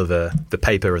to deliver the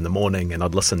paper in the morning and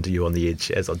I'd listen to you on the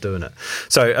edge as I'm doing it.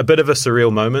 So a bit of a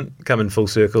surreal moment, coming full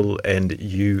circle, and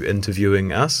you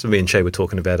interviewing us. Me and Shay were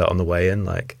talking about it on the way in.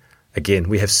 Like, again,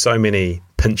 we have so many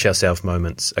pinch ourselves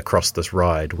moments across this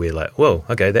ride. We're like, well,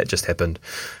 okay, that just happened.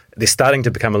 They're starting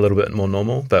to become a little bit more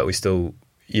normal, but we still...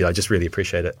 I just really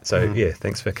appreciate it. So,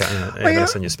 thanks for having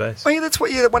us in your space. Oh, yeah, that's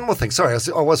what. Yeah, one more thing. Sorry,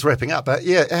 I was wrapping up. But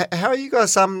how are you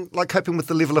guys like coping with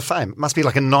the level of fame? It must be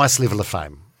like a nice level of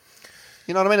fame.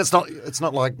 You know what I mean? It's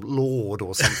not like Lord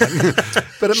or something.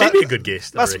 But it She'd be a good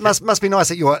guest. Must be nice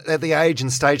that you're at the age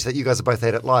and stage that you guys are both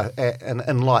at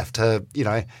in life to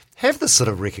have this sort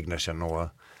of recognition or.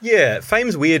 Yeah,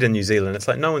 fame's weird in New Zealand. It's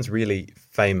like no one's really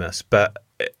famous, but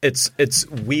it's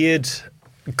weird,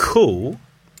 cool.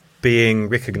 Being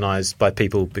recognised by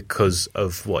people because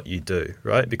of what you do,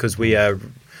 right? Because we are,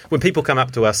 when people come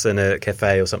up to us in a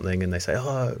cafe or something and they say,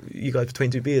 "Oh, you guys Between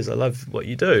Two Beers, I love what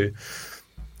you do,"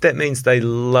 that means they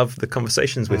love the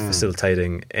conversations we're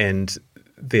facilitating and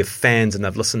they're fans and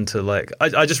they've listened to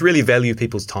I just really value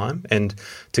people's time, and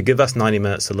to give us 90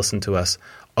 minutes to listen to us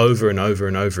over and over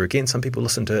and over again. Some people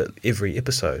listen to every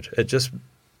episode. It just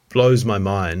blows my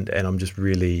mind, and I'm just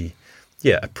really,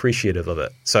 appreciative of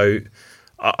it. So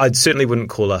I certainly wouldn't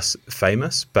call us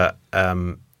famous, but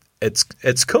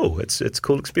it's cool. It's a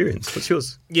cool experience. What's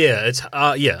yours? Yeah, it's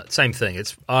same thing.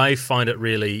 I find it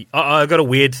really. I got a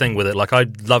weird thing with it. Like, I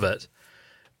love it,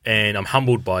 and I'm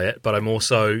humbled by it. But I'm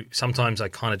also sometimes I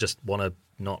kind of just want to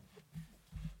not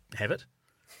have it.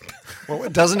 Well,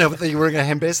 it doesn't help that you're wearing a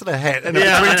ambassador hat and I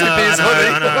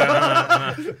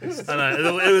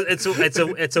know. It's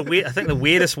a weird. I think the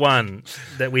weirdest one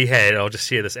that we had. I'll just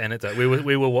share this anecdote. We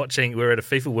were watching. We were at a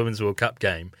FIFA Women's World Cup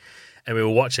game, and we were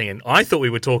watching. And I thought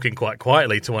we were talking quite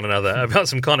quietly to one another about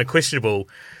some kind of questionable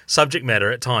subject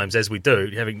matter at times, as we do,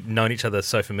 having known each other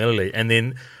so familiarly. And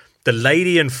then the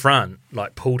lady in front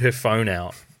pulled her phone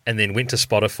out and then went to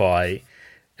Spotify.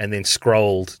 And then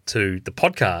scrolled to the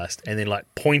podcast and then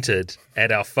pointed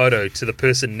at our photo to the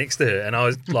person next to her. And I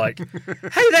was like,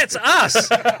 hey, that's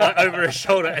us! Over her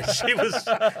shoulder. And she was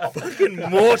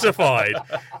fucking mortified.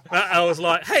 I was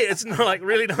like, hey, it's not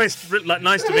really nice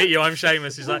nice to meet you. I'm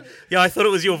Seamus. She's like, yeah, I thought it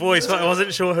was your voice, but I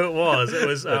wasn't sure who it was. It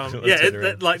was,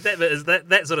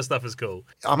 that sort of stuff is cool.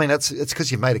 I mean, it's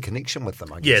because you've made a connection with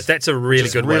them, I guess. Yeah, that's a really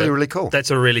good way. Really cool. That's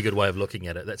a really good way of looking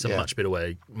at it. That's a much better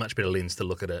lens to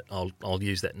look at it. I'll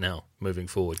use that now moving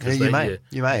forward. Yeah, you may.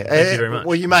 Thank you very much.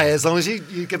 Well, you may, as long as you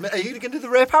can. Are you going to do the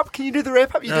wrap up? Can you do the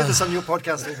wrap up? You do this on your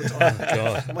podcast all the time.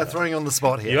 God. Am I throwing you on the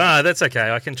spot here? You are. That's okay.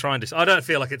 I can try and do. I don't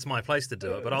feel like it's my place to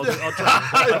do it, but I'll try.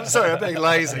 I'm sorry, I'm being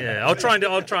lazy. Yeah, I'll try. No,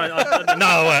 I won't.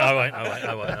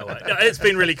 No, it's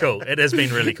been really cool. It has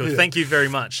been really cool. Yeah. Thank you very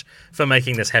much for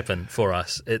making this happen for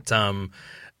us. It's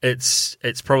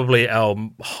probably our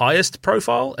highest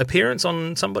profile appearance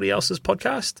on somebody else's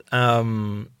podcast,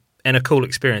 and a cool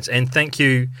experience. And thank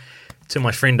you to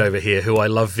my friend over here, who I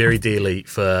love very dearly,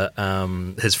 for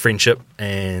his friendship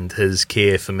and his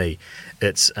care for me.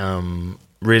 It's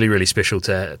really, really special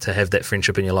to have that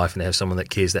friendship in your life and to have someone that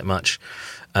cares that much,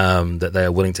 that they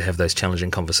are willing to have those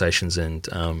challenging conversations and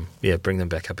bring them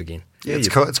back up again. Yeah, it's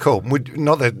cool. It's cool.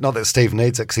 Not that Steve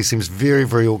needs it, because he seems very,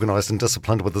 very organised and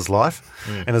disciplined with his life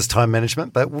and his time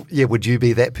management. But yeah, would you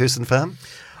be that person for him?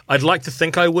 I'd like to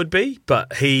think I would be,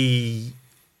 but he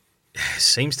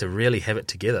seems to really have it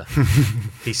together.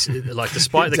 He's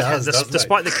despite the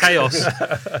chaos,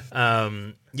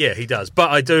 he does. But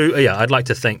I do. Yeah, I'd like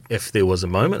to think if there was a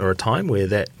moment or a time where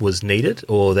that was needed,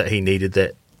 or that he needed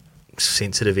that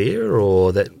sensitive ear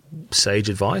or that sage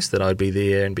advice, that I'd be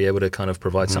there and be able to kind of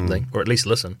provide something, or at least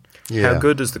listen. Yeah. How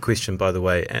good is the question, by the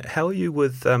way? How are you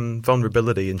with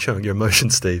vulnerability and showing your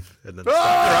emotions, Steve? And then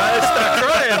start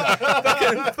crying.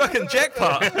 fucking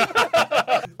jackpot.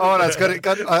 Oh, no, it's good.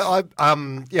 I've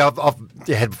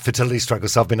had fertility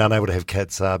struggles, so I've been unable to have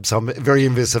kids. So I'm very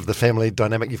envious of the family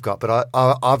dynamic you've got. But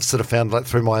I've sort of found,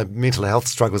 through my mental health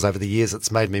struggles over the years,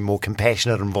 it's made me more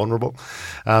compassionate and vulnerable.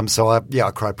 So I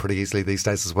cry pretty easily these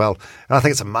days as well. And I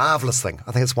think it's a marvellous thing.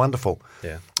 I think it's wonderful.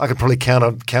 Yeah, I could probably count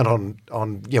on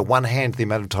one hand the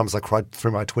amount of times I cried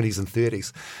through my 20s and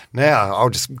 30s. Now I'll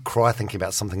just cry thinking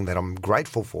about something that I'm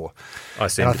grateful for. I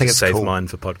seem to save mine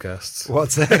for podcasts.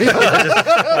 What's that?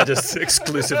 I just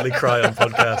exclusively cry on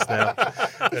podcasts now.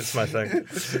 That's my thing.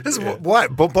 Why?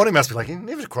 Bonnie must be like, he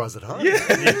never cries at home. Yeah.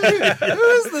 Who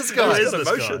is this guy? Who is this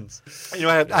emotions. Guy?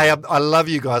 Anyway, I love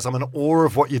you guys. I'm in awe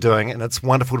of what you're doing, and it's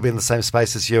wonderful to be in the same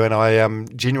space as you, and I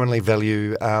genuinely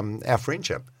value our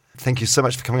friendship. Thank you so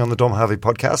much for coming on the Dom Harvey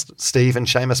podcast, Steve and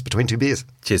Seamus, Between Two Beers.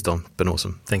 Cheers, Dom. Been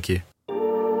awesome. Thank you.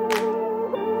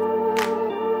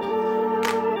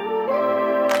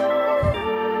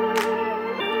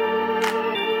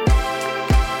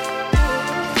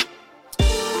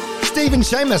 Steve and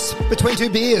Seamus, Between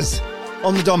Two Beers,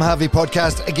 on the Dom Harvey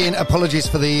podcast. Again, apologies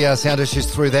for the sound issues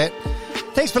through that.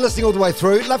 Thanks for listening all the way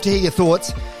through. Love to hear your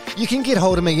thoughts. You can get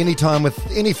hold of me anytime with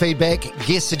any feedback,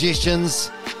 guest suggestions,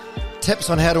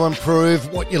 tips on how to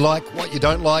improve, what you like, what you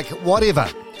don't like, whatever.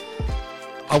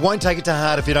 I won't take it to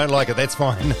heart if you don't like it, that's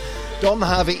fine.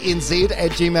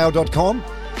 domharveynz@gmail.com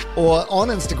or on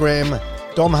Instagram,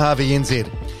 domharveynz.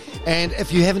 And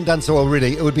if you haven't done so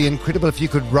already, it would be incredible if you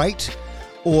could rate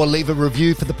or leave a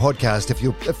review for the podcast if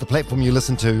the platform you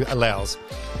listen to allows.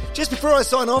 Just before I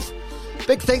sign off,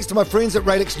 big thanks to my friends at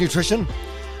Radix Nutrition.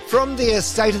 From their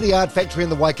state-of-the-art factory in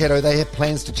the Waikato, they have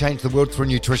plans to change the world through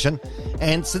nutrition.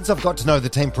 And since I've got to know the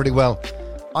team pretty well,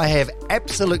 I have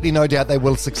absolutely no doubt they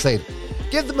will succeed.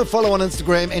 Give them a follow on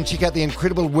Instagram and check out the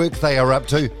incredible work they are up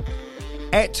to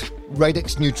at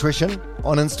Radix Nutrition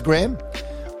on Instagram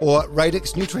or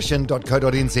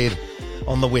radixnutrition.co.nz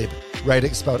on the web.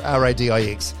 Radix, spelled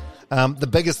R-A-D-I-X. The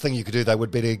biggest thing you could do, though,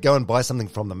 would be to go and buy something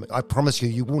from them. I promise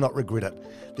you will not regret it.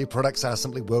 Their products are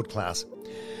simply world-class.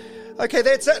 Okay,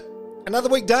 that's it. Another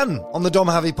week done on the Dom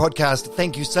Harvey podcast.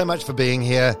 Thank you so much for being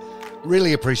here.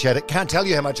 Really appreciate it. Can't tell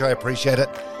you how much I appreciate it.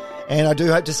 And I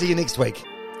do hope to see you next week.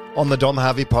 on the Dom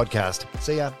Harvey Podcast.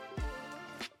 See ya.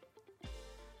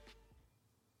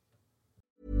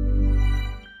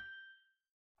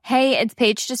 Hey, it's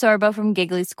Paige DeSorbo from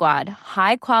Giggly Squad.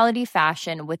 High quality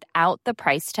fashion without the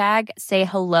price tag. Say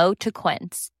hello to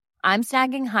Quince. I'm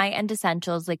snagging high-end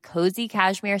essentials like cozy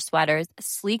cashmere sweaters,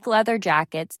 sleek leather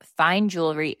jackets, fine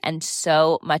jewelry, and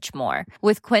so much more.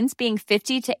 With Quince being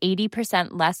 50 to 80%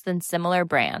 less than similar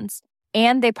brands.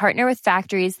 And they partner with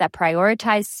factories that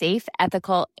prioritize safe,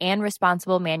 ethical, and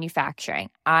responsible manufacturing.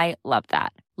 I love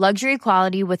that. Luxury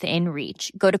quality within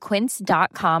reach. Go to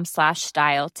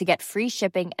quince.com/style to get free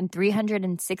shipping and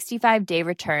 365-day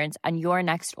returns on your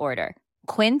next order.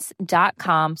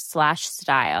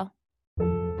 Quince.com/style.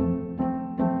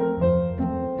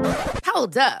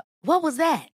 Hold up. What was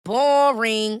that?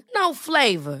 Boring. No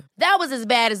flavor. That was as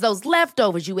bad as those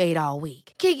leftovers you ate all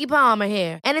week. Keke Palmer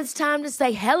here, and it's time to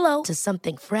say hello to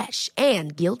something fresh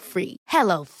and guilt-free.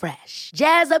 Hello Fresh.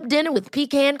 Jazz up dinner with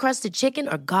pecan-crusted chicken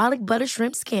or garlic butter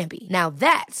shrimp scampi. Now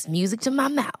that's music to my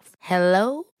mouth.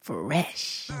 Hello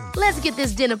Fresh. Let's get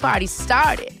this dinner party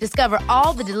started. Discover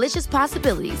all the delicious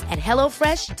possibilities at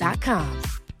hellofresh.com.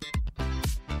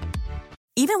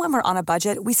 Even when we're on a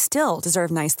budget, we still deserve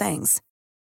nice things.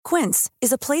 Quince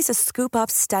is a place to scoop up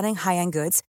stunning high-end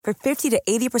goods for 50 to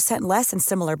 80% less than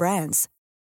similar brands.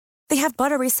 They have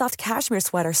buttery soft cashmere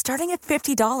sweaters starting at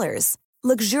 $50,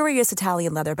 luxurious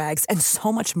Italian leather bags, and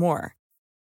so much more.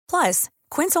 Plus,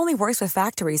 Quince only works with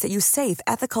factories that use safe,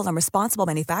 ethical, and responsible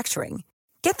manufacturing.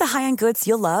 Get the high-end goods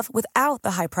you'll love without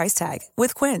the high price tag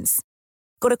with Quince.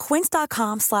 Go to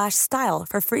quince.com/style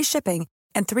for free shipping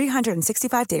and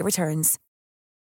 365-day returns.